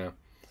 Yeah. Yeah.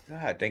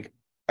 God,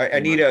 I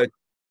need a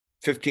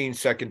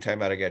 15-second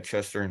timeout. I got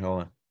Chester and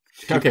hold on.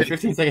 Okay,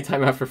 15-second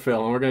timeout for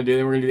Phil, and we're gonna do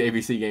the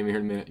ABC game here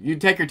in a minute. You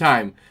take your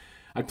time.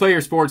 I'd play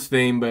your sports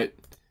theme, but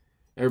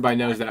everybody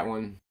knows that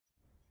one.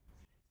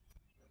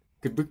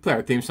 Could we play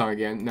our theme song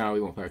again? No,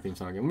 we won't play our theme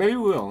song again. Maybe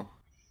we will.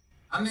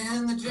 I'm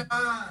in the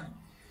John.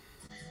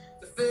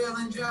 The Phil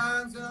N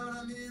Jon Zone.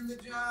 I'm in the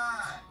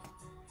John.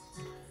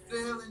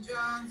 Phil N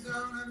Jon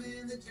Zone. I'm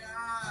in the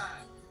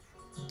John.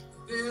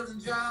 Phil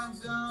N Jon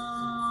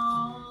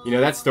Zone. You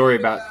know that story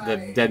about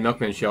the Dead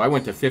Milkman show? I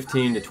went to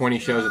 15 to 20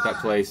 shows at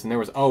that place, and there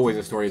was always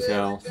a story to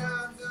tell.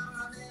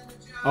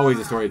 Always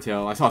a story to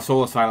tell. I saw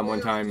Soul Asylum one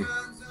time,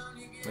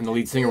 and the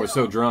lead singer was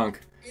so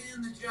drunk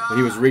that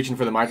he was reaching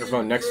for the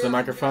microphone next to the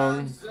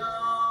microphone.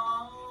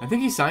 I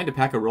think he signed a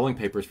pack of rolling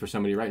papers for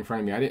somebody right in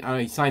front of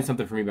me. He signed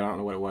something for me, but I don't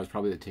know what it was.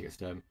 Probably the ticket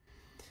stub.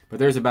 But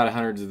there's about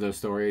hundreds of those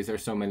stories.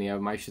 There's so many of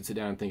them. I should sit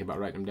down and think about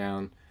writing them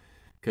down.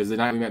 Because the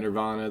night we met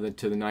Nirvana,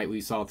 to the night we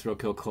saw Thrill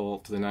Kill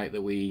Kult, to the night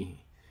that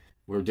we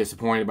were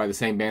disappointed by the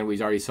same band we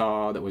already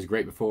saw that was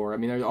great before. I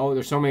mean,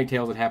 there's so many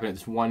tales that happen at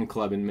this one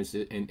club in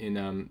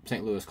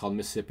St. Louis called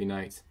Mississippi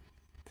Nights.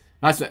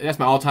 That's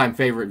my all-time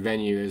favorite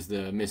venue is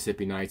the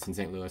Mississippi Nights in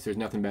St. Louis. There's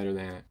nothing better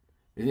than it.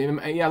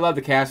 Yeah, I love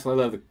the castle. I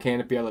love the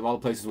canopy. I love all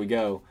the places we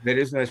go. That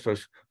is nice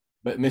place.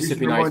 But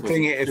Mississippi One Nights was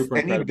thing, if super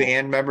any incredible.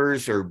 band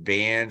members or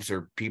bands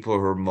or people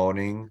who are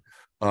moaning,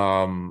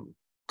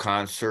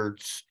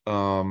 concerts,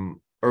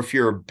 or if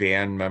you're a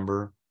band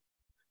member,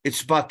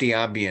 it's about the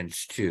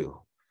ambience too.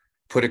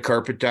 Put a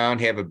carpet down,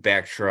 have a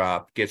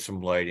backdrop, get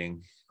some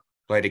lighting,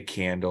 light a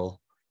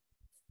candle.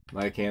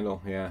 Light a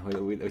candle, yeah.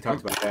 We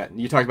talked about that.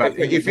 You talked about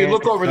If you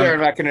look over there, I'm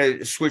not going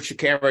to switch the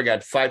camera. I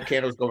got 5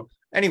 candles going.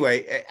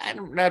 Anyway,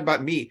 not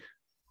about me.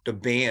 The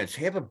bands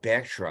have a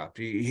backdrop.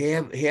 You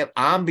have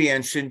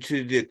ambience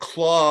into the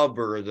club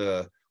or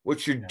the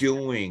what you're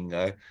doing.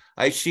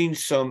 I've seen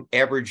some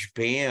average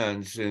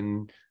bands,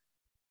 and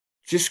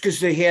just because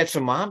they had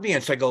some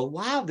ambience, I go,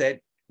 wow, that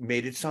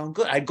made it sound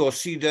good. I'd go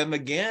see them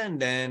again.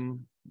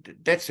 Then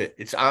that's it.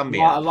 It's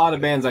ambiance. A lot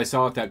of bands I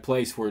saw at that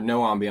place were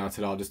no ambiance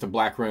at all. Just a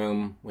black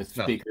room with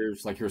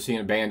speakers, like you were seeing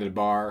a band at a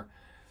bar.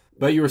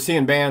 But you were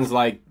seeing bands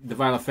like the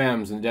Violent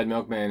Femmes and Dead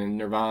Milkman and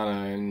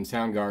Nirvana and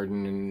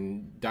Soundgarden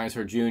and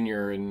Dinosaur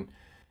Jr. and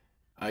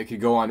I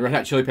could go on. Red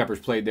Hot Chili Peppers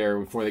played there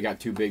before they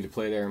got too big to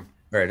play there.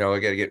 All right, now I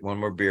got to get one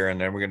more beer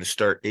and then we're going to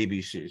start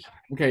ABCs.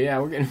 Okay, yeah,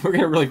 we're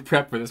gonna really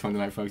prep for this one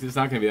tonight, folks. It's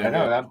not gonna be that. I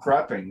know, good. I'm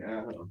prepping.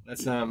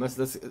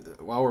 Let's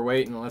while we're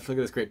waiting, let's look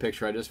at this great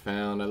picture I just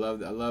found. I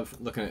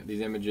love looking at these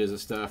images of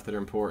stuff that are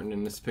important.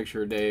 And this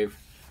picture of Dave,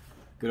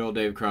 good old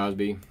Dave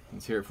Crosby.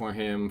 Let's hear it for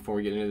him before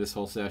we get into this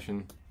whole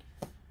session.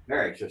 All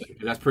right, Chester.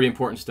 That's pretty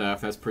important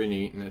stuff. That's pretty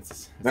neat, and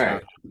it's all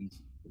right.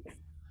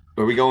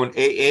 Are we going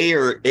AA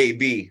or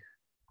AB?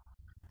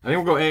 I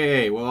think we'll go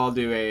AA. We'll all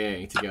do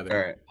AA together.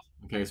 All right.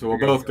 Okay, so we'll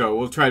both go.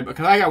 We'll try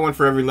because I got one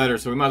for every letter,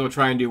 so we might as well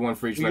try and do one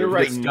for each letter. You're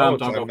right. I'll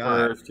go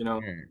first. You know.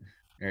 All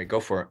right, go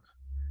for it.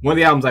 One of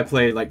the albums I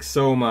played like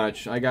so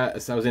much. I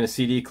was in a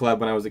CD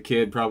club when I was a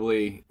kid.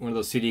 Probably one of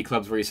those CD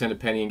clubs where you send a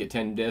penny and get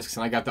 10 discs.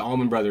 And I got the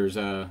Allman Brothers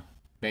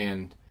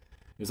band.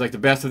 It was like the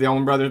best of the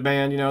Allman Brothers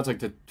band. You know, it's like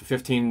the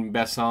 15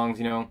 best songs.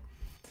 You know.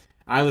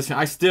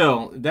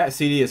 That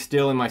CD is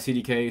still in my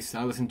CD case.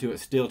 I listen to it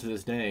still to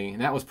this day.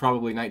 And that was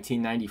probably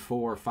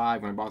 1994 or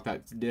 5 when I bought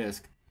that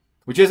disc.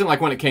 Which isn't like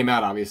when it came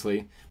out,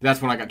 obviously. But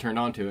that's when I got turned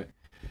on to it.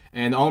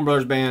 And the Allman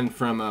Brothers band,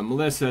 from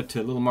Melissa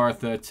to Little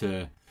Martha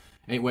to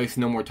Ain't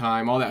Wasting No More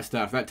Time, all that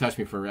stuff, that touched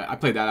me for it. I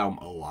played that album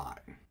a lot.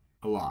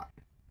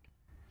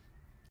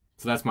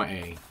 So that's my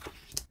A.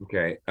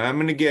 Okay, I'm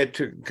going to get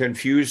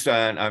confused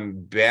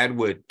I'm bad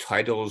with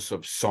titles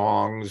of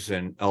songs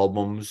and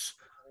albums.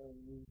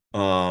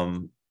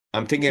 I'm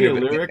thinking of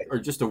a lyric or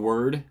just a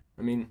word.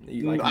 I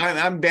mean,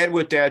 I'm bad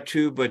with that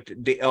too, but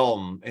the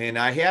album, and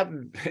I have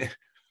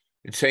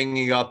it's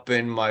hanging up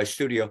in my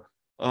studio.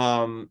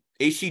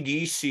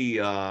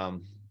 AC/DC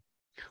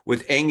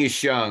with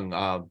Angus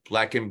Young,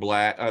 Black and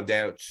Black.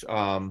 That's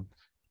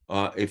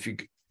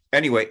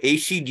anyway,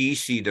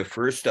 AC/DC, the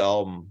first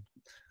album.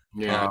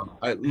 Yeah.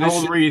 How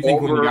old were you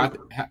think when you got?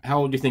 How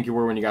old do you think you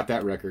were when you got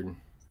that record?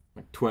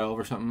 Like 12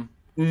 or something?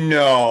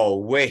 No,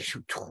 wait,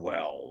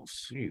 12.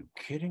 Are you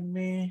kidding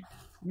me?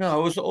 No,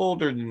 I was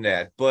older than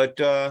that. But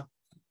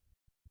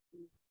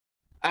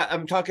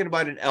I'm talking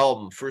about an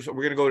album. First,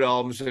 we're gonna go to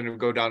albums and then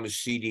go down to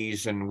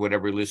CDs and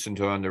whatever we listen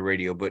to on the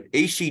radio. But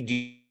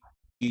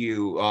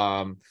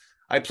ACDU,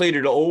 I played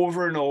it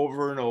over and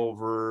over and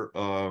over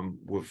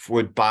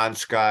with Bon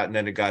Scott, and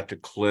then it got to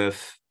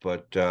Cliff.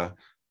 But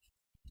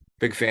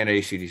big fan of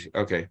ACDC.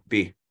 Okay,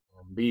 B.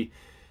 B.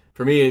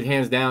 For me, it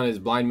hands down is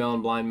Blind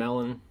Melon, Blind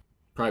Melon.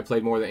 Probably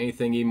played more than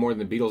anything, even more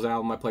than the Beatles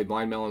album. I played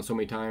Blind Melon so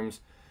many times.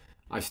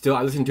 I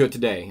listen to it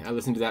today. I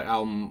listen to that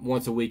album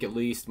once a week at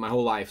least my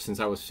whole life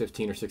since I was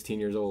 15 or 16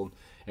 years old.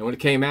 And when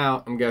it came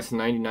out, I'm guessing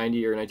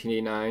 1990 or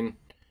 1989,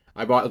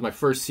 I bought it was my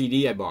first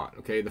CD I bought.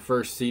 Okay, the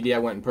first CD I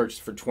went and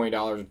purchased for $20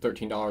 or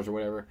 $13 or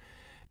whatever,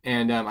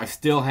 and I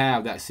still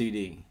have that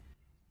CD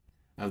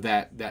of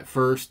that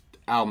first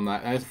album.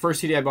 That's the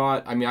first CD I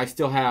bought. I mean, I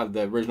still have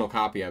the original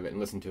copy of it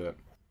and listen to it.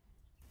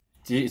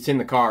 It's in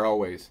the car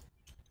always.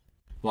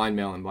 Blind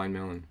Melon, Blind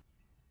Melon.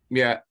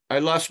 Yeah, I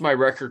lost my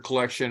record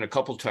collection a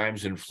couple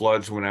times in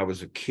floods when I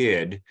was a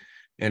kid,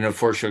 and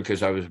unfortunately,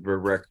 because I was a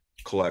record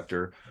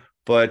collector.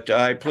 But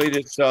I played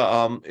it's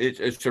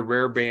a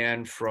rare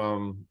band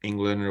from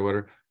England or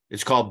whatever.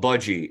 It's called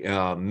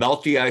Budgie,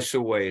 Melt the Ice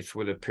Away. It's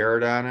with a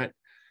parrot on it,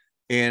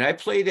 and I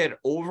played it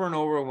over and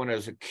over when I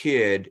was a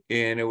kid.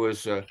 And it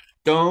was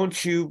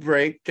 "Don't You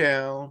Break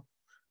Down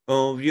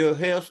of Your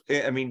Health."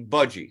 I mean,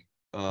 Budgie.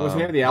 What's the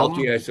name of the album?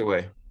 Melt the Ice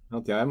Away.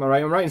 Okay, I'm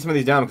writing some of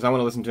these down because I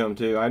want to listen to them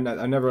too. I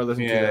never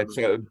listened to them. Yeah, it's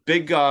a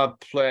big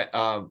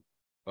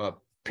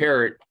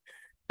parrot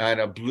and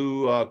a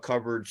blue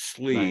covered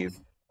sleeve.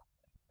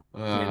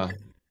 Nice.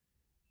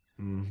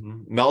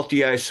 Melt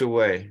the Ice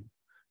Away.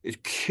 It's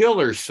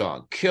killer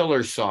song.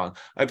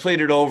 I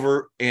played it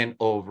over and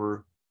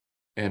over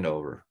and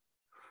over.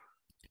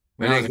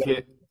 When I was a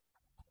kid.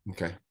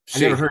 Okay. I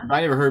never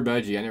heard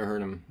Budgie. I never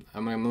heard him.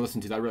 I'm gonna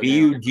listen to that.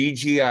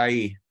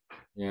 Budgie.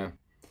 Yeah.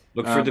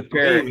 Look for the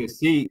parrot.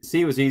 C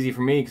was easy for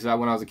me because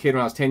when I was a kid,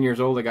 when I was 10 years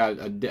old, I got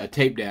a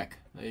tape deck,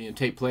 a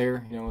tape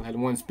player. Had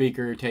one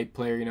speaker, tape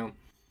player.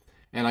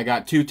 And I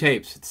got 2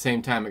 tapes at the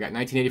same time. I got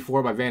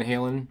 1984 by Van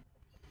Halen,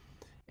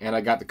 and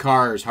I got the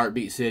Cars,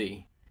 Heartbeat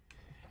City.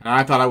 And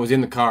I thought I was in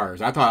the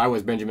Cars. I thought I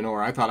was Benjamin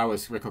Orr. I thought I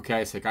was Rick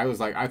Ocasek.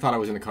 I thought I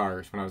was in the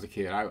Cars when I was a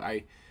kid.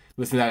 I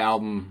listened to that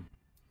album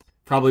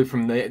probably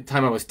from the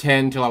time I was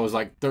 10 till I was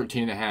like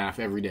 13 and a half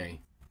every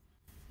day.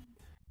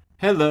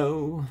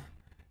 Hello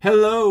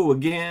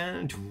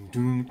again.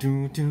 All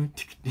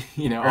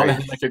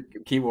that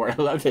electric keyboard.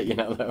 I loved it,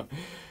 though.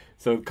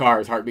 So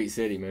Cars, Heartbeat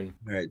City, man.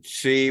 All right.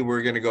 C,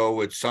 we're going to go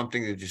with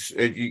something that just,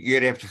 you're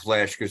going to have to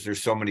flash because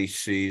there's so many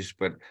C's,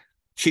 but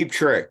Cheap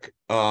Trick.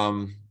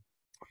 Got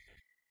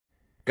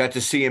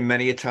to see him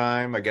many a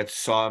time. I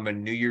saw him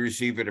on New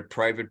Year's Eve at a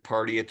private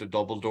party at the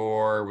Double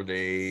Door where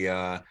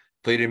they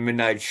played a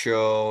midnight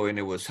show, and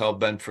it was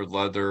Hellbent for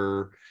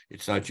Leather.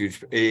 It's not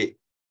huge.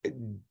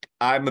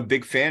 I'm a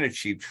big fan of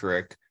Cheap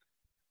Trick.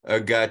 I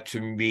got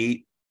to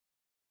meet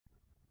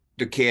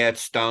the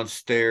cats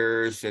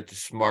downstairs at the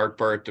Smart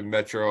Bar at the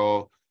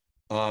Metro.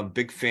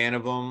 Big fan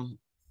of them.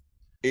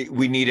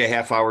 We need a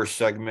half-hour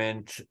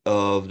segment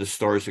of the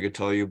stories I could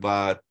tell you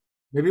about.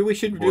 Maybe we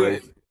should do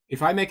it.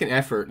 If I make an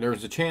effort,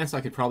 there's a chance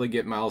I could probably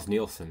get Miles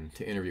Nielsen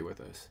to interview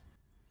with us.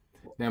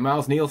 Now,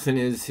 Miles Nielsen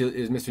is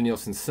Mr.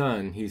 Nielsen's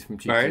son. He's from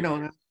Cheap Trick. I know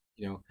that.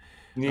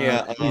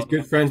 Yeah, he's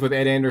good friends with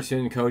Ed Anderson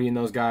and Cody and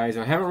those guys.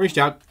 And I haven't reached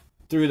out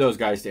through those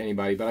guys to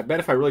anybody, but I bet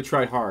if I really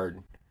tried hard,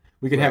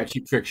 we could have a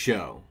Cheap Trick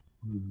show,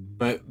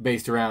 but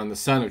based around the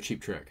son of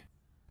Cheap Trick.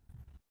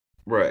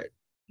 Right.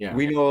 Yeah.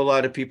 We know a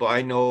lot of people.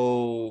 I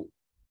know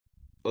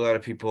a lot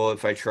of people.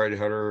 If I tried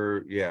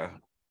harder, yeah.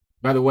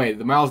 By the way,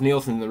 the Miles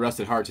Nielsen and the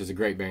Rusted Hearts is a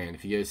great band.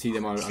 If you guys see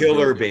them on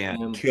killer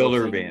band,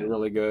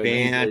 really good,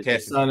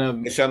 fantastic. Son of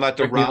I saw them at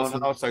the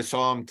Roundhouse. I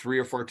saw them 3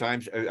 or 4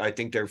 times. I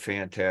think they're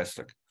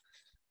fantastic.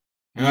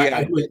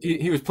 And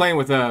he was playing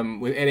with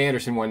Ed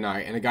Anderson one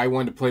night, and the guy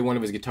wanted to play one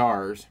of his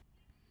guitars,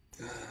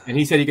 and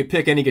he said he could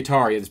pick any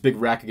guitar. He had this big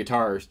rack of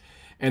guitars,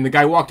 and the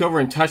guy walked over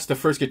and touched the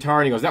first guitar,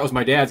 and he goes, "That was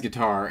my dad's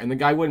guitar," and the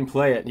guy wouldn't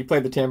play it. He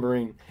played the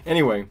tambourine.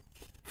 Anyway,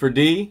 for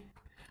D,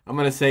 I'm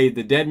gonna say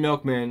the Dead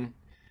Milkmen.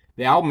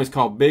 The album is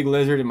called Big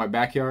Lizard in My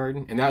Backyard,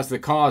 and that's the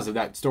cause of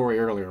that story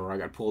earlier where I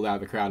got pulled out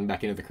of the crowd and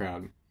back into the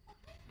crowd.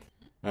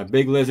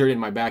 Big Lizard in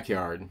My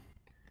Backyard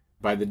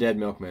by the Dead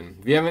Milkmen.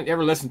 If you haven't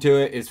ever listened to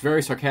it, it's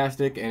very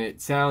sarcastic and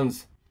it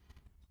sounds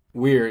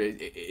weird.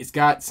 It's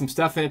got some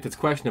stuff in it that's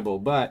questionable,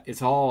 but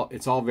it's all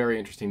very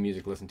interesting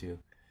music to listen to.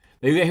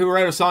 They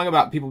wrote a song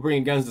about people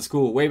bringing guns to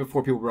school way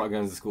before people brought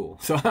guns to school.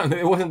 So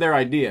it wasn't their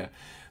idea,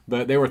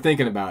 but they were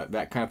thinking about it,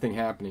 that kind of thing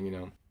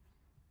happening,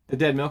 The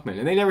Dead Milkmen.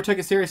 And they never took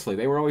it seriously.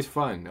 They were always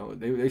fun.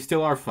 They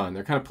still are fun.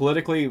 They're kind of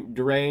politically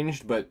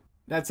deranged, but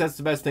that's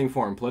the best thing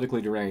for them,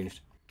 politically deranged.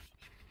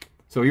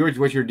 So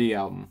what's your D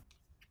album?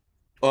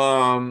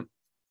 An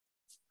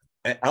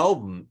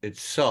album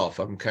itself,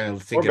 I'm kind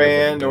of thinking. Or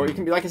band, or you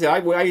can be, like I said,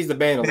 I use the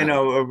band. We're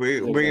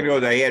gonna go.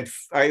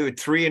 I had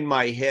 3 in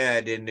my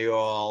head, and they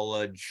all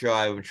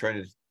jive. I'm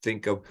trying to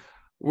think of.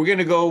 We're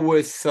gonna go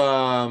with.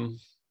 I'm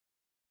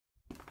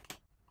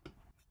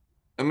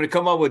gonna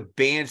come up with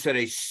bands that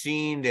I've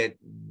seen that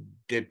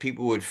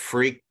people would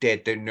freak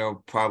that they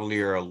know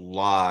probably are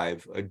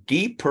alive.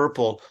 Deep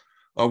Purple.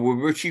 With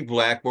Richie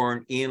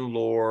Blackmore, Ian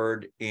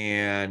Lord,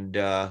 and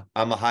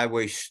I'm a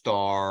Highway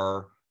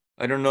Star.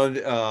 I don't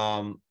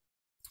know.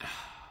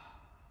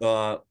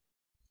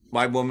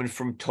 My Woman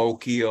from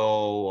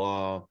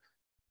Tokyo.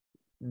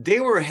 They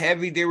were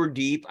heavy. They were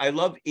deep. I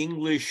love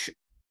English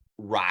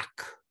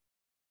rock.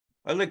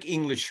 I like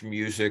English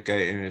music,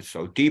 and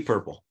so Deep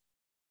Purple.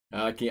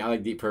 I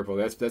like Deep Purple.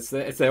 It's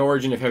the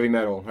origin of heavy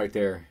metal right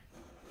there.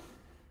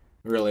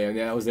 Really, and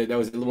that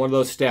was one of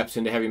those steps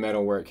into heavy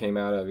metal where it came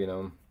out of, you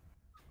know.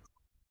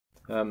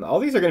 All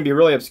these are going to be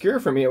really obscure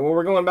for me. Well,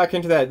 we're going back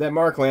into that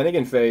Mark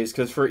Lanigan phase,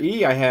 because for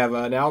E, I have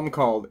an album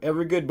called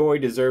Every Good Boy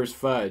Deserves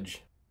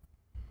Fudge.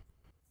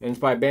 And it's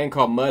by a band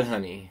called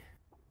Mudhoney.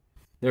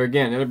 They're,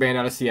 again, another band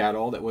out of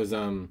Seattle that was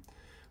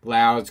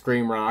loud,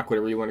 scream rock,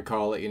 whatever you want to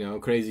call it, you know,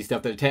 crazy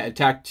stuff that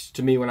attacked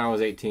to me when I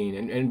was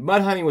 18. And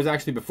Mudhoney was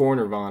actually before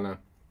Nirvana.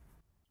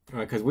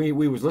 Because we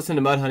was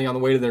listening to Mudhoney on the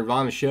way to the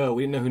Nirvana show.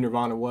 We didn't know who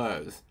Nirvana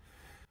was.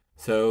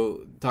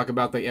 So, talk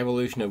about the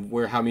evolution of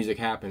how music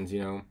happens,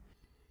 you know.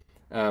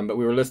 But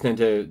we were listening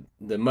to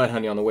the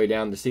Mudhoney on the way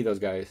down to see those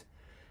guys.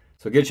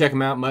 So go check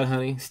them out,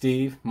 Mudhoney,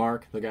 Steve,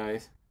 Mark, the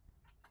guys.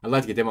 I'd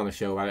like to get them on the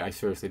show. I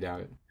seriously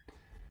doubt it.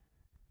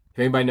 If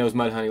anybody knows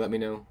Mudhoney, let me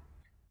know.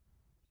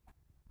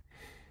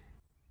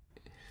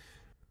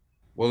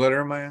 What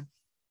letter am I on?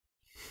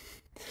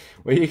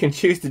 Well, you can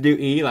choose to do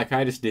E like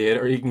I just did,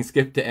 or you can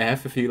skip to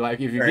F if you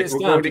like. If you get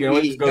stumped, you can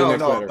always go to the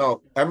next letter.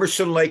 No.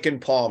 Emerson, Lake, and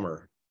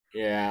Palmer.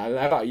 Yeah,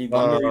 I thought you.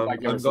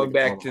 I'm going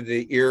back to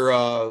the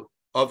era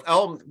of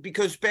Elm,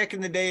 because back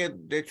in the day,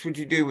 that's what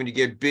you do when you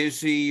get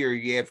busy or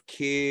you have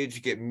kids,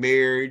 you get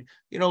married.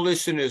 You don't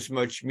listen to as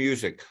much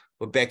music.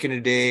 But back in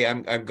the day,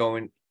 I'm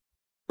going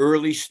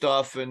early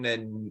stuff and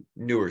then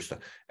newer stuff.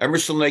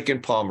 Emerson, Lake,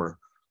 and Palmer,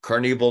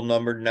 Carnival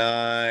Number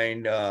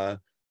 9,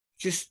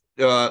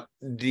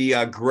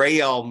 the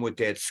Gray album with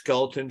that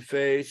skeleton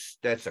face.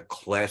 That's a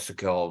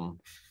classic album.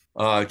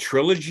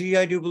 Trilogy,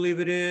 I do believe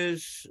it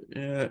is.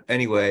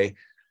 Anyway,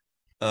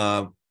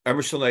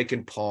 Emerson, Lake,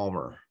 and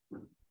Palmer,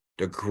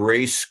 the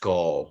Gray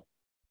Skull.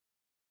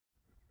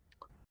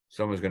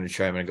 Someone's going to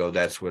chime in and go,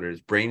 that's what it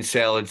is. Brain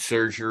Salad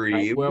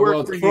Surgery.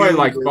 Well, Troy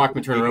likes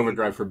Bachman Turner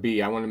Overdrive for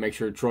B. I want to make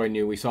sure Troy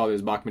knew. We saw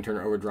this Bachman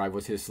Turner Overdrive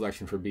was his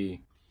selection for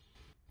B,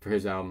 for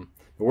his album.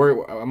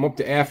 I'm up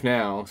to F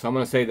now, so I'm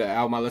going to say the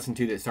album I listened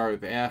to that started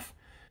with F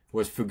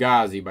was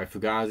Fugazi by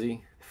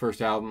Fugazi,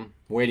 first album.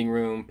 Waiting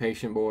Room,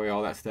 Patient Boy,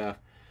 all that stuff.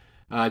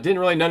 Didn't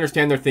really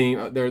understand their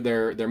theme,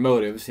 their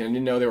motives. And I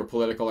didn't know they were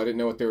political. I didn't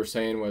know what they were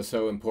saying was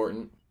so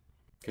important,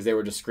 because they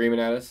were just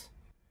screaming at us.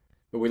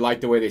 But we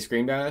liked the way they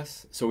screamed at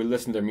us, so we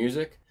listened to their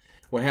music.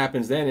 What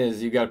happens then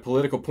is you got a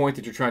political point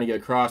that you're trying to get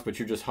across, but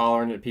you're just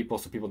hollering at people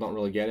so people don't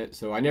really get it.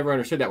 So I never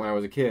understood that when I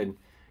was a kid.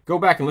 Go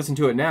back and listen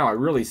to it now. I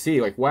really see,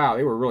 like, wow,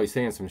 they were really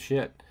saying some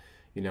shit.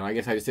 You know, I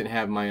guess I just didn't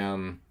have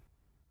my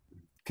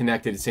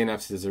connected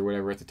synapses or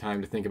whatever at the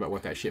time to think about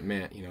what that shit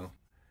meant, you know.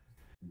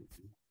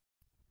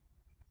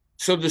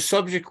 So the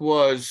subject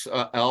was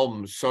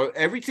albums. So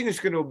everything is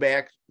going to go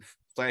back,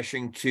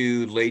 flashing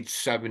to late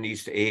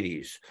 70s to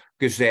 80s,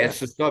 because that's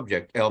the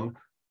subject. I'm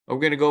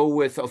going to go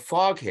with a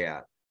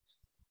Foghat.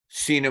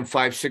 Seen him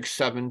 5, 6,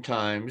 7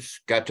 times.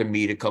 Got to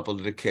meet a couple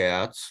of the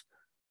cats.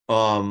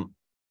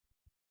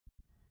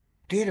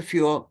 Did a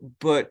few,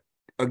 but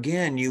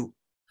again,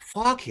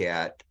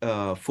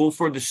 Foghat, Fool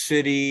for the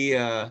City.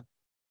 It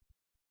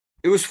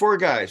was 4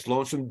 guys,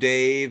 Lonesome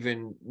Dave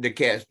and the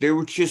cats. They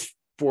were just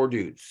 4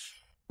 dudes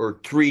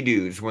or 3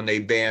 dudes when they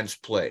bands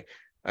play.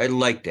 I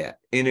like that.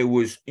 And it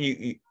was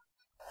okay,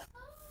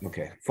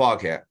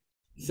 Foghat.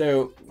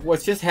 So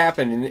what's just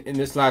happened in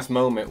this last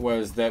moment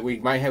was that we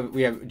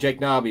have Jake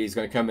Knobby is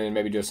going to come in and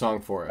maybe do a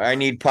song for us. I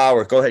need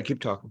power. Go ahead,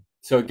 keep talking.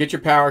 So get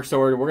your power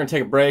sorted. We're going to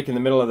take a break in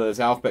the middle of this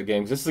alphabet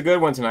game. This is a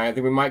good one tonight. I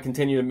think we might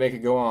continue to make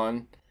it go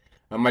on.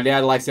 My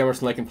dad likes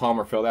Emerson, Lake, and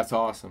Palmer, Phil. That's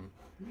awesome.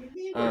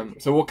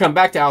 So we'll come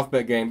back to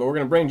alphabet game, but we're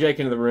going to bring Jake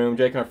into the room.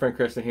 Jake and our friend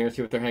Kristen here,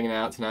 see what they're hanging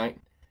out tonight.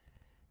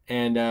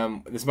 And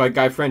this is my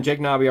guy friend Jake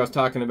Knobby I was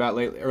talking about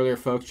earlier,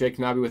 folks. Jake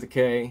Knobby with a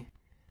K.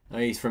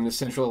 He's from the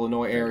Central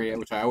Illinois area,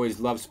 which I always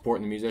love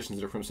supporting the musicians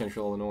that are from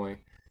Central Illinois.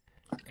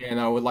 And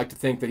I would like to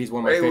think that he's one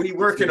of my favorite. Hey, we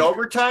working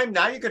overtime?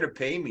 Now you're going to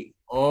pay me.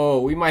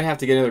 Oh, we might have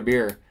to get another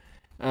beer.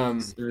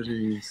 But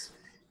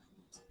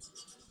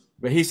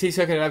he's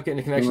hooking it up, getting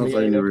a connection.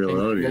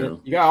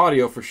 You got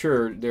audio for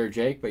sure there,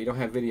 Jake, but you don't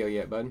have video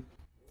yet, bud.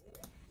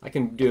 I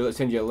can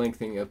send you a link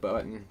thing, a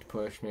button to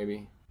push,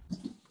 maybe.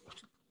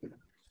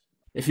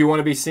 If you want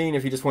to be seen,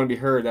 if you just want to be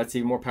heard, that's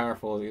even more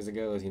powerful as it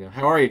goes, you know.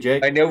 How are you,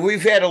 Jake? I know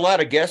we've had a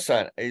lot of guests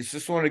on. Is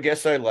this one of the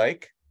guests I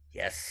like?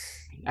 Yes.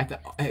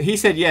 He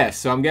said yes,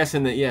 so I'm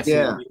guessing that yes.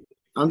 Yeah.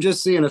 I'm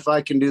just seeing if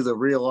I can do the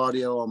real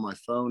audio on my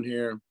phone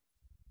here.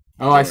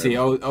 Oh, I see.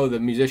 Oh, the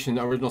musician,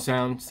 original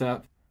sound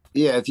stuff.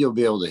 Yeah, if you'll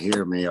be able to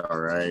hear me, all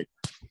right.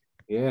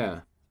 Yeah.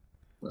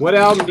 What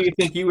album do you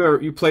think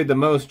you played the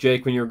most,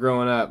 Jake, when you were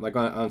growing up?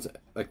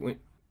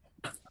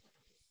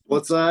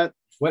 What's that?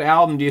 What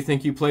album do you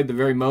think you played the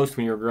very most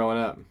when you were growing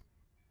up?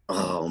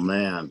 Oh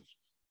man.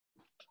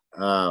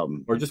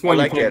 Or just one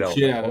you played the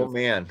shit out of. Oh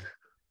man.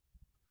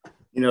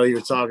 You know,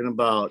 you're talking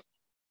about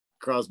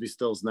Crosby,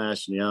 Stills,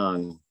 Nash and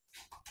Young.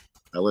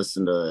 I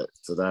listened to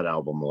that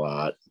album a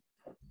lot.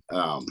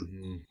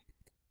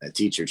 That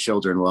Teach Your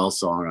Children Well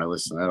song, I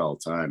listen to that all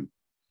the time.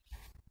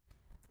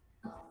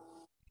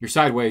 You're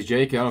sideways,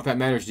 Jake. I don't know if that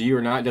matters to you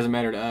or not. It doesn't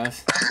matter to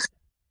us.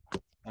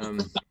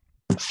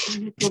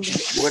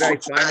 What I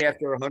find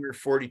after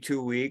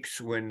 142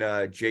 weeks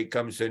when Jake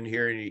comes in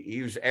here and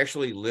he was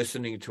actually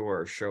listening to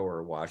our show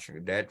or watching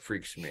it, that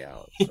freaks me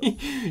out. So.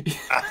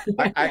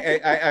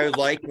 I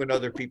like when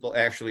other people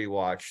actually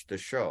watch the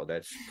show.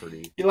 That's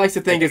pretty. He likes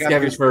to think it's I'm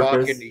Kevin's just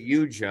purpose. talking to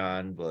you,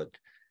 John, but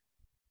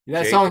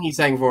that Jake, song he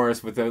sang for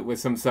us with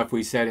some stuff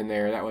we said in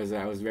there, that was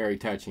very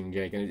touching,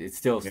 Jake, and it's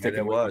still sticking.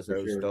 That with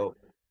was sure. dope.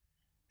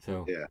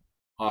 So yeah,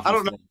 awesome I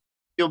don't know stuff.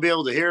 if you'll be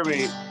able to hear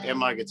me and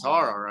my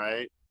guitar, all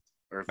right?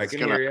 Or if I it's can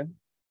gonna hear you.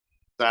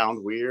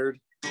 sound weird.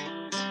 Is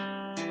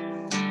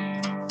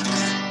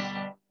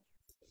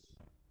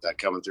that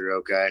coming through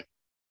okay?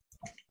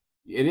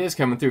 It is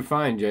coming through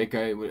fine, Jake.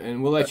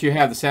 And we'll let you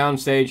have the sound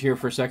stage here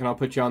for a second. I'll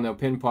put you on the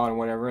pin pod and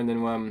whatever, and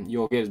then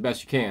you'll get as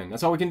best you can.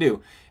 That's all we can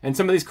do. And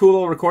some of these cool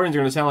old recordings are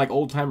going to sound like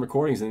old-time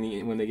recordings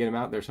when they get them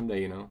out there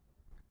someday, you know.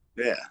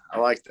 Yeah, I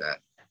like that.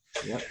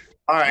 Yep.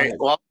 All right.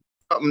 Well,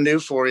 something new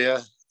for you.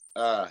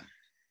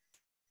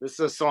 This is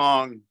a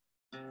song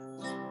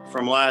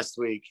from last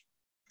week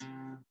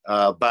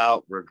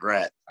about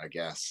regret, I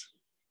guess.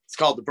 It's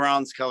called The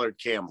Bronze Colored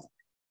Camel.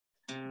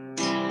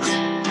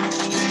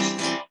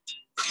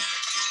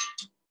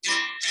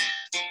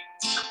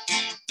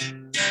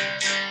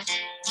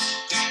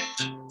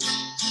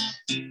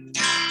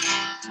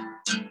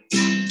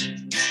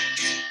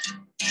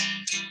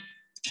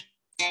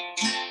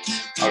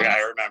 Okay, I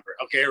remember.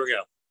 Okay, here we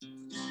go.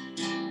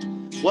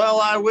 Well,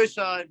 I wish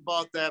I'd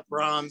bought that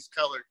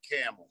bronze-colored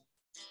camel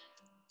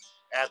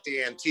at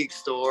the antique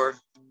store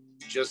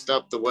just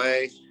up the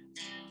way.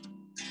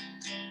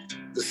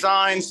 The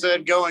sign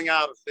said going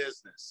out of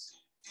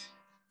business,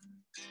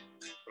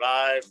 but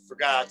I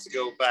forgot to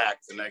go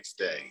back the next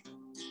day.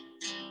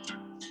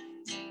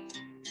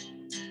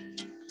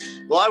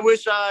 Well, I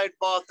wish I'd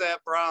bought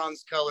that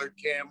bronze-colored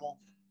camel,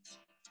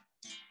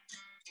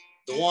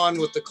 the one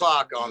with the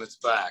clock on its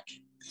back.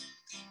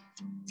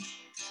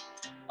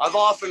 I've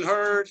often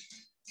heard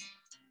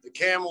the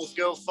camels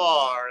go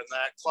far and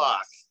that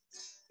clock,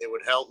 it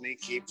would help me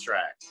keep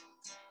track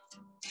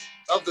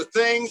of the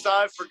things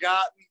I've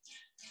forgotten,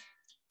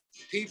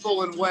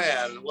 people and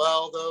when.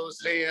 Well, those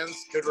hands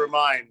could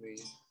remind me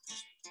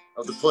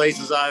of the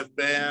places I've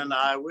been.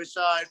 I wish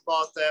I'd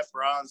bought that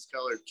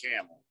bronze-colored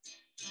camel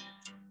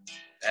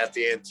at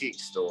the antique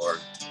store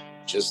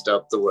just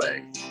up the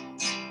way.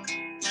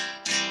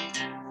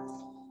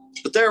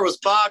 But there was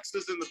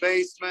boxes in the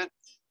basement.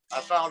 I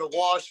found a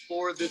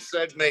washboard that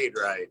said made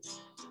right.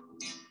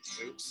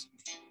 Oops.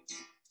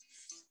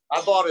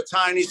 I bought a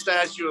tiny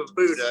statue of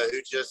Buddha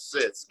who just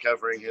sits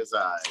covering his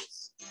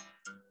eyes.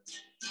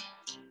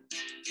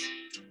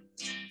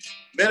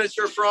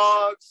 Miniature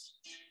frogs,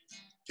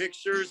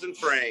 pictures and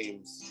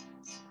frames.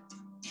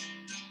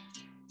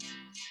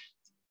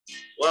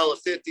 Well, a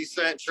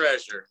 50-cent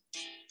treasure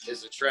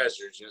is a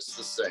treasure just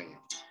the same.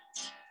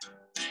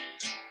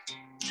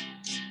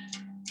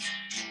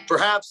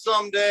 Perhaps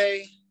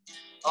someday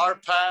our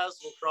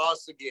paths will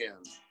cross again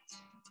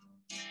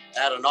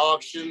at an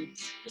auction,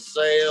 a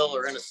sale,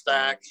 or in a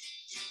stack.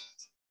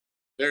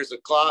 There's a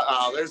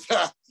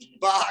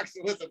box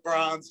with a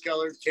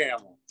bronze-colored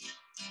camel,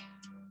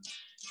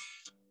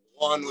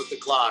 one with the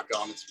clock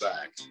on its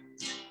back.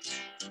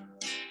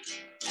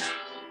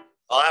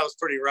 Oh, that was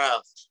pretty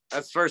rough.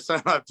 That's the first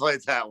time I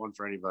played that one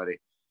for anybody.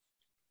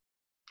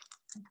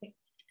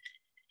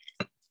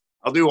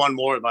 I'll do one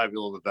more. It might be a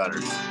little bit better.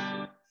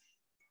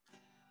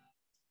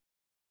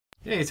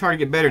 Hey, it's hard to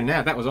get better than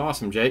that. That was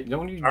awesome, Jake.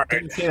 Don't you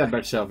say that about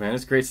yourself, man.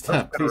 It's great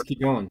stuff. Please keep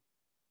going.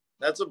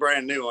 That's a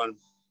brand new one.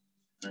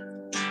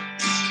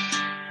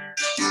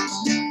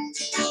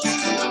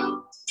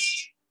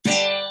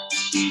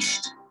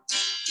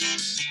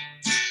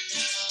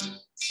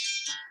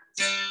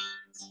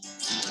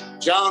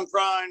 John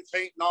Prine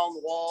painting on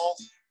the wall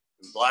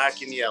in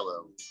black and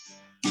yellow.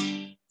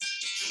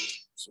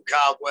 Some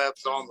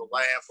cobwebs on the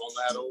lamp on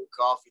that old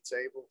coffee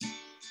table.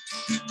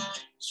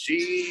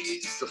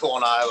 She's the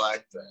one I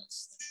like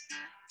best.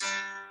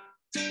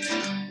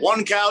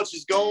 One couch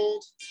is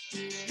gold,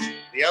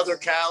 the other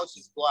couch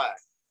is black.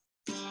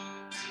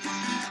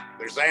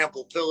 There's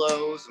ample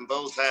pillows and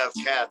both have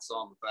cats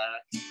on the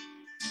back.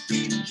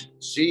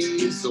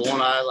 She's the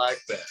one I like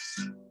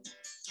best.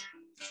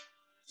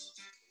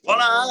 One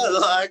I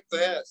like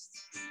best,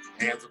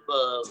 hands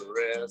above the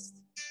rest.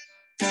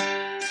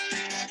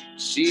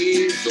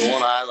 She's the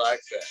one I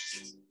like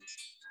best.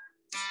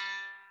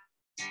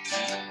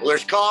 Well,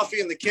 there's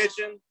coffee in the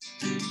kitchen,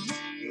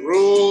 and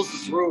rules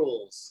is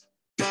rules.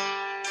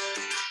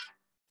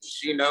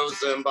 She knows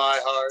them by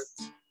heart.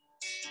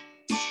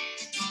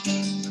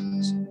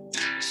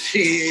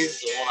 She's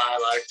the one I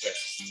like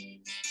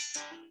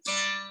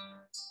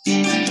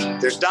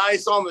best. There's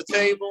dice on the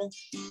table.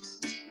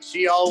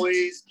 She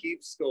always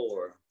keeps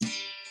score.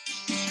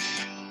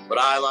 But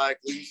I like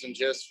losing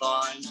just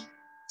fine.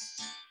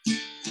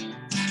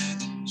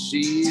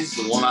 She's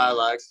the one I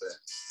like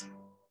best.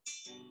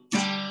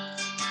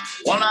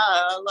 One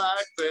I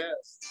like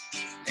best,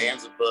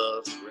 hands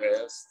above the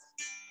rest.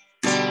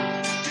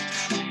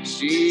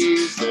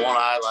 She's the one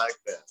I like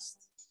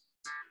best.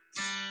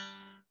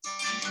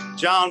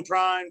 John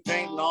Prine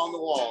painting on the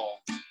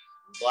wall,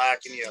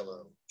 black and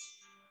yellow.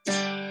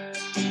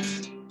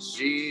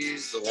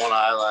 She's the one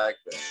I like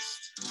best.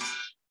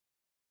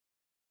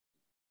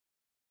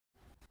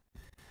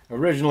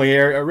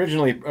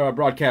 Originally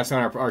broadcast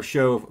on our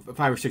show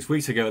 5 or 6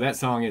 weeks ago. That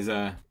song is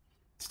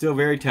still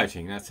very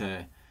touching. That's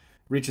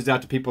reaches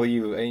out to people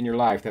you in your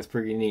life. That's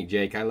pretty neat,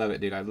 Jake. I love it,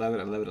 dude. I love it.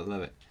 I love it. I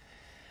love it.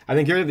 I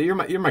think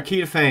you're my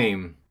key to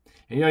fame,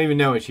 and you don't even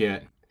know it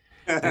yet.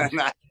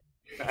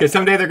 Because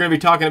someday they're going to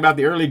be talking about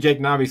the early Jake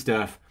Knobby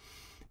stuff,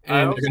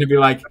 and they're going to be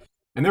like,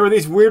 and there were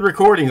these weird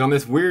recordings on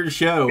this weird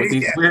show with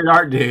these weird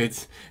art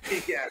dudes.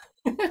 Yeah.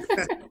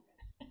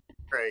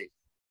 Great.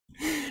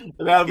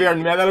 That'll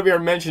be our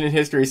mention in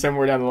history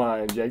somewhere down the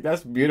line, Jake.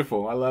 That's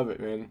beautiful. I love it,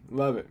 man.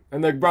 Love it.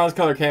 And the bronze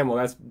color camel,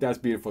 that's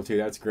beautiful too.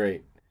 That's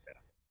great.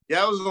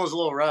 Yeah, it was a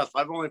little rough.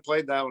 I've only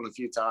played that one a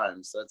few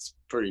times. That's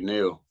pretty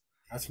new.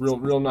 That's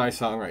real nice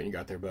songwriting you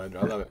got there, bud.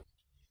 I love it.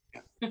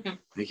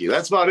 Thank you.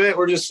 That's about it.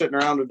 We're just sitting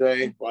around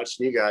today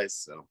watching you guys.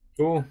 So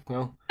cool.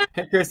 Well,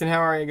 hey Kristen, how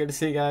are you? Good to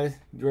see you guys.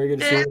 Very good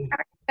to see you.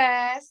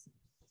 Guys.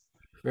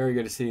 Very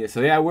good to see you.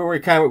 So yeah,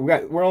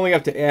 we're only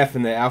up to F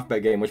in the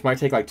alphabet game, which might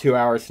take like 2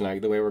 hours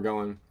tonight. The way we're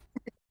going.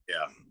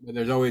 Yeah. But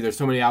there's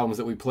so many albums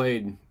that we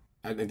played.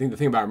 I think the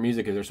thing about our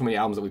music is there's so many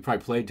albums that we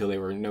probably played till they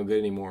were no good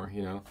anymore.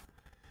 You know.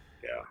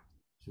 Yeah.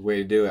 It's the way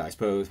to do it, I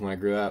suppose. When I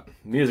grew up,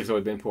 music's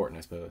always been important,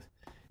 I suppose.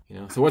 You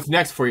know. So what's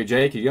next for you,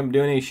 Jake? You haven't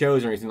doing any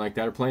shows or anything like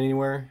that, or playing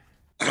anywhere?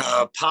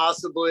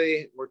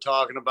 Possibly. We're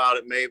talking about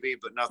it, maybe,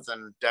 but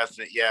nothing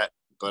definite yet.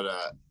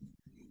 But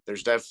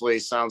there's definitely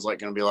sounds like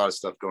going to be a lot of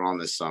stuff going on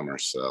this summer.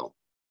 So,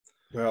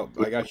 well,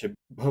 I got you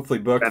hopefully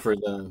booked for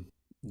the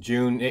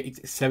June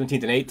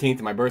 17th and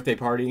 18th, my birthday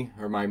party,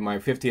 or my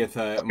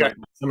 50th my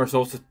summer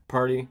solstice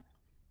party.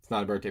 It's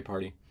not a birthday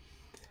party.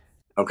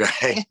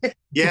 Okay.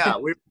 Yeah,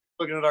 we're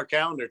looking at our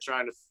calendar,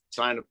 trying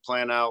to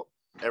plan out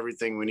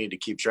everything we need to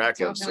keep track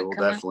of. So we'll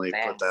definitely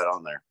put that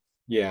on there.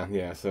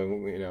 Yeah. So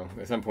you know,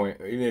 at some point,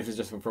 even if it's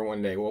just for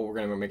one day, well, we're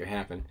gonna make it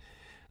happen.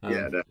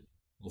 Yeah,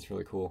 that's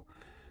really cool.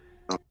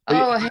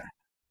 Oh, hang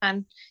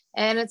on.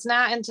 And it's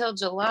not until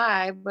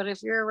July, but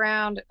if you're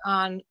around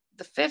on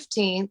the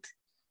 15th,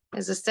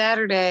 is a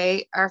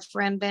Saturday, our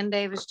friend Ben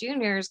Davis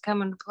Jr. is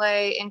coming to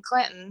play in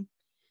Clinton.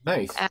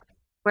 Nice.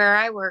 Where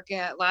I work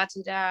at La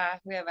Tuda.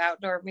 We have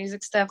outdoor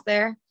music stuff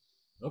there.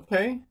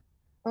 Okay.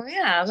 Oh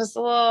yeah, just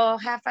a little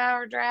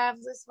half-hour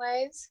drive this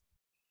ways.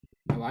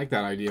 I like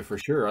that idea for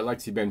sure. I'd like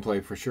to see Ben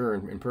play for sure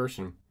in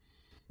person.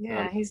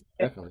 Yeah, he's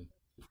definitely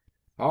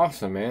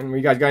awesome, man.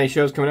 You guys got any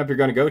shows coming up you're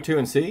going to go to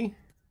and see?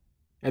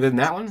 Other than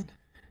that one?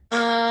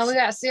 We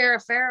got Sierra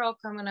Farrell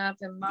coming up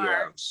in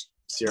March.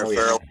 Sierra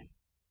Farrell.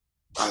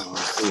 I want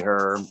to see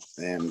her.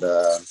 And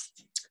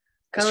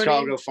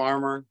Chicago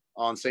Farmer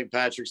on St.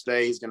 Patrick's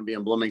Day. He's going to be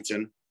in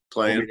Bloomington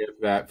playing.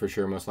 That for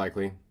sure, most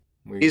likely.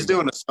 He's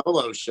doing a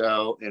solo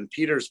show in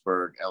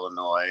Petersburg,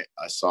 Illinois.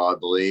 I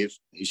believe.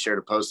 He shared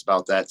a post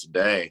about that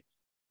today.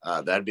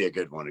 That'd be a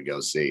good one to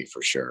go see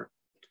for sure.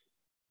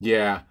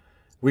 Yeah.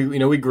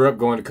 We grew up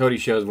going to Cody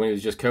shows when he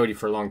was just Cody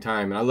for a long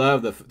time. And I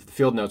love the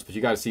field notes, but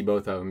you got to see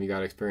both of them. You got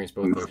to experience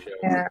both those shows.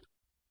 Yeah.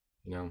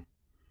 You know.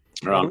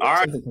 All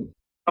right.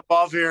 Up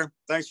off here.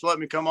 Thanks for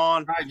letting me come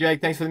on. All right,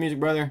 Jake. Thanks for the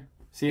music, brother.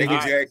 See you.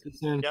 Thank you, Jake. See you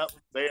soon. Yep.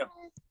 See ya.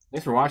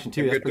 Thanks for watching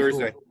too. Good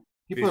Thursday. Cool.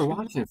 People are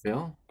watching,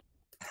 Phil.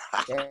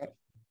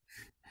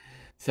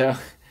 So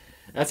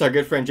that's our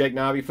good friend Jake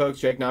Knobby, folks.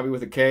 Jake Knobby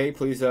with a K.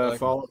 Please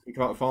follow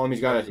him. He's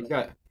got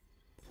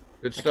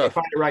good stuff. I can't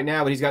find it right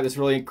now, but he's got this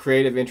really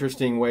creative,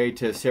 interesting way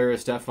to share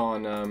his stuff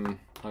on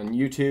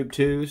YouTube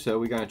too. So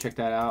we gotta check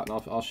that out,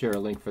 and I'll share a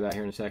link for that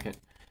here in a second.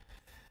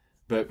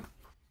 But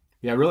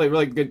yeah,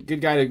 really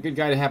good guy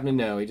to happen to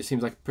know. He just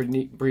seems like a pretty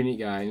neat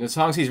guy. And the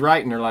songs he's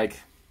writing are like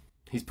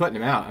he's putting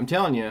them out. I'm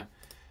telling you,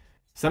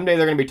 someday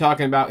they're gonna be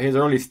talking about his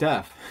early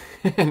stuff,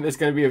 and it's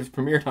gonna be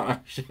premiered on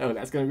our show.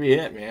 That's gonna be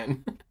it,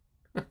 man.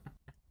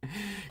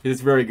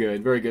 It's very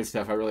good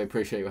stuff. I really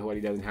appreciate what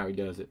he does and how he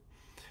does it.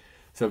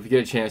 So if you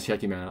get a chance,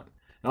 check him out.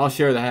 And I'll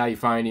share how you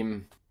find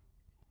him.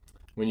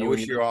 I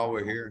wish you all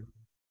were here.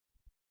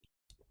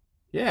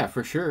 Yeah,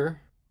 for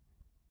sure.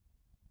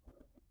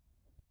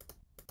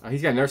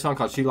 He's got another song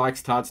called "She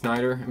Likes Todd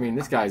Snyder." I mean,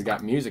 this guy's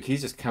got music.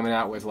 He's just coming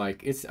out with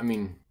like it's. I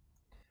mean,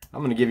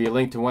 I'm gonna give you a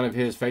link to one of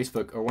his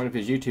Facebook or one of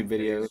his YouTube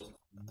videos,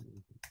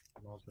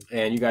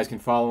 and you guys can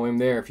follow him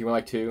there if you would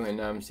like to,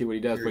 and see what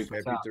he does.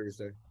 Happy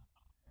Thursday.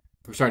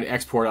 We're starting to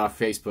export off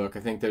Facebook. I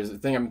think there's a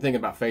thing I'm thinking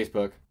about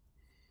Facebook.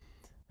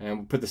 And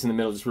we'll put this in the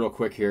middle just real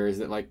quick here. Is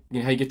that like, you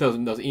know how you get those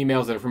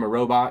emails that are from a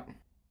robot?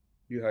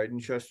 You hiding,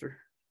 Chester?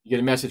 You get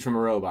a message from a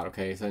robot,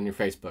 okay? It's on your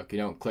Facebook. You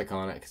don't click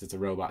on it because it's a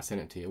robot sent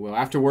it to you. Well,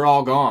 after we're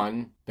all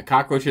gone, the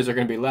cockroaches are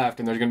going to be left,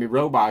 and there's going to be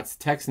robots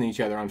texting each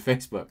other on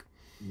Facebook.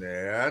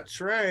 That's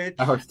right.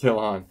 We're still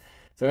on.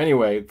 So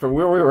anyway, from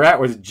where we were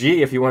at was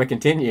G, if you want to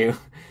continue.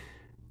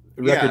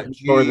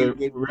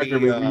 The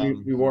record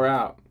we wore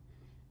out.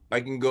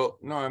 I can go.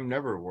 No, I'm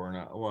never worn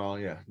out. Well,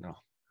 yeah, no.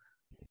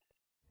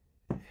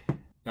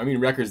 I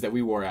mean records that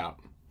we wore out.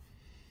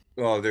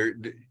 Oh,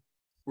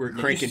 We're You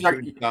cranking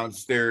start- tunes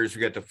downstairs.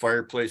 We got the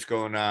fireplace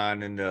going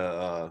on, and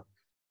Am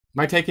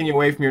I taking you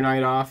away from your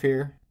night off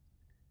here?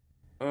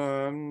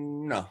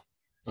 no.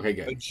 Okay, A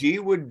good. G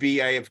would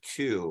be I have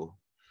two.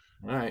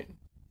 All right.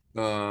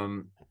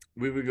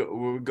 We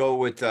would go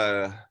with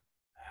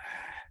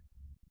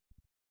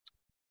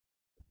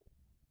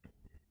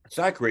it's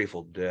not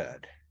Grateful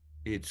Dead.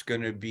 It's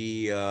gonna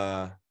be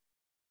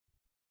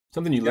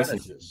Something you listen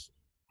to. Genesis.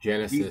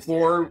 Genesis.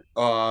 Before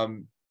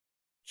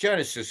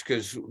Genesis,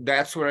 because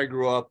that's what I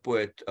grew up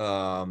with.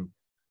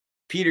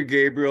 Peter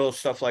Gabriel,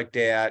 stuff like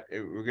that.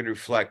 We're gonna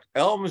reflect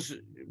Elms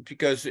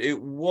because it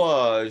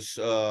was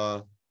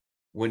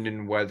Wind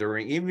and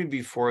Weathering. Even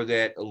before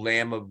that,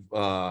 Lamb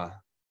of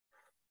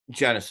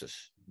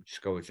Genesis.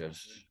 Just go with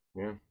Genesis.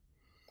 Yeah.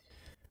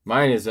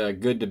 Mine is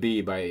Good to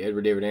Be by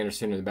Edward David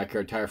Anderson and the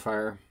Backyard Tire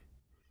Fire.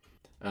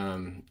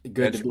 Good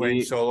That's to playing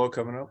be. solo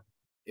coming up.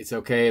 It's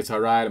okay. It's all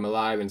right. I'm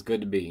alive, and it's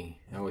good to be.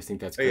 I always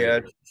think that's good. Yeah.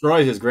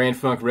 Troy says Grand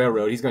Funk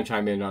Railroad. He's going to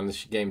chime in on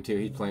this game too.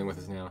 He's playing with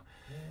us now.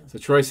 So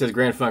Troy says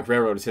Grand Funk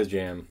Railroad is his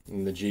jam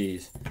in the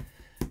G's.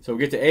 So we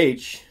get to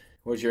H.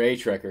 What's your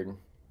H record?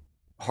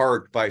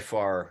 Heart by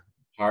far.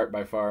 Heart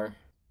by far.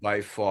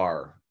 By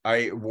far.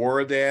 I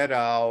wore that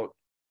out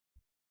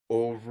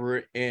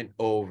over and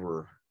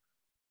over.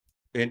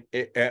 And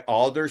at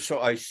all their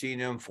I've seen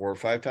them 4 or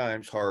 5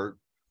 times, Heart,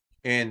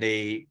 and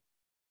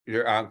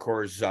their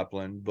encore is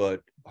Zeppelin,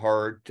 but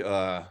Heart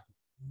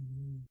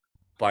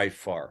by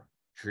far.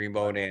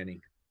 Dreamboat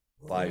Annie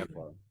by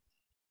far.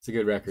 It's a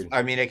good record.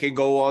 I mean, I can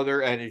go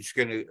other, and it's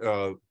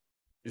gonna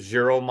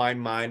zero my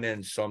mind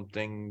in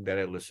something that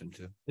I listen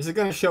to. This is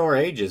going to show our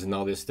ages and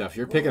all this stuff.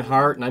 You're picking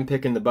Heart, and I'm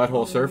picking the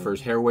Butthole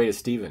Surfers, Hairway to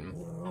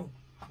Steven.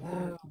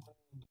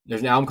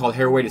 There's an album called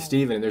Hairway to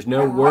Steven, and there's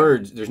no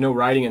words, there's no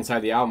writing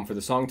inside the album for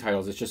the song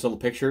titles. It's just little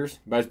pictures.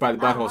 But it's by the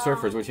Butthole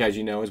Surfers, which, as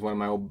you know, is one of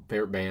my old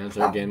favorite bands.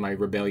 Or again, my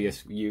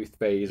rebellious youth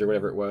phase or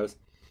whatever it was.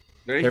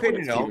 Did I paint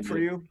an album for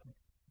you?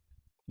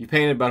 You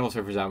painted a Butthole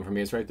Surfers album for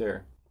me. It's right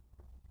there.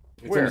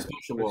 It's Where? in the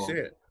special wall.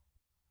 Let's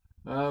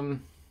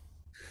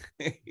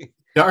see it.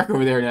 Dark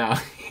over there now.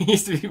 He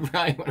used to be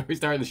bright when we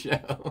started the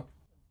show.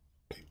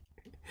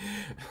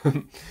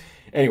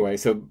 Anyway,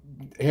 so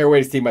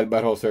Hairway to Steven by the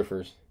Butthole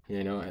Surfers.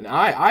 You know, and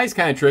I's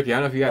kind of tricky. I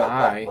don't know if you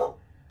got an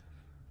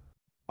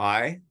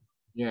I?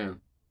 Yeah.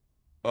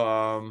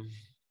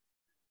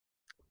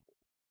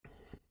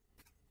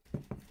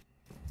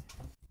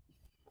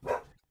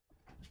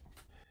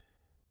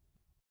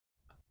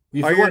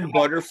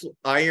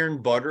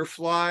 Iron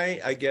Butterfly,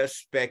 I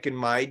guess back in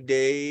my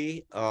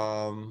day.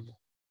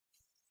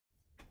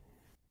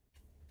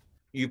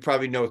 You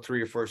probably know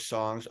 3 or 4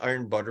 songs.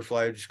 Iron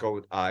Butterfly, just go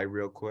with I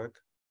real quick.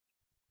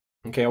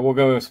 Okay, we'll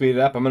go speed it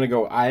up. I'm going to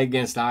go Eye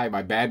Against Eye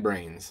by Bad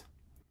Brains.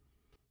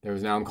 There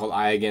was an album called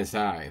Eye Against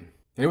Eye.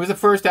 And it was the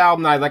first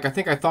album I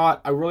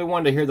thought I really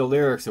wanted to hear the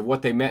lyrics of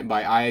what they meant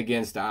by Eye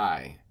Against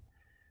Eye.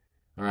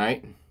 All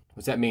right?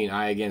 What's that mean,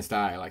 Eye Against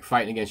Eye? Like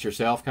fighting against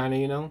yourself, kind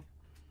of, you know?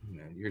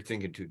 Yeah, you're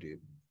thinking too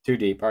deep. Too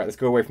deep. All right, let's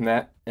go away from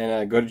that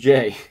and go to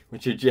J.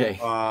 What's your J?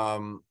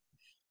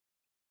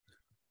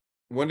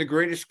 One of the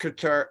greatest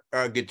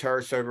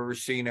guitarists I've ever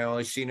seen. I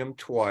only seen him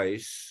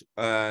twice.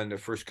 And the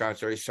first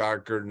concert I saw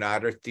at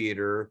Granada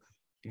Theater.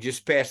 He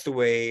just passed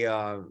away.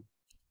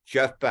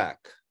 Jeff Beck.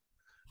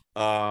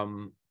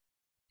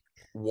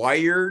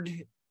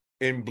 Wired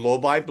and Blow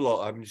by Blow.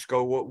 I'm just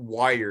go with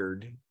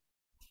Wired.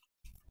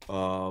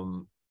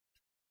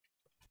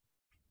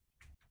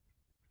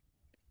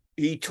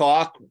 He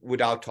talked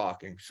without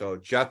talking. So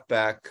Jeff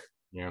Beck,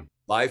 Yeah.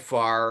 by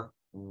far,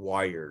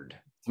 Wired.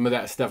 Some of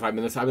that stuff I've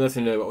been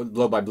listening to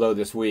Blow by Blow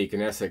this week,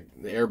 and that's the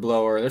Air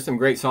Blower. There's some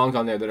great songs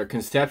on there that are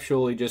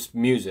conceptually just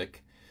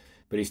music,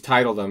 but he's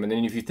titled them. And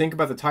then if you think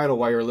about the title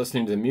while you're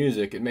listening to the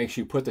music, it makes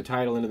you put the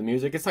title into the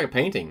music. It's like a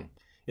painting.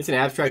 It's an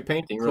abstract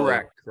painting,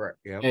 really. Correct.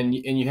 Yeah. And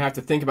you have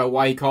to think about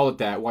why he called it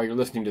that while you're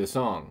listening to the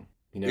song.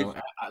 You know,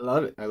 I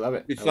love it. I love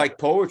it. It's like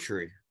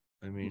poetry.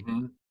 I mean,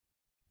 Mm-hmm.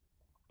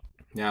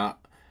 Now,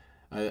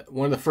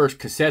 one of the first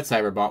cassettes I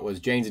ever bought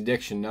was Jane's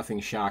Addiction, Nothing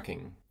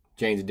Shocking.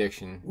 Jane's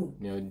Addiction.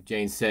 You know,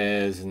 Jane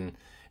Says and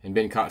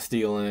Been Caught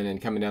Stealing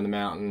and Coming Down the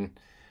Mountain.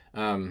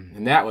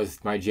 And that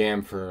was my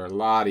jam for a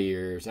lot of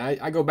years.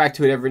 I go back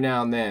to it every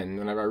now and then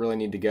whenever I really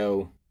need to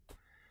go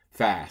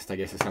fast, I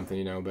guess it's something,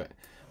 you know.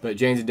 But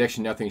Jane's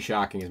Addiction, Nothing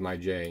Shocking is my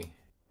J.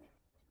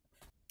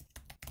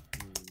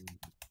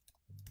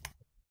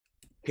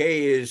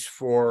 K is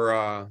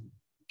for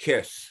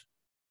Kiss.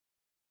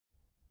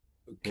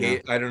 Okay,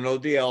 Yeah. I don't know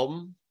the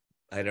album.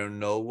 I don't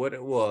know what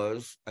it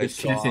was. It's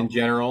Kiss in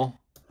general.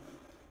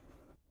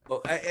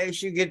 Well, I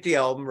should get the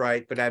album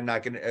right, but I'm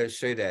not going to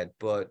say that.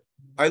 But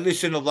I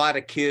listened to a lot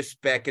of Kiss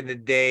back in the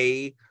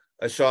day.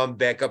 I saw them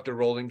back up the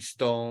Rolling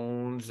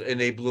Stones, and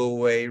they blew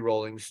away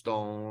Rolling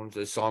Stones.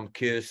 I saw them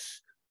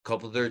Kiss a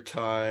couple of their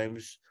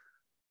times.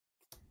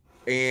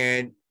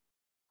 And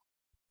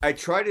I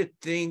try to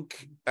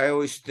think, I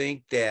always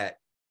think that,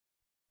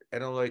 I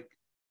don't like,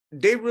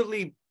 they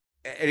really,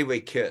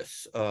 anyway,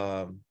 Kiss.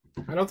 I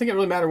don't think it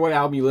really matters what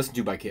album you listen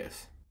to by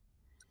Kiss.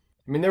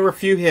 I I mean, there were a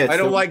few hits. I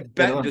don't like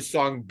you know, the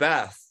song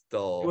Beth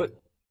though.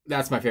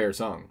 That's my favorite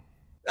song.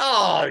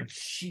 Oh,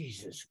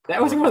 Jesus Christ.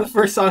 That was one of the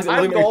first songs that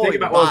really made me think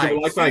about what I was going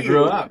to like when I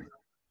grew up.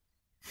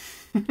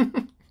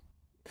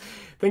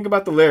 Think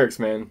about the lyrics,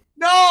 man.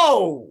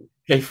 No.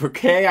 Okay, for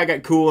K, I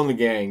got Cool and the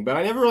Gang, but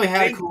I never really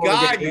had Thank a Cool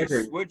God and the Gang you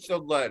record. switched the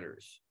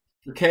letters.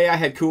 For K, I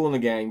had Cool and the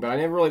Gang, but I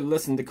never really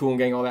listened to Cool and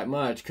Gang all that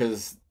much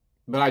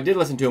but I did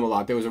listen to them a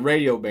lot. There was a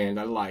radio band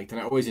I liked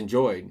and I always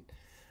enjoyed.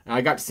 And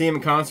I got to see them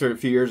in concert a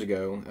few years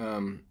ago,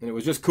 and it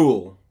was just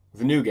cool.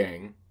 The new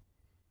gang.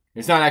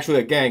 It's not actually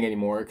a gang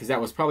anymore because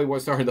that was probably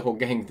what started the whole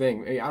gang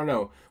thing. I don't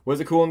know. Was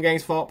it Cool and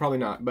Gang's fault? Probably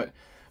not. But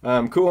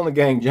Cool and the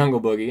Gang, Jungle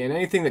Boogie, and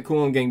anything that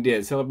Cool and Gang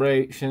did,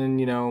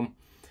 Celebration,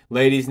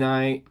 Ladies'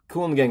 Night,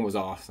 Cool and the Gang was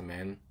awesome,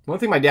 man. One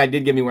thing my dad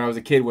did give me when I was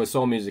a kid was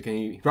soul music, and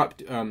he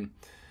brought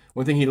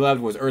one thing he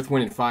loved was Earth,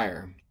 Wind, and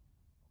Fire.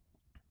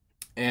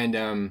 And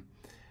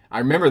I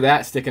remember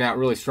that sticking out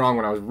really strong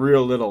when I was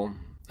real little.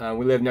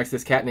 We lived next to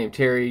this cat named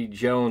Terry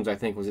Jones, I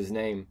think was his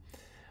name.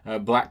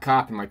 Black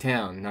cop in my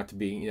town, not to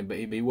be, but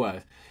he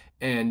was.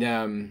 And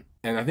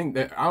I think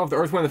that, I don't know if the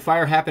Earth, Wind, and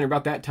Fire happened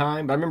about that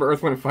time, but I remember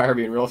Earth, Wind, and Fire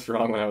being real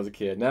strong when I was a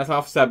kid. And that's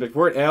off subject.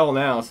 We're at L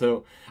now,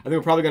 so I think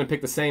we're probably going to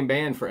pick the same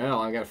band for L.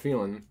 I got a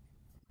feeling.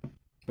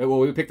 But will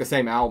we pick the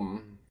same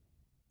album?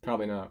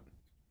 Probably not.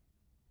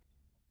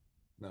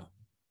 No.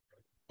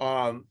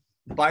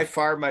 By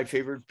far my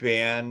favorite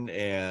band,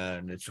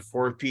 and it's a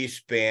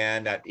 4-piece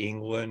band out of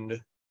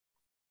England.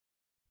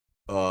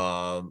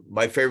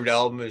 My favorite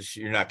album is,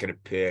 you're not going to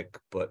pick,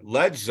 but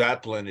Led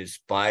Zeppelin is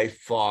by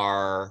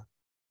far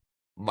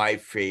my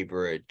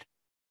favorite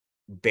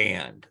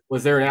band.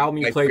 Was there an album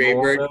you played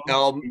more? My favorite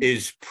album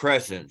is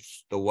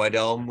Presence, the White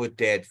Album with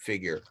that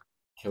figure.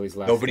 Achilles'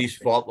 Last Nobody's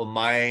Stand. Fault But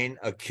Mine,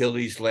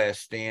 Achilles'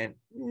 Last Stand.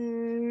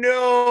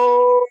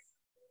 No.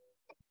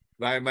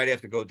 I might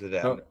have to go to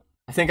that. Oh,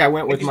 I think I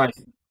went with my...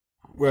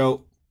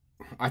 Well,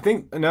 I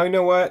think... No, you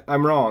know what?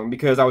 I'm wrong,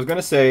 because I was going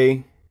to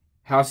say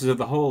Houses of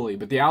the Holy,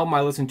 but the album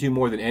I listened to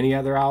more than any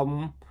other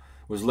album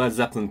was Led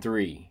Zeppelin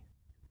 3.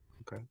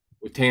 Okay.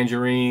 With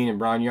Tangerine and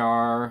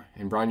Bron-Y-Aur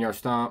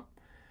Stomp.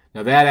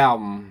 Now that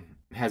album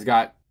has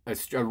got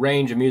a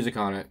range of music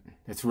on it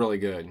that's really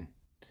good. Man,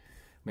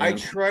 I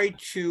try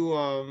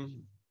to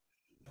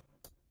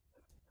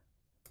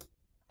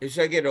as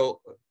I get old,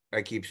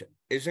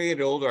 as I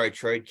get older, I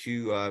try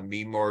to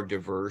be more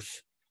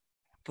diverse.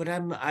 But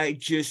I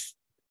just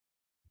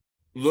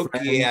look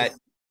at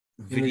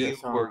video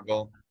or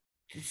go,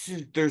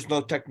 there's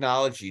no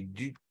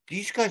technology.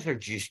 These guys are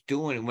just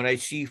doing it. When I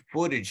see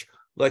footage,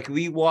 like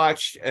we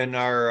watched in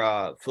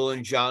our Phil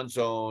N Jon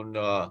Zone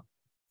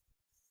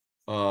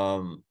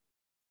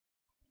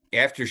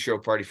after show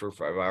party for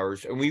 5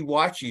 hours, and we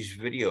watch these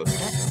videos.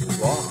 That's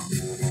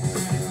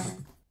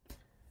wrong.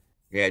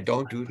 Yeah,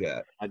 don't do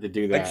that. I had to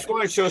do that. I just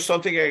want to show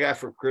something I got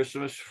for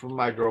Christmas from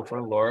my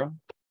girlfriend Laura.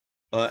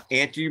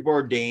 Anthony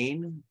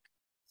Bourdain,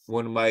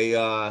 one of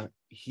my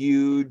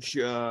huge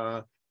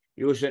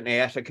he wasn't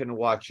asked, I can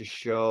watch a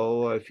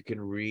show if you can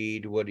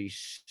read what he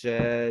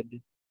said.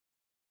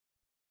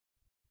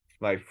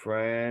 My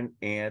friend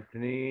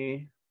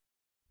Anthony.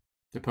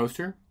 The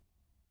poster?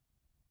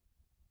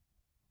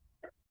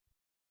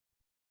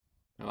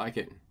 I like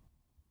it.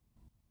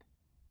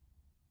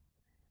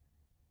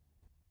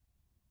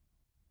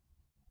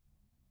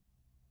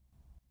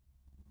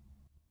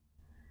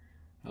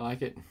 I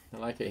like it. I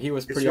like it. He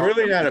was pretty. It's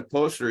really not a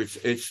poster.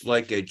 It's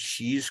like a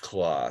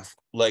cheesecloth.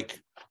 Like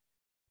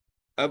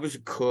I was a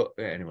cook.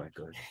 Anyway,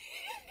 good.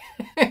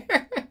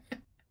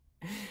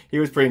 He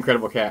was a pretty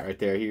incredible cat right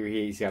there.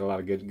 He's got a lot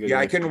of good. Yeah,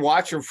 I couldn't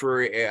watch him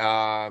for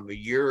a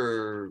year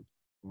or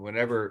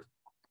whenever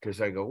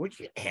because I go, "What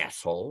you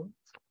asshole."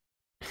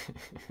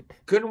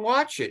 Couldn't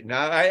watch it.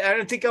 Now I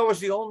don't think I was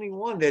the only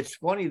one. That's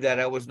funny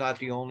that I was not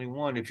the only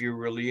one. If you're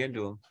really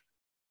into him,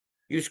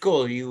 he was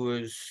cool. He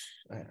was.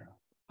 I don't know.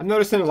 I'm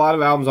noticing a lot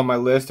of albums on my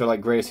list are like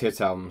greatest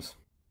hits albums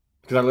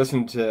because I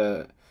listened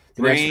to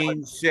the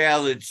Brain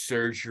salad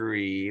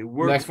surgery.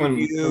 Worked for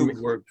you.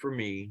 Worked for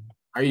me.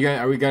 Are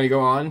we gonna go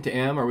on to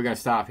M or are we gonna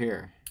stop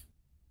here?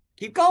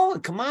 Keep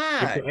going. Come on.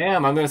 To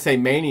M, I'm gonna say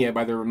Mania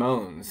by the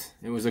Ramones.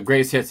 It was a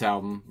greatest hits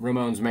album,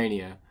 Ramones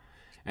Mania.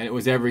 And it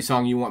was Every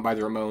Song You Want by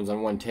the Ramones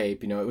on one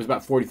tape. You know, it was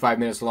about 45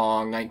 minutes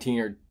long, 19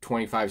 or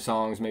 25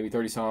 songs, maybe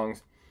 30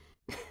 songs.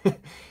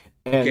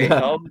 Okay,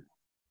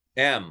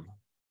 M.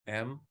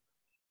 Elm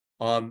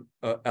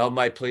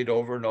I played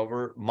over and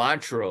over.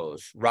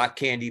 Montrose, Rock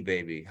Candy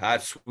Baby,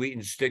 Hot, Sweet,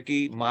 and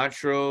Sticky.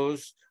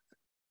 Montrose,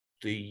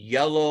 the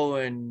yellow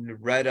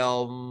and red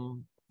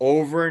album,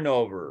 over and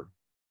over.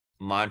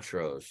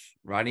 Montrose,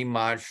 Ronnie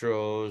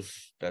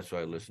Montrose. That's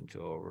what I listened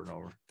to over and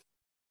over.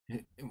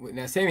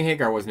 Now, Sammy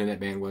Hagar wasn't in that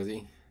band, was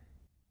he?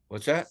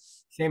 What's that?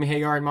 Sammy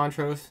Hagar and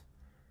Montrose?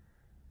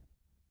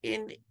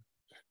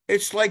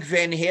 It's like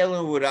Van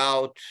Halen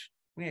without.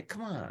 Man,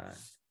 come on.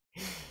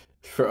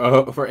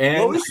 For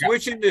N, always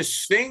switching to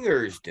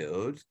singers,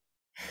 dude.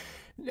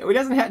 It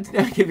doesn't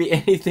have to be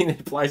anything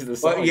that applies to the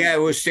song. But it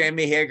was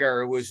Sammy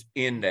Hagar was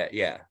in that.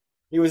 Yeah,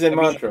 he was in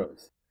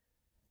Montrose.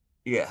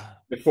 Yeah,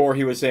 Before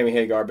he was Sammy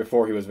Hagar,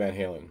 before he was Van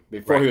Halen,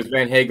 before he Right. was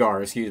Van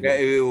Hagar, excuse me. Yeah,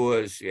 it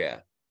was, yeah.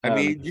 I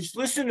mean, just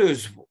listen to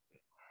his.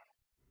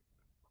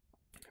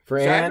 For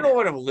So I don't Ann, know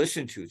what I'm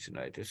listening to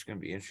tonight. That's going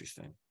to be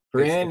interesting.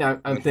 for It's Ann,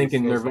 I'm what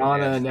thinking Phil's gonna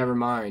Nirvana, ask.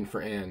 Nevermind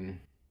for Ann.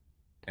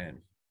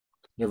 And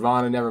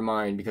Nirvana,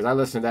 Nevermind, because I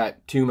listen to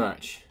that too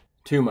much.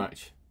 Too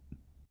much.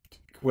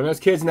 When those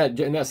kids in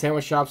that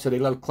sandwich shop said they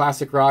love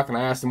classic rock, and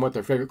I asked them what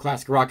their favorite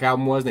classic rock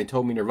album was, and they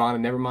told me Nirvana,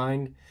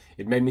 Nevermind,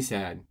 it made me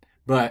sad.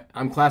 But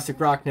I'm classic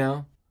rock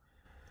now,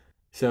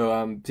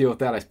 so deal with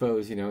that, I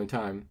suppose, in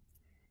time.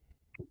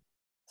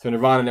 So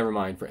Nirvana,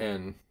 Nevermind for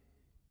N.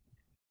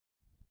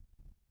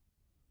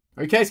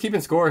 Are you guys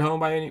keeping score at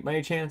home by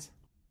any chance?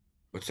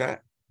 what's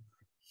that?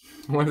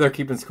 I wonder if they're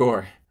keeping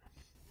score.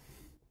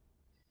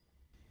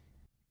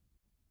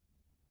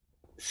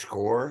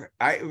 Score.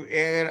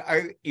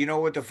 I you know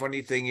what the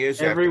funny thing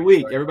is? Every After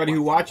week, I everybody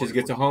who watch watches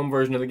gets a home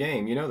version of the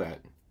game. You know that.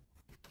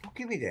 Don't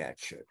give me that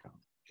shit.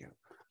 Yeah.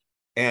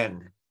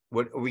 And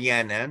what are we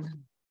on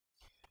N?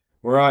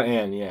 We're on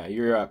N, yeah.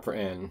 You're up for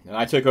N, and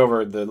I took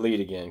over the lead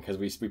again because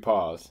we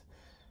paused.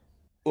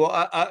 Well,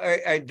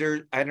 I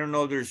don't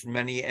know. There's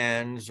many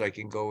N's. I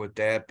can go with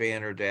that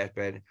band or that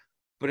band,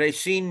 but I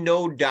see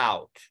No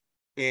Doubt,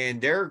 and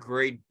they're a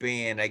great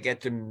band. I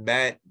get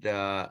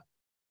to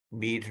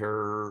meet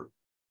her,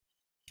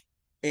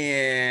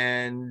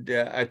 and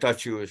I thought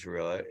she was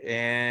real.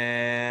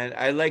 And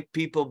I like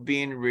people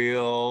being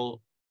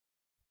real,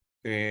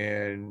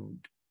 and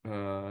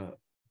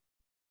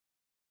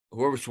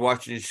whoever's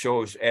watching the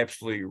show is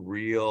absolutely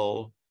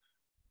real.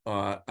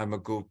 I'm a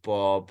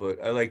goofball,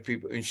 but I like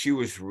people, and she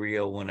was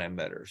real when I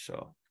met her.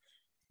 So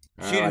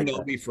she didn't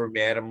know me from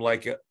Adam.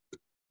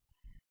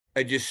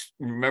 I just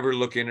remember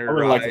looking at her. I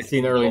would like to see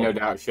the early No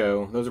Doubt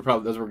show. Those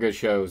were good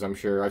shows, I'm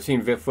sure. I've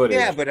seen footage.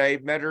 Yeah, but I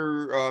met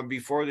her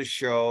before the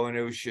show, and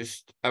it was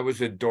just I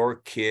was a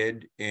dork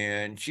kid,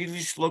 and she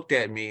just looked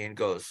at me and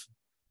goes,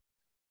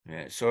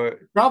 "Yeah." So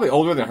probably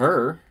older than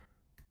her.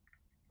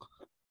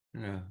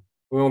 Yeah,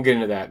 we won't get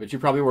into that, but you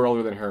probably were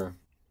older than her.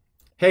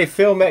 Hey,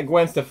 Phil met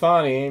Gwen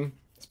Stefani.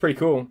 It's pretty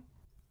cool.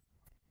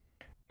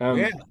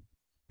 Yeah.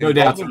 No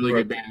Doubt's a really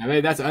good band. I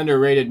mean, that's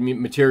underrated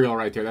material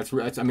right there. That's.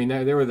 I mean,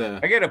 they were the.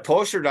 I got a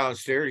poster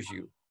downstairs.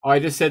 Oh, I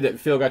just said that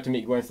Phil got to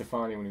meet Gwen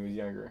Stefani when he was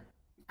younger.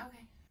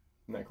 Okay.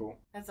 Isn't that cool?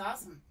 That's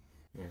awesome.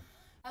 Yeah.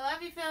 I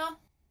love you, Phil.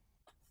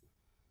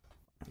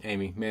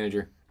 Amy,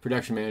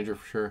 production manager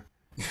for sure.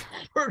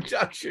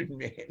 Production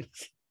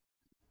manager.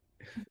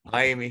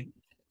 Hi, Amy.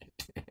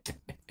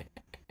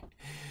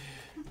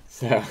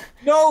 So.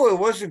 No, it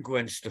wasn't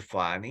Gwen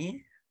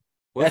Stefani.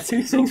 That's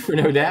who sings for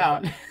No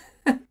Doubt.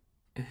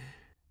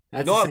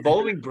 At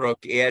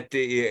Bolingbrook at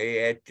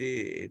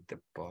the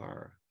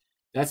bar.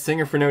 That's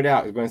singer for No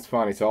Doubt is Gwen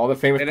Stefani. So all the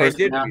famous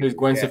person now who's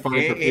Gwen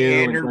Stefani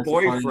perfume and her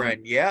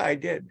boyfriend. Yeah, I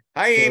did.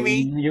 Hi,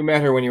 Amy. You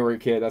met her when you were a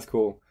kid. That's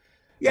cool.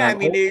 Yeah, I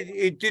mean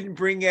it didn't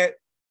bring it.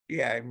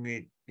 Yeah, I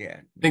mean, yeah.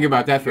 Think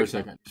about that for a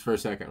second. Just for a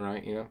second,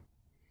 right?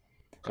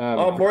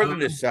 More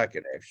than a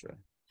second, actually.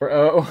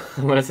 I'm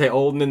gonna say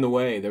 "Old and in the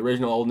Way," the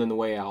original "Old and in the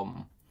Way"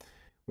 album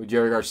with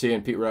Jerry Garcia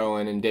and Pete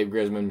Rowan and Dave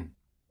Grisman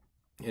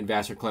and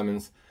Vassar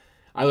Clemens.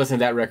 I listened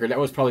to that record. That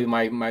was probably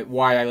my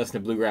why I listen to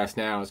bluegrass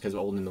now is because of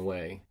 "Old and in the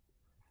Way."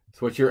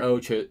 So, what's your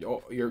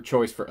your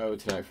choice for O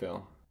tonight,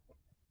 Phil?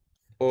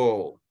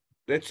 Oh,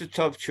 that's a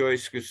tough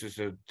choice because it's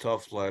a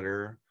tough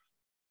letter.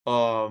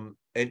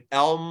 An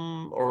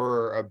album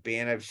or a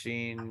band I've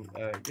seen.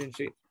 Didn't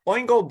see.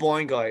 Boingo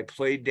Boingo, I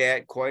played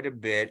that quite a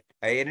bit.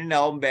 I had an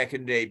album back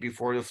in the day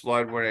before the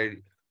flood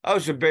when I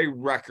was a big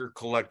record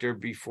collector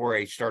before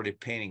I started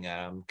painting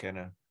on them, kind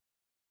of.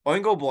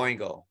 Boingo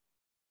Boingo.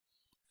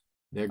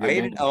 I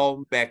had an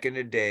album back in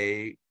the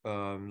day.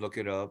 Look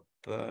it up.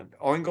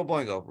 Oingo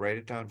Boingo, write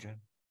it down, Jen.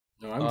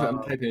 No,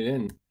 I'm typing it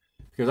in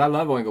because I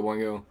love Oingo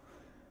Boingo.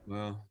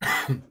 Well,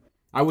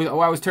 I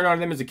was turned on to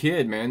them as a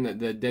kid, man.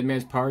 The Dead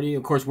Man's Party,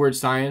 of course, Weird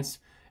Science.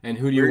 And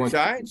who do you want?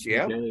 Science,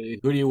 yeah. Who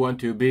do you want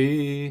to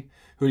be?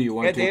 Who do you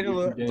want to be? They had a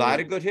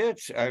lot of good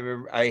hits. I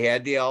remember I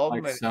had the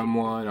album. Like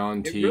someone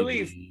on TV.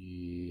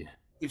 Really,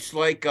 it's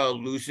like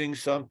losing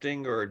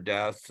something or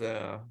death.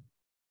 And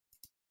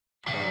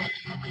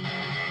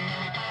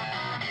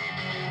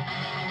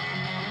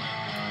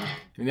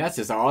that's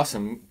just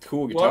awesome,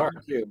 cool guitar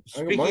too.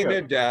 Speaking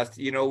of death,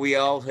 we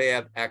all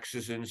have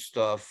exes and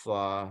stuff.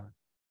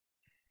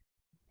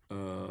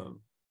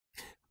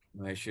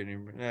 I shouldn't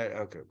even.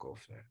 Okay, go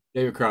for that.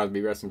 David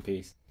Crosby, rest in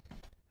peace.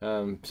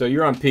 So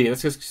you're on P.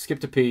 Let's just skip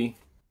to P.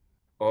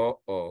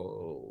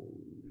 Oh,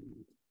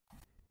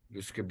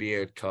 this could be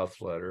a tough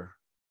letter.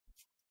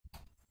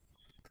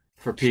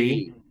 For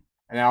P,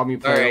 an album you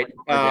play.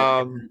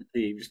 All right.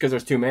 P, just because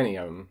there's too many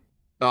of them.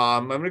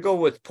 I'm gonna go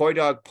with Poi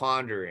Dog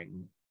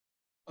Pondering.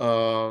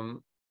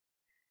 Band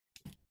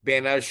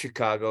out of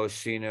Chicago.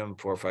 Seen him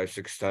 4, 5,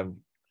 6 times.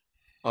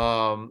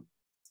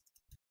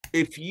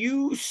 If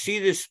you see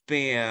this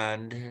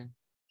band,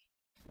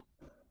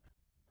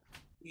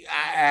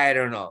 I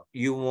don't know.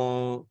 You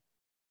won't.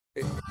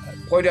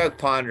 Poi Dog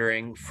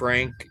Pondering,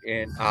 Frank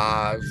and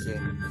Oz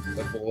and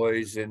the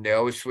boys, and they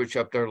always switch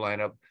up their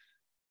lineup.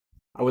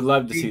 I would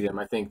love to see them.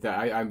 I think that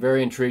I'm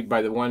very intrigued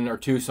by the 1 or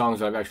 2 songs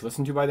that I've actually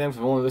listened to by them. So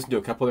I've only listened to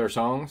a couple of their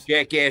songs.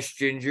 Jackass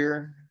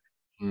Ginger.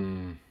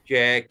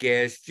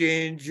 Jackass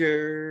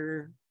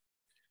Ginger.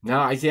 No,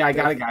 I see. I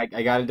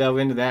gotta delve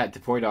into that to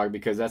Poi Dog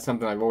because that's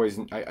something I've always.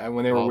 When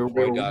they were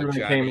Poi Dog, when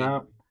they came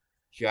out,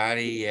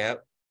 Johnny,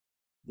 yep.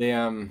 They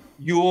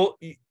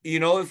you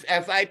know,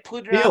 if I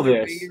put it on the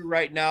radio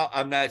right now,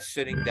 I'm not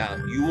sitting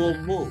down. You will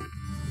move.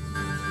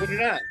 Put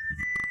it on.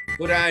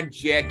 Put on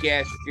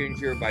Jackass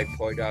Ginger by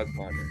Poi Dog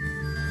Ponder.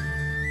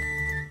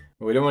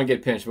 We don't want to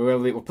get pinched.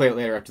 We'll play it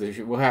later after the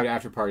show. We'll have an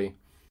after party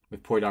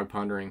with Poi Dog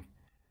Pondering.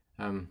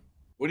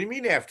 What do you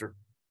mean after?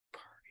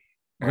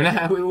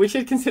 We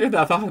should consider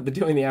the thought of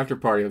doing the after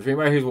party. If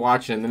anybody who's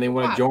watching and they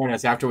want to join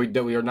us after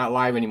we are not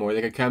live anymore,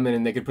 they could come in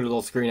and they could put a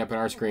little screen up on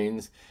our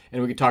screens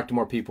and we could talk to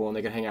more people and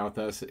they could hang out with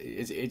us.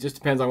 It just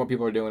depends on what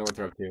people are doing and what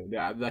they're up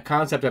to. The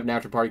concept of an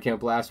after party came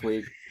up last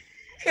week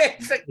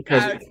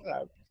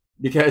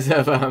because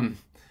of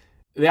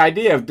the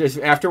idea of just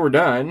after we're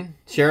done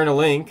sharing a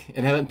link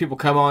and having people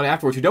come on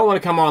afterwards who don't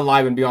want to come on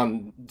live and be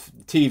on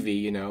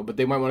TV, you know, but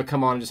they might want to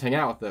come on and just hang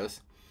out with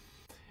us,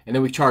 and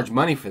then we charge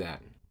money for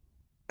that.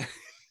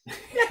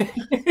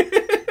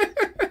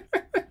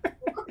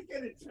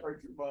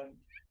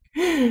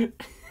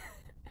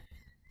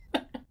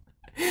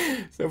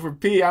 So for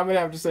P, I'm gonna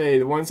have to say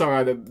the one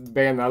song the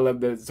band that I love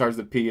that starts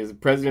with P is the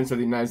Presidents of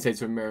the United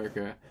States of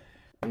America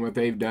and what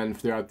they've done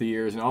throughout the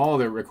years and all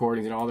their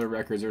recordings and all their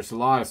records. There's a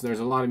lot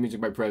of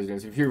music by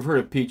presidents. If you've heard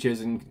of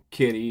Peaches and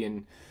Kitty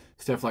and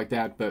stuff like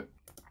that, but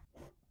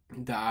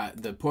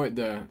the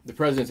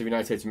Presidents of the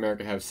United States of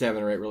America have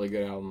 7 or 8 really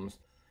good albums,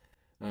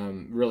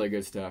 really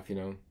good stuff, you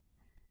know.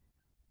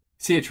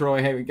 See you,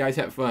 Troy. Hey, you guys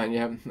have fun.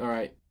 Yeah, all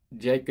right.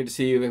 Jake, good to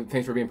see you.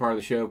 Thanks for being part of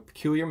the show.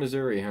 Peculiar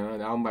Missouri, huh?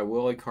 An album by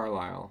Willie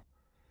Carlisle.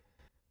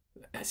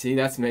 See,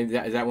 is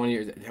that one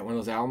of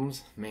those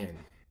albums? Man,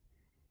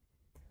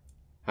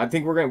 I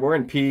think we're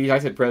in P. I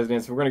said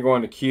Presidents. We're gonna go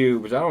on to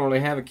Q, but I don't really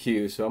have a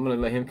Q, so I'm gonna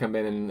let him come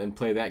in and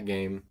play that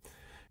game.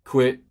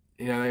 Quit,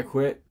 you know,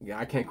 Quit.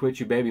 I Can't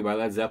Quit You, Baby by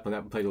Led Zeppelin.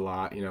 That played a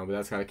lot, you know, but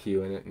that's got a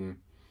Q in it.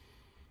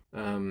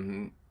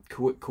 And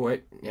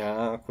Quit,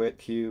 yeah, Quit,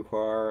 Q,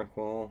 Quar,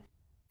 Qual.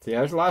 So yeah,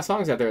 there's a lot of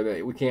songs out there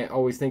that we can't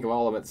always think of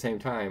all of them at the same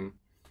time.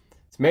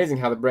 It's amazing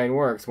how the brain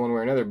works one way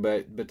or another,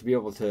 but to be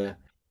able to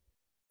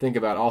think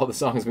about all the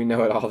songs we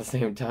know at all the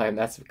same time,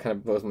 that's kind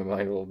of blows my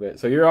mind a little bit.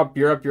 So you're up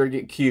your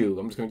Q.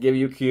 I'm just going to give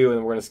you Q, and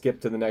then we're going to skip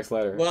to the next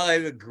letter. Well, I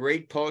have a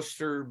great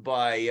poster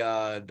by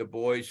the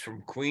boys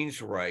from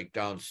Queensryche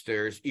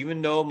downstairs,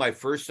 even though my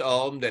first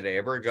album that I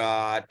ever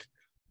got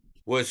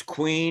was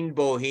Queen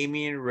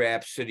Bohemian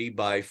Rhapsody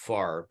by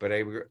far,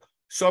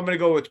 so I'm going to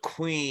go with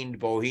Queen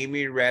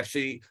Bohemian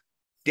Rhapsody.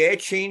 That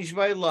changed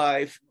my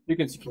life. You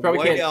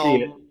probably can't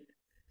see it,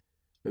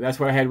 but that's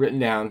what I had written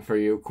down for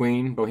you.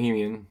 Queen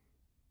Bohemian.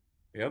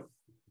 Yep,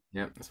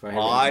 that's what I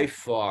had. By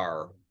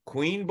far,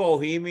 Queen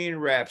Bohemian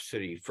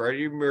Rhapsody,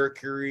 Freddie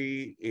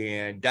Mercury,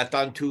 and Death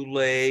on Two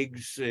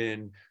Legs,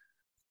 and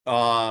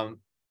a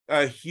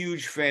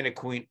huge fan of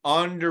Queen.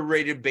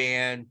 Underrated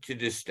band to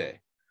this day.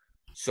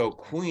 So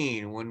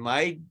Queen, when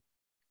I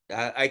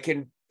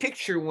can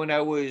picture when I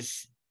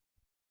was.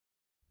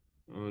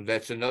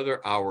 That's another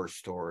hour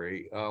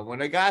story.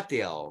 When I got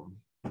the album,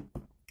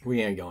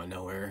 we ain't going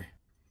nowhere.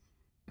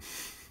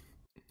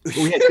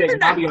 We had Jake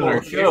Knobby on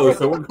our show,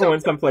 so we're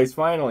going someplace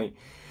finally.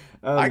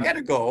 I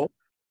gotta go.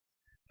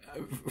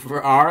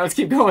 For R, let's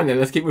keep going then.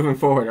 Let's keep moving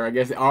forward. Or I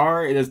guess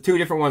R, there's 2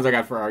 different ones I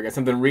got for R. I got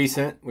something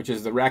recent, which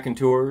is the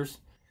Raconteurs.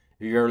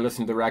 If you ever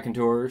listened to the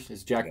Raconteurs,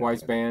 it's Jack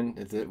White's band.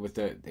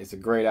 It's a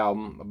great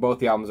album. Both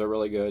the albums are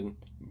really good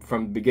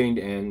from beginning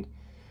to end.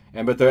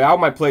 But the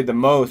album I played the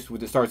most,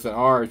 which starts with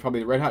R, is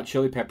probably the Red Hot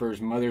Chili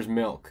Peppers' Mother's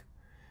Milk.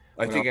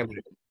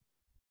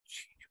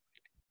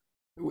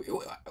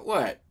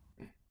 What?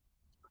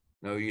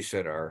 No, you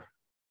said R.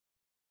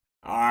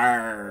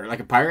 R,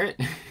 like a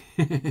pirate?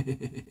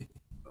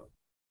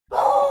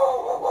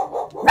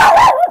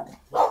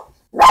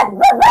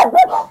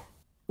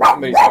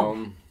 Somebody's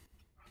home.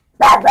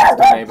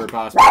 The neighbor,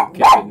 possibly.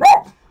 Kevin.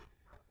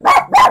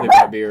 They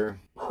buy beer.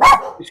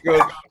 Let's go.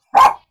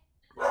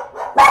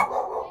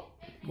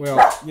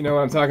 Well, you know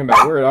what I'm talking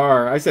about. We're at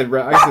R. I said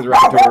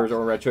Raconteurs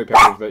or Red Chili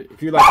Peppers, but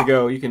if you'd like to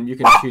go, you can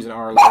choose an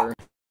R letter.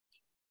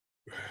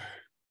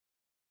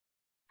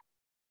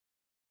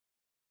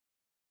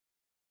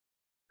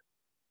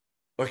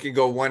 I can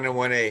go 1 and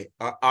 1A.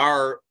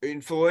 Our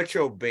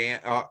influential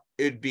band,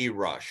 it'd be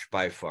Rush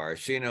by far. I've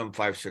seen them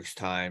 5-6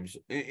 times.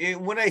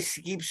 And when I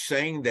keep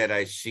saying that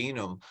I've seen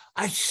them,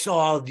 I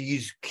saw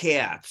these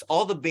cats.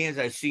 All the bands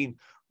I've seen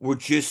were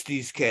just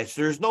these cats.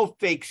 There's no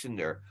fakes in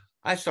there.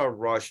 I saw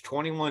Rush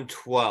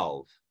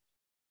 2112.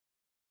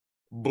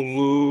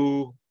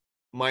 Blew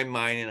my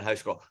mind in high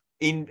school.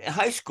 In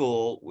high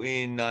school,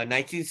 in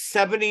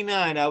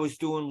 1979, I was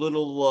doing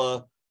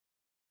little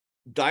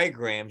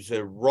diagrams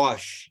of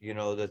Rush, you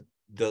know,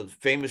 the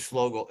famous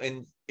logo,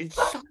 and it's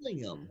selling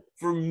them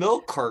for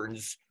milk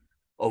cartons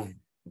of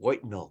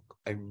white milk.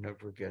 I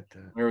never get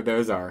that. Whatever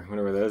those are.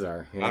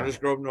 Yeah.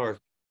 Honest Grove North.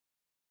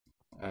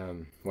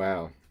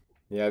 Wow.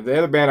 Yeah, the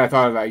other band I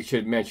thought of I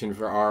should mention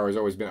for R has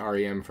always been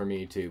REM for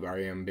me too.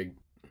 REM, big.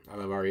 I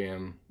love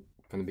REM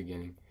from the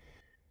beginning.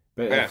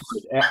 But Yes.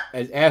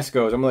 as S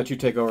goes, I'm gonna let you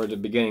take over the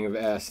beginning of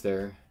S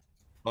there.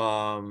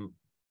 Um,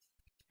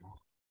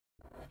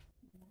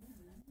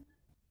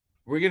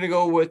 we're gonna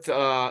go with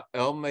I'm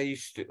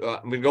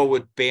gonna go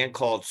with band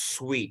called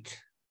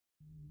Sweet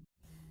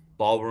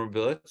Ballroom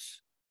Blitz.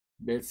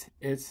 It's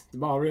the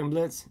ballroom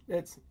blitz.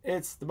 It's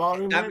the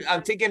ballroom blitz.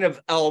 I'm thinking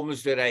of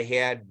albums that I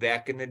had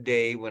back in the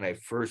day when I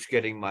first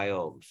getting my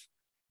albums.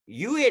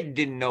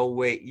 Didn't know,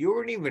 wait, you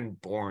weren't even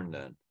born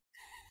then.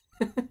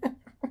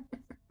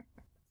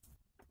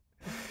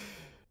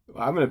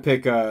 I'm gonna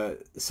pick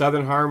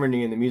Southern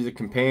Harmony and the Music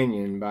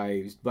Companion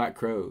by Black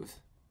Crowes.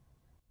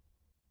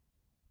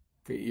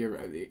 You know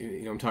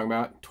what I'm talking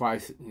about?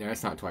 Twice. No,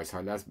 that's not Twice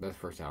Hard. That's the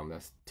first album.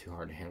 That's too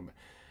hard to handle.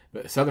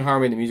 But Southern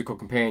Harmony and the Musical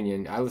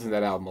Companion, I listened to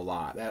that album a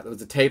lot. That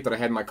was a tape that I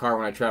had in my car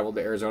when I traveled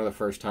to Arizona the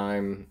first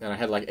time, and I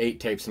had like 8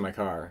 tapes in my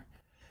car.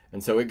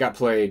 And so it got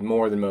played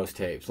more than most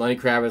tapes. Lenny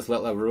Kravitz,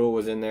 Let Love Rule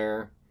was in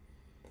there.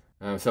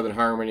 Southern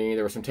Harmony.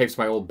 There were some tapes of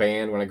my old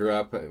band when I grew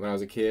up, when I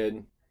was a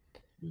kid.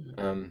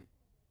 Um,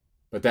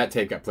 but that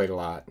tape got played a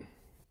lot.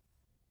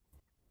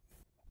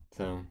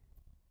 So,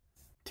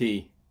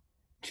 T.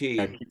 Keep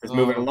us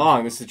moving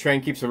along. The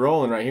train keeps a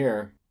rolling right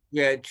here.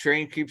 Yeah,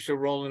 train keeps a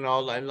rolling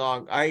all night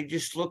long. I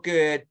just look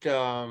at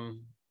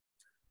I'm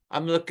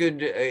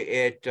looking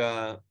at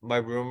my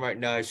room right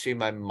now. I see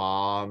my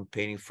mom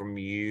painting from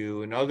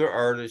you and other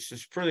artists.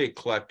 It's pretty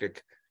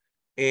eclectic.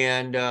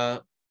 And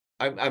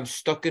I'm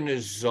stuck in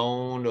a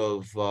zone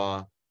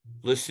of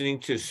listening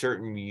to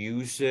certain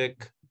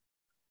music.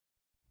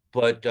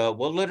 But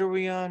what letter are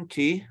we on,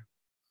 T?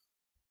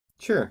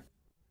 Sure.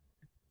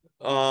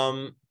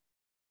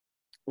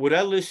 What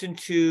I listened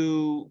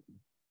to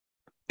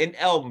an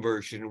album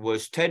version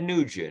was Ted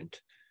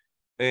Nugent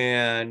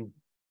and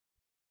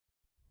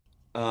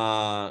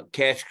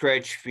Cat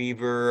Scratch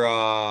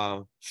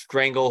Fever,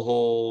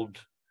 Stranglehold.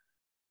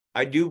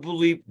 I do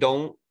believe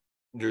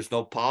there's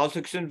no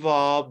politics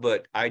involved,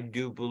 but I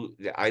do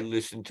believe I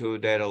listen to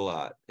that a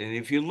lot. And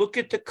if you look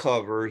at the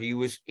cover, he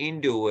was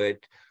into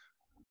it.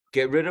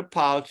 Get rid of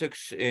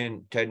politics,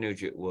 and Ted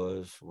Nugent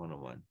was one of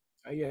one.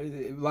 Yeah,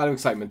 a lot of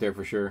excitement there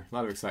for sure. A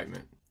lot of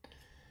excitement.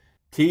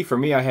 T for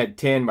me, I had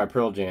 10 by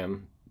Pearl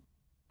Jam.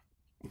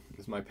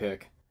 Is my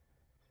pick.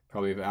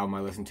 Probably an album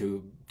I listened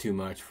to too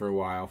much for a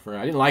while.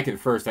 I didn't like it at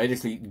first. I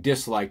just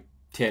disliked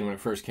 10 when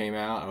it first came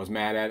out. I was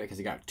mad at it because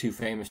it got too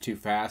famous too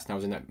fast, and I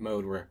was in that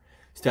mode where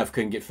stuff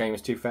couldn't get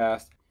famous too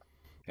fast.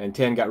 And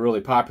 10 got really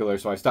popular,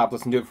 so I stopped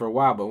listening to it for a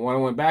while. But when I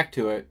went back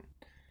to it,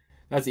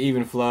 that's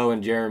Even Flow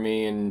and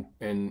Jeremy and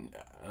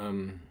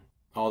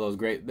all those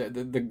great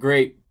the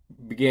great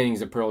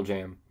beginnings of Pearl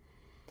Jam.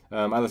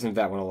 I listened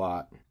to that one a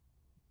lot.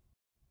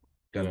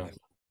 You know.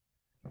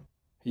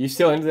 You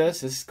still into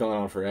this? This is going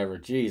on forever.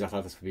 Jeez, I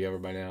thought this would be over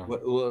by now.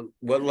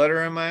 What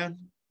letter am I on?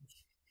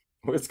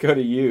 Let's go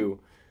to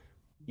you.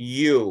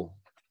 You.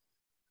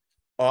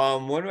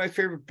 One of my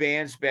favorite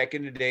bands back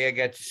in the day, I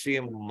got to see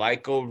him,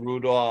 Michael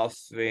Rudolph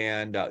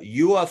and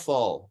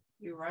UFO.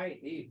 You're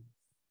right, dude.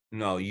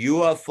 No,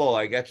 UFO.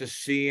 I got to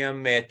see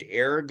him at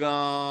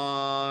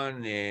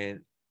Aragon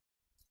and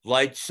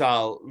Lights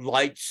Out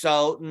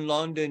in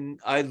London.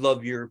 I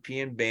love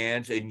European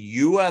bands and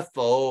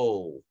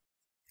UFO.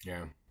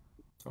 Yeah.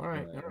 All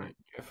right.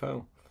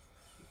 UFO.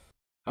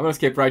 I'm gonna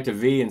skip right to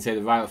V and say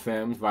the Violent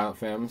Femmes,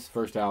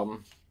 first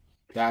album.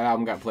 That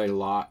album got played a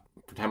lot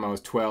from the time I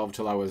was 12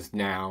 till I was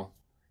now.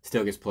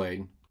 Still gets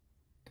played.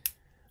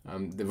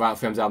 The Violent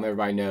Femmes album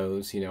everybody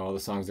knows. You know all the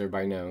songs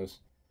everybody knows.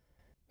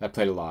 That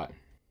played a lot.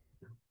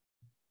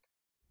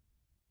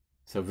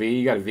 So V,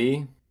 you got a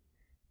V?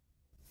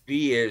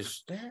 V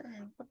is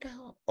what the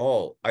hell?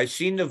 Oh, I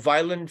seen the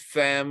Violent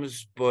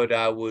Femmes, but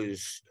I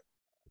was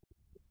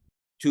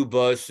too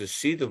buzzed to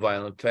see the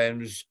Violent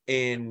Femmes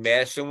in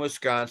Madison,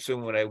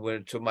 Wisconsin. When I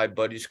went to my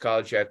buddy's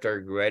college after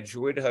I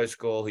graduated high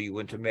school, he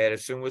went to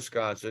Madison,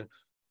 Wisconsin.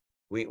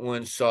 We went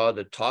and saw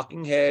the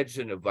Talking Heads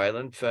and the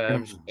Violent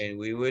Femmes, and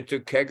we went to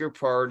Kegger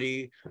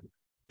Party.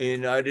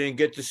 And I didn't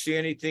get to see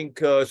anything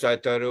because I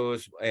thought it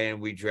was,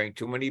 and we drank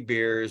too many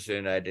beers,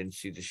 and I didn't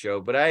see the show.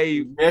 But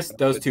I missed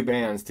those two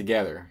bands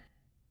together.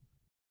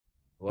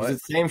 What? Was it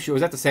the same show?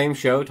 Was that the same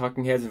show?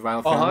 Talking Heads and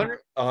Violent Femmes?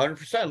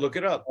 100%. Look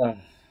it up.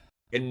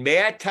 In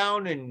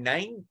Madtown in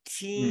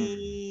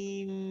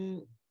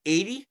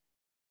 1980.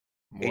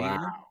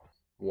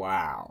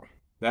 Wow.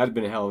 That'd have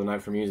been a hell of a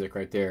night for music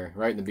right there,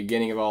 right in the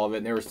beginning of all of it.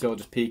 And they were still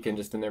just peaking,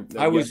 just in their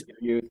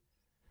youth.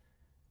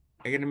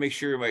 I got to make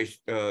sure my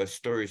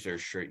stories are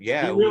straight.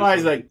 Yeah. You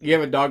realize like you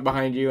have a dog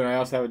behind you, and I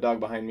also have a dog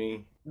behind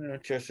me.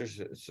 Chester's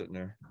sitting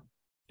there.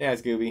 Yeah,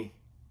 it's Gooby.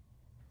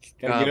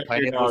 Gotta get up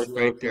to your dog,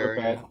 right there.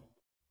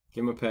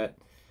 Give him a pet.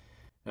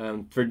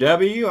 For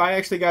W, I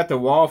actually got the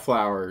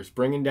Wallflowers,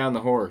 Bringing Down the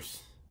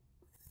Horse.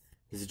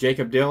 This is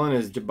Jacob Dylan,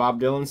 is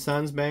Bob Dylan's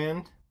son's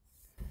band.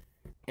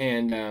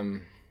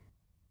 And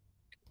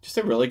just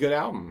a really good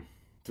album.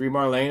 3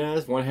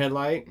 Marlenas, 1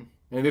 Headlight.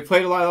 And they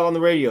played a lot on the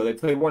radio. They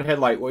played One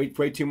Headlight way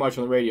too much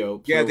on the radio.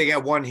 Yeah, So they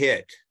got one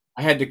hit.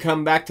 I had to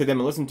come back to them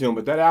and listen to them.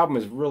 But that album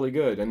is really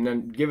good. And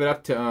then give it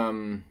up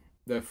to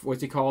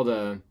what's he called?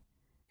 I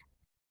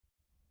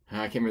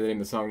can't remember the name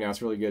of the song now.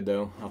 It's really good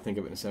though. I'll think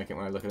of it in a second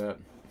when I look it up.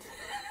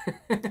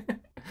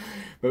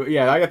 But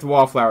yeah, I got the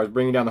Wallflowers,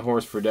 Bringing Down the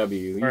Horse for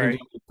W. You Right.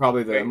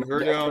 probably the. I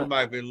heard them.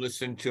 I've been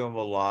listening to them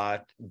a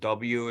lot.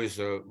 W is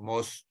the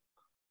most.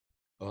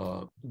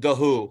 The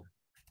Who.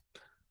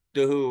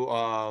 The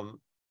Who.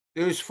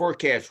 It was four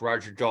cats: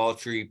 Roger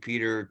Daltrey,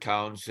 Peter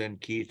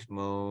Townsend, Keith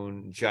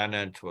Moon, John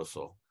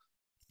Entwistle.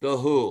 The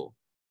Who.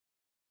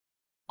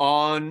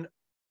 On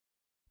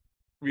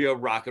real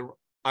rock and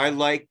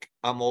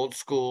I'm old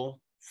school.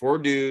 Four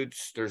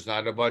dudes. There's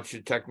not a bunch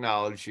of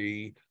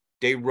technology.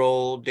 They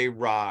rolled, they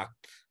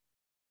rocked.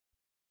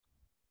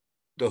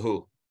 The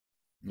Who.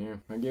 Yeah,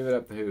 I give it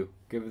up the Who.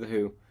 Give it the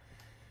Who.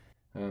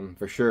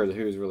 For sure, the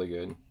Who is really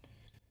good.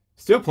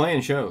 Still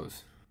playing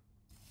shows.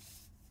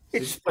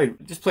 It's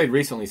just played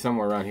recently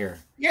somewhere around here.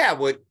 yeah,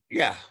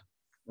 yeah.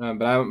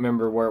 But I don't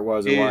remember where it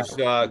was. Or Is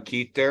why.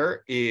 Keith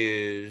there?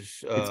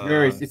 Is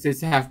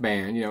it's half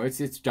band. You know, it's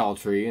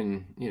Daltrey,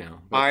 and you know.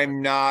 But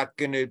I'm not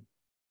gonna.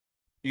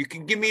 You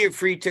can give me a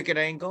free ticket.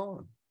 I ain't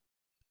going.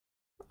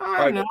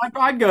 I don't know.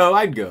 I'd go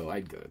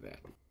to that.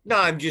 No,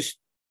 I'm just.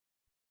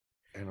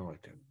 I don't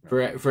like that.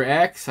 No. For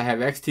X, I have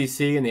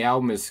XTC, and the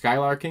album is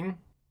Skylarking.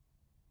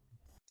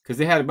 Because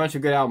they had a bunch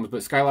of good albums,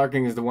 but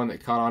Skylarking is the one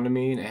that caught on to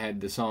me, and it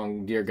had the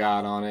song "Dear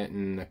God" on it,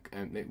 and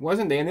it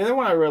wasn't the. And the other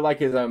one I really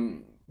like is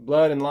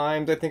Blood and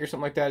Limes, I think, or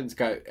something like that. It's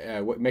got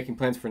Making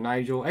Plans for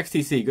Nigel.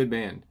 XTC, good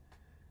band.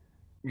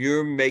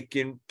 You're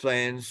making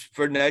plans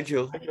for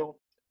Nigel.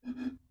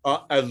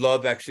 I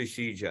love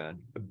XCC, John.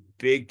 A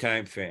big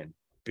time fan.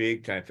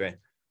 Big time fan.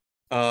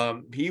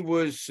 He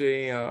was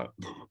a.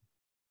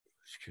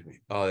 Excuse me.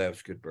 Oh, that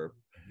was good burp.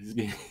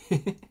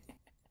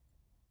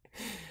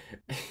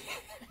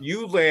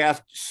 You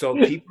laughed, so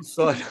people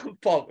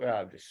thought.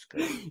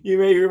 You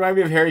remind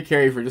me of Harry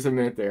Carey for just a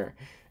minute there.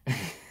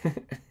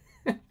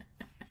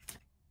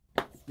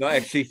 No,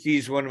 XCC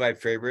is one of my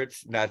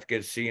favorites. Not to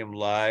get to see him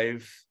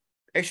live.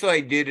 Actually, I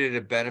did it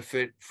a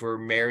benefit for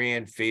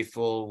Marianne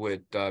Faithfull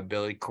with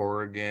Billy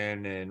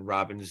Corrigan and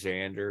Robin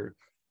Zander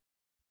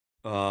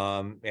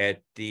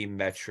at the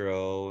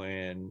Metro,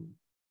 and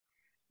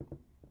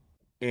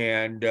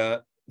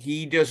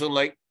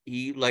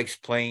he likes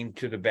playing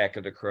to the back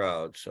of the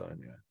crowd. So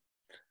yeah.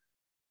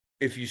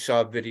 If you saw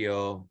a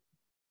video,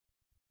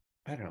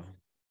 I don't know.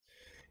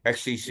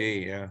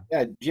 XTC, yeah.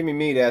 Yeah, Jimmy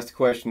Mead asked the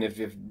question if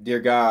Dear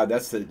God,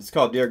 it's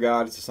called Dear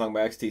God, it's a song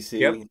by XTC.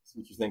 Yep. That's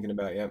what you're thinking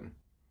about, yep.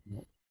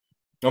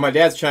 Well, my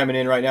dad's chiming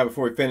in right now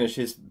before we finish.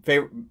 His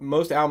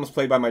most albums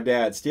played by my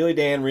dad: Steely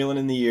Dan, Reelin'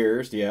 in the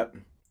Years, yep.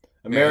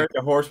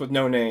 America, Horse with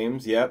No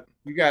Names, yep.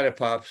 You got it,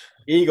 Pops.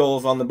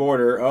 Eagles on the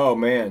Border, oh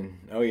man,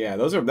 oh yeah,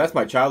 that's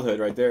my childhood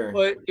right there.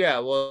 But yeah,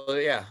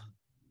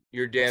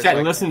 your dad. Sat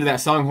and listened to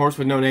that song "Horse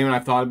with No Name," and I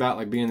thought about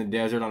like being in the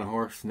desert on a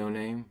horse, no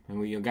name, and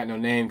we got no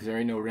name because there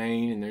ain't no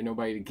rain and there's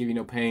nobody to give you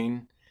no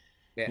pain.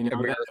 Yeah, you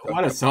know,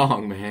 what a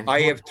song, man!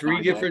 I have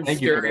three different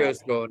Thank you for that.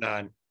 stereos going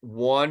on.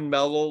 One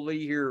mellowly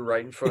here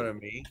right in front of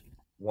me,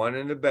 one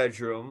in the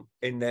bedroom,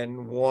 and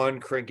then one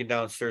cranking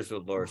downstairs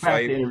with Laura. So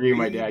I have interview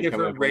my dad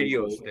different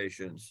radio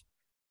stations.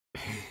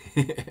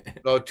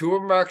 So two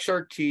of them are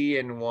XRT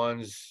and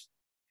one's.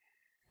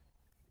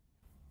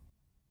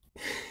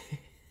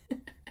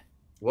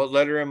 What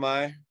letter am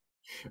I?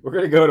 We're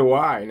gonna go to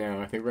Y now.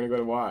 I think we're gonna go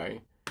to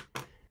Y.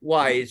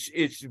 Why?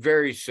 It's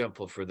very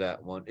simple for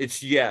that one.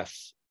 It's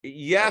yes.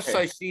 Yes, okay.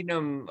 I seen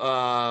them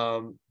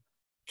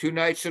 2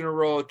 nights in a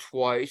row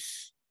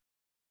twice.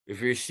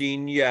 If you're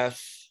seeing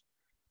yes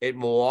at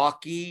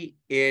Milwaukee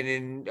and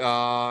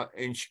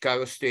in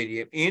Chicago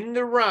Stadium in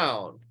the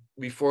round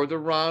before the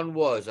round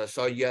was, I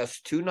saw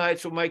yes 2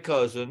 nights with my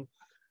cousin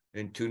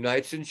and 2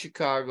 nights in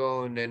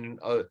Chicago, and then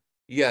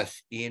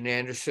yes, Ian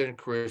Anderson,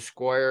 Chris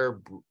Squire,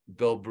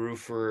 Bill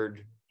Bruford,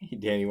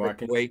 Danny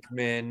Watkins,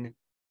 Wakeman.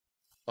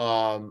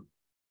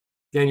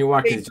 Daniel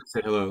Watkins just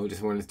said hello.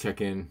 Just wanted to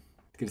check in.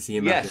 Good to see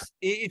him. Yes,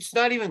 it's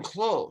not even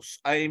close.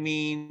 I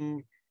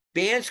mean,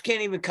 bands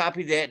can't even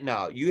copy that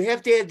now. You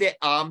have to have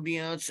that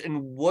ambiance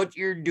and what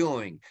you're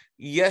doing.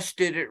 Yes,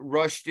 did it?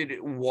 Rush did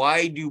it?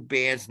 Why do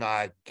bands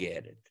not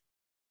get it?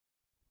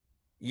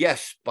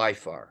 Yes, by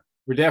far.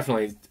 We're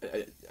definitely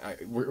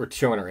we're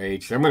showing our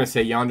age. I'm going to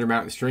say Yonder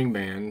Mountain String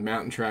Band,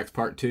 Mountain Tracks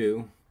Part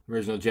 2,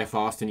 original Jeff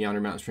Austin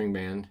Yonder Mountain String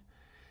Band.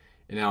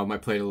 An album I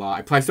played a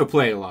lot. I still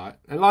play it a lot.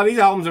 And a lot of these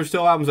albums are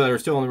still albums that are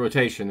still in the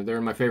rotation.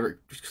 They're my favorite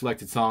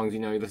selected songs.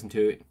 You know, you listen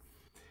to it.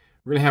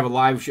 We're gonna have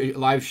a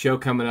live show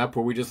coming up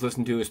where we just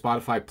listen to a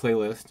Spotify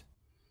playlist.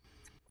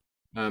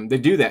 They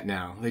do that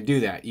now. They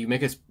do that. You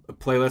make a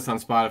playlist on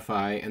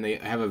Spotify, and they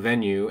have a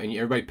venue, and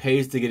everybody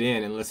pays to get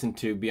in and listen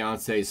to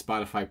Beyonce's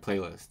Spotify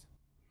playlist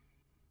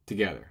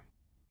together.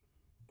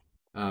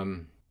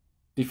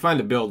 Be fun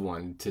to build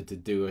one to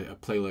do a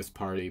playlist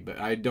party, but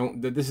I don't.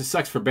 This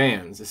sucks for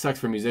bands. It sucks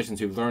for musicians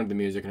who've learned the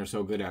music and are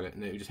so good at it,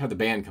 and they just have the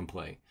band come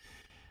play.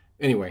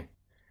 Anyway,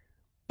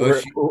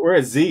 We're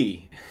at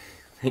Z.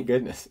 Thank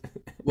goodness.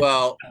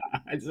 Well,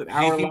 It's an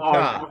hour ZZ long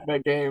Top.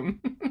 alphabet game.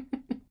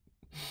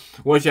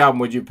 Which album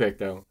would you pick,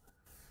 though?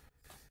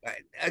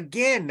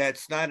 Again,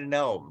 that's not an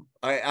album.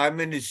 I'm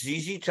in the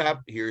ZZ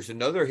Top. Here's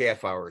another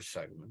half-hour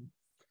segment.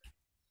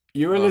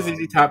 You're in the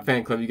ZZ Top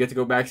fan club. You get to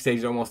go backstage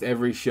at almost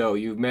every show.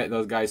 You've met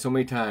those guys so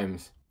many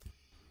times.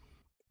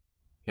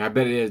 Yeah, I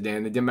bet it is,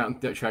 Dan. The Dim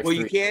Mountain Tracks. Well,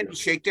 you can't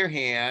shake their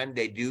hand.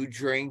 They do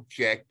drink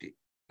Jack.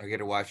 I got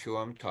to watch who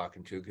I'm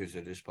talking to because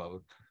it is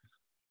public.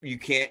 You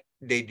can't.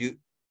 They do.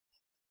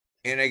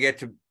 And I get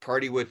to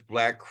party with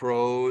Black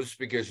Crowes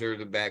because they're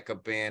the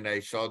backup band. I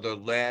saw the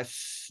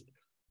last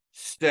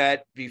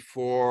set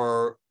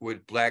before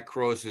with Black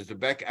Crowes as the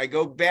back. I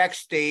go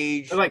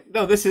backstage. Like,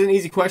 no, this is an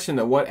easy question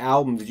though. What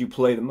album did you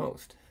play the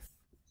most?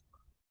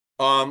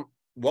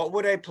 What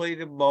would I play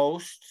the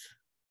most?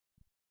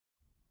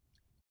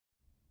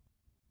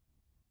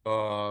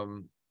 Alice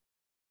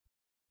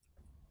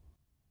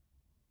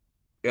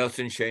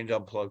in Chains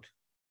Unplugged.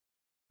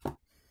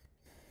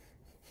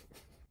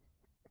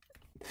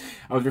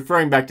 I was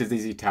referring back to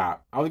ZZ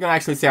Top. I was gonna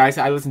actually say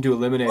I listened to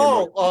Eliminator.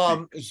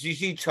 Oh,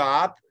 ZZ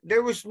Top.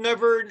 There was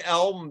never an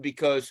album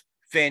because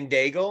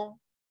Fandango.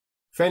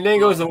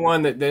 Fandango is the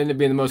one that ended up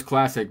being the most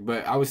classic,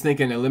 but I was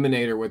thinking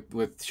Eliminator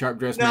with Sharp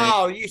Dressed Man.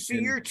 No, you see,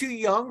 you're too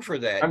young for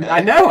that.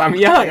 I know, I'm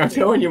young. I'm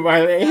showing you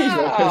my age.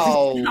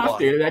 No.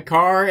 Dude, that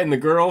car and the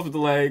girls with the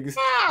legs.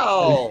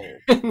 No.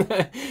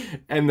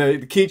 and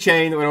the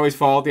keychain that would always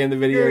fall at the end of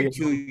the video. You're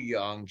too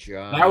young,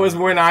 John. That was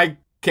when I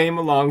came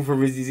along for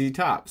ZZ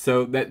Top.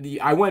 So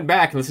I went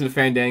back and listened to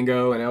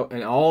Fandango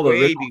and all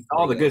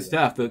the good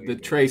stuff. The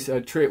Trace,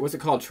 what's it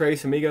called?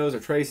 Trace Amigos or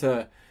Trace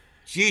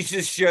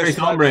Jesus just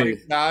Chicago.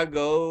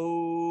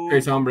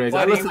 Trace Hombres.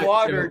 Funny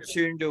water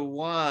turned to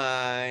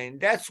wine.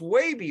 That's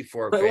way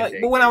before.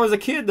 But when I was a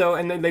kid, though,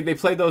 and then they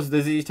played the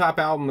ZZ Top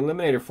album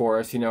Eliminator for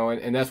us,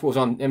 and that's what was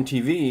on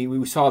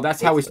MTV.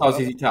 That's how we saw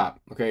ZZ Top.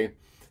 Okay,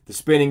 the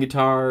spinning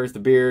guitars, the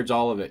beards,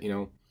 all of it,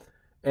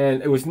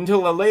 And it was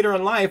until later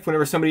in life,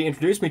 whenever somebody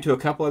introduced me to a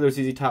couple other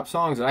ZZ Top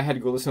songs, that I had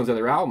to go listen to those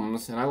other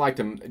albums, and I liked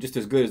them just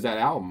as good as that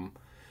album.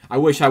 I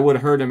wish I would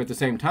have heard them at the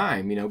same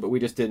time, but we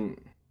just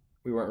didn't.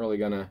 We weren't really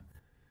gonna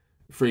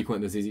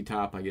frequent the ZZ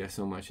Top, I guess,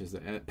 so much as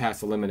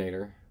past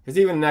Eliminator. Because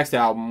even the next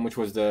album, which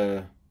was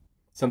the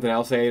Something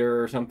Else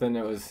Hater or something,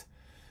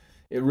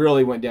 it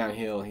really went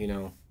downhill,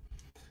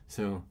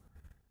 So,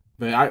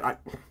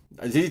 but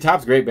ZZ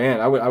Top's a great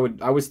band. I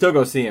would still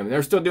go see them.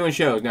 They're still doing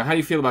shows now. How do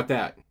you feel about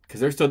that? Because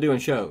they're still doing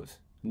shows.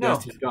 No,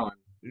 Dusty's gone.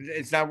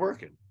 It's not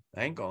working.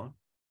 I ain't going.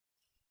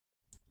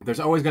 There's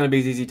always going to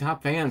be ZZ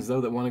Top fans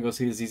though that want to go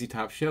see the ZZ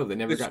Top show. That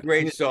never got. It's a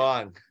great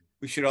song.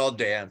 We should all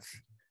dance.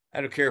 I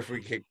don't care if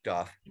we kicked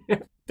off.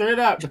 Turn it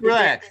up.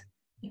 Relax.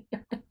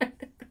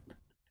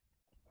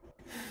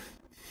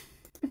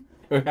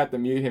 We'll have to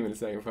mute him in a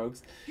second,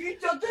 folks. You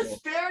took the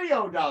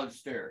stereo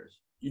downstairs.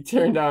 You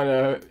turned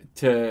on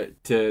to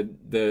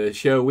the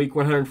show week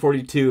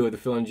 142 of the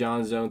Phil N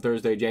Jon Zone,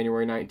 Thursday,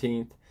 January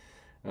 19th.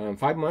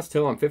 5 months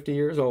till I'm 50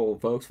 years old,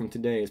 folks, from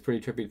today. It's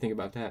pretty trippy to think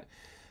about that.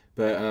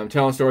 But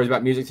telling stories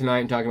about music tonight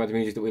and talking about the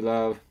music that we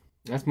love.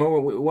 That's more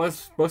what it was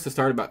supposed to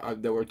start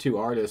about. There were two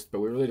artists,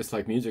 but we really just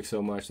like music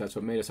so much. That's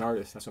what made us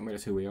artists. That's what made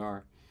us who we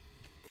are.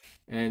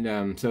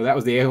 And so that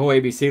was the whole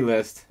ABC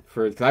list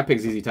because I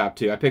picked ZZ Top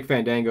too. I picked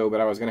Fandango,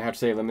 but I was gonna have to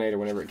say Eliminator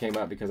whenever it came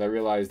up because I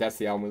realized that's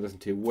the album we listened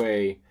to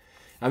way.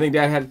 I think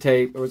Dad had a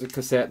tape. There was a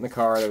cassette in the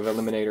car of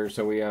Eliminator,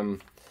 so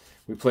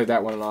we played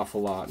that one an awful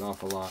lot.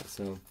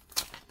 So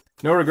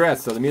no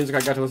regrets. So the music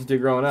I got to listen to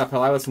growing up.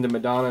 Hell, I listened to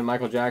Madonna and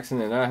Michael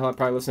Jackson, and I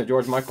probably listened to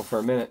George Michael for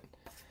a minute.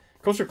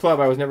 Culture Club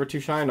I was never too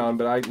shined on,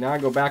 but now I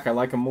go back, I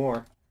like them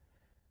more.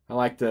 I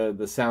like the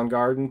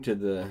Soundgarden to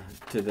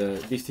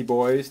the Beastie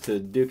Boys to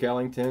Duke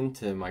Ellington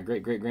to my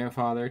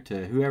great-great-grandfather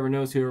to whoever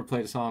knows whoever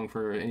played a song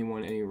for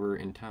anyone anywhere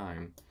in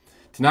time.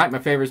 Tonight my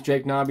favorite is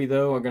Jake Knobby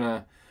though. I'm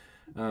gonna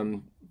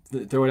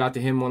throw it out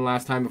to him one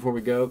last time before we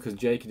go because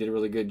Jake did a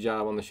really good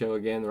job on the show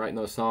again. Writing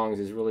those songs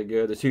is really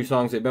good. The two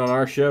songs that have been on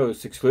our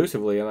shows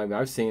exclusively, and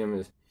I've seen them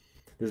is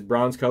this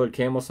bronze-colored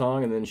camel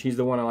song, and then She's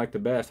the One I Like the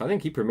Best. I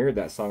think he premiered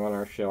that song on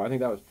our show. I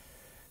think that was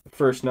the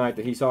first night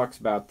that he talks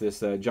about this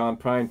John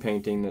Prine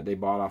painting that they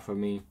bought off of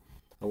me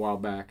a while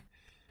back.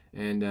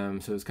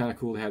 And so it's kind of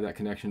cool to have that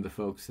connection to the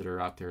folks that are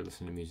out there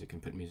listening to music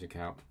and putting music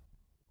out.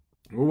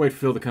 We'll wait for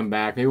Phil to come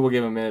back. Maybe we'll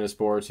give him a minute of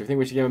sports. If you think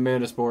we should give him a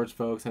minute of sports,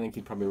 folks, I think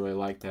he'd probably really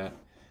like that.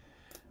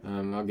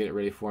 I'll get it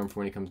ready for him for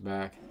when he comes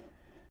back.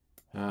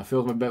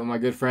 Phil's with my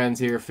good friends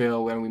here.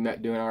 Phil, when we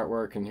met doing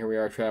artwork, and here we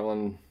are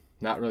traveling.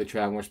 Not really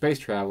traveling, we're space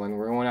traveling.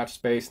 We're going out to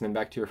space and then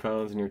back to your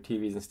phones and your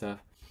TVs and stuff.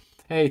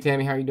 Hey,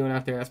 Tammy, how are you doing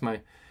out there? That's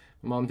my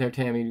mom there,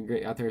 Tammy,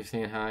 great out there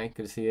saying hi.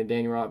 Good to see you.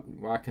 Danny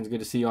Watkins, good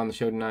to see you on the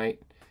show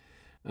tonight.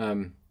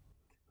 We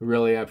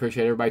really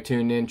appreciate everybody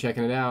tuning in,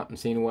 checking it out, and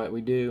seeing what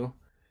we do.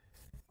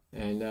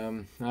 And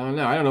I don't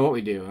know what we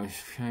do. I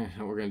don't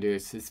know what we're going to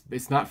do.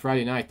 It's not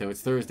Friday night, though.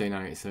 It's Thursday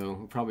night, so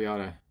we probably ought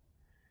to...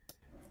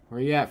 Where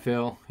you at,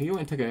 Phil? You went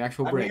and took an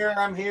actual break.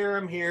 I'm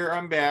here.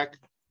 I'm back.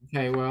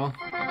 Okay, well,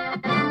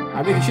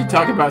 I think you should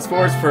talk about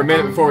sports for a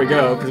minute before we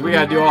go, because we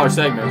got to do all our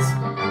segments.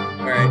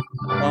 All right.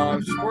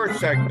 Sports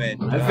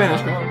segment. I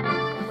finished. Go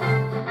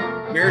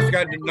on. Bears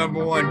got the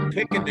 #1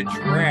 pick in the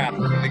draft.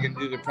 What are they going to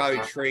do? They'll probably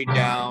trade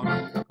down.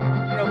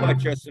 I don't know about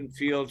Justin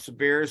Fields. The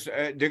Bears,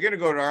 they're going to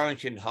go to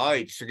Arlington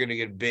Heights. They're going to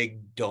get a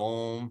big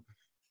dome.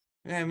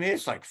 I mean,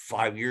 it's like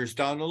 5 years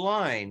down the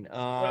line. What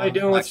are they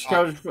doing with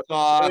Chicago?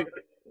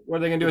 What are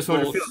they going to do with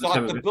Soldier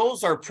Field? The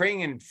Bills are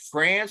playing in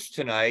France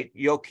tonight.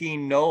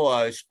 Joaquin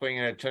Noah is playing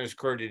on a tennis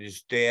court, and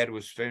his dad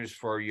was famous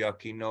for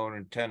Joaquin Noah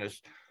in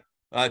tennis.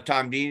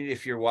 Tom Dean,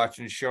 if you're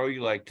watching the show,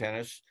 you like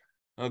tennis.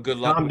 Good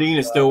luck. Tom Dean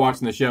is still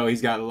watching the show.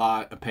 He's got a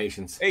lot of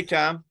patience. Hey,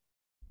 Tom.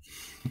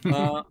 He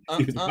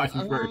was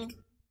watching first.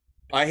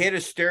 I had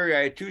a stereo.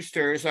 I had 2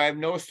 stereos. I have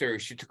no stereo.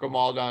 She took them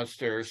all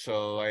downstairs,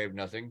 so I have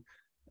nothing.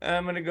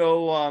 I'm going to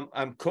go,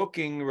 I'm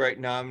cooking right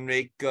now. I'm going to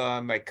make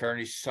my carne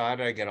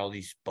asada. I got all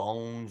these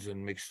bones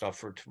and make stuff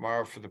for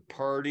tomorrow for the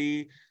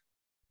party.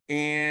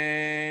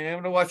 And I'm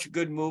going to watch a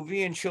good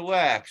movie and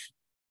chillax.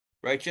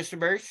 Right, Justin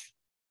Bears?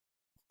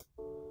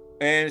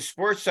 And the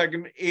sports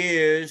segment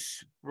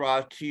is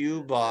brought to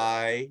you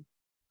by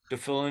the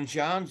Phil N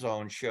Jon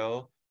Zone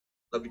show.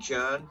 Love you,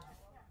 John.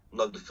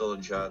 Love the Phil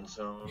N Jon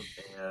Zone.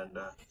 And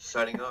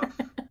signing off.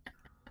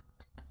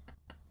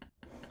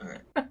 All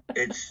right.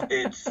 It's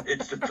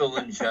the Phil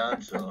N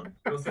Jon Zone.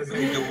 We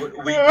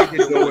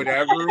can do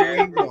whatever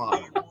we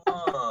want.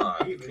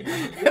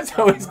 That's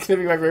always going to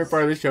be my favorite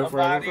part of the show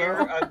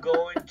forever. I'm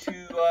going to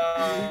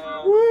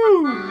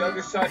the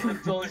other side of the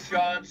Phil N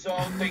Jon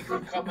Zone. Thank you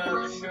for coming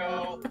on the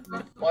show.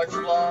 Much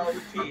love.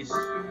 Peace.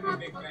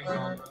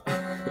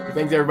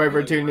 Thanks everybody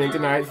for tuning in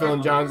tonight. Phil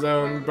N Jon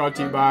Zone brought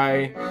to you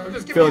by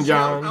Phil N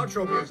Jon.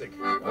 Outro music.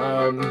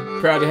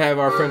 Proud to have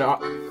our friend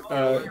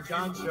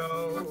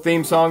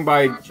theme song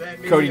by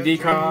Cody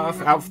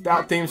Dekoff.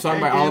 Out theme song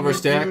by Oliver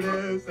Steck.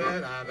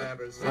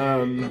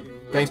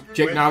 Thanks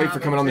Jake Knobby for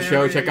coming on the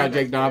show. Check out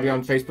Jake Knobby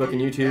on Facebook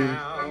and YouTube.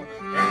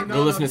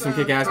 Go listen to some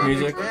kick-ass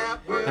music.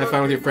 Have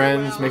fun with your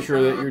friends. Make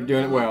sure that you're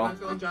doing it well.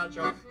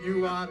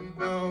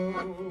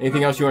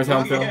 Anything else you want to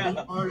tell them,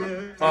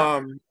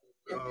 Phil?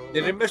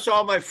 Did I miss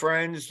all my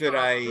friends that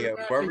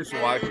whoever's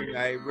watching?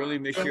 I really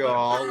miss you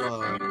all.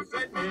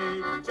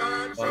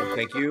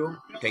 Thank you.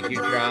 Thank you,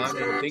 John.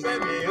 And thank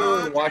you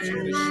for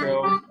watching the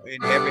show.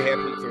 And have a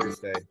happy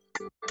Thursday.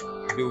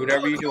 Do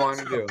whatever you want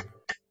to do.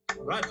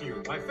 Brought to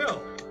you by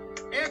Phil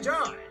and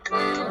John.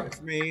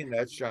 That's me, and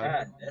that's John.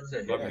 That's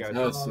a Love you hit.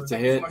 guys. It's a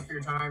hit. Thank you so much for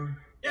your time.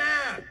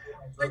 Yeah.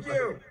 Thank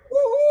you.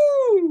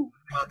 Woohoo!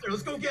 Out there,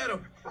 let's go get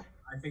him.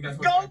 I think that's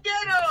what Go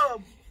get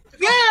him!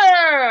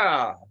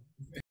 Yeah!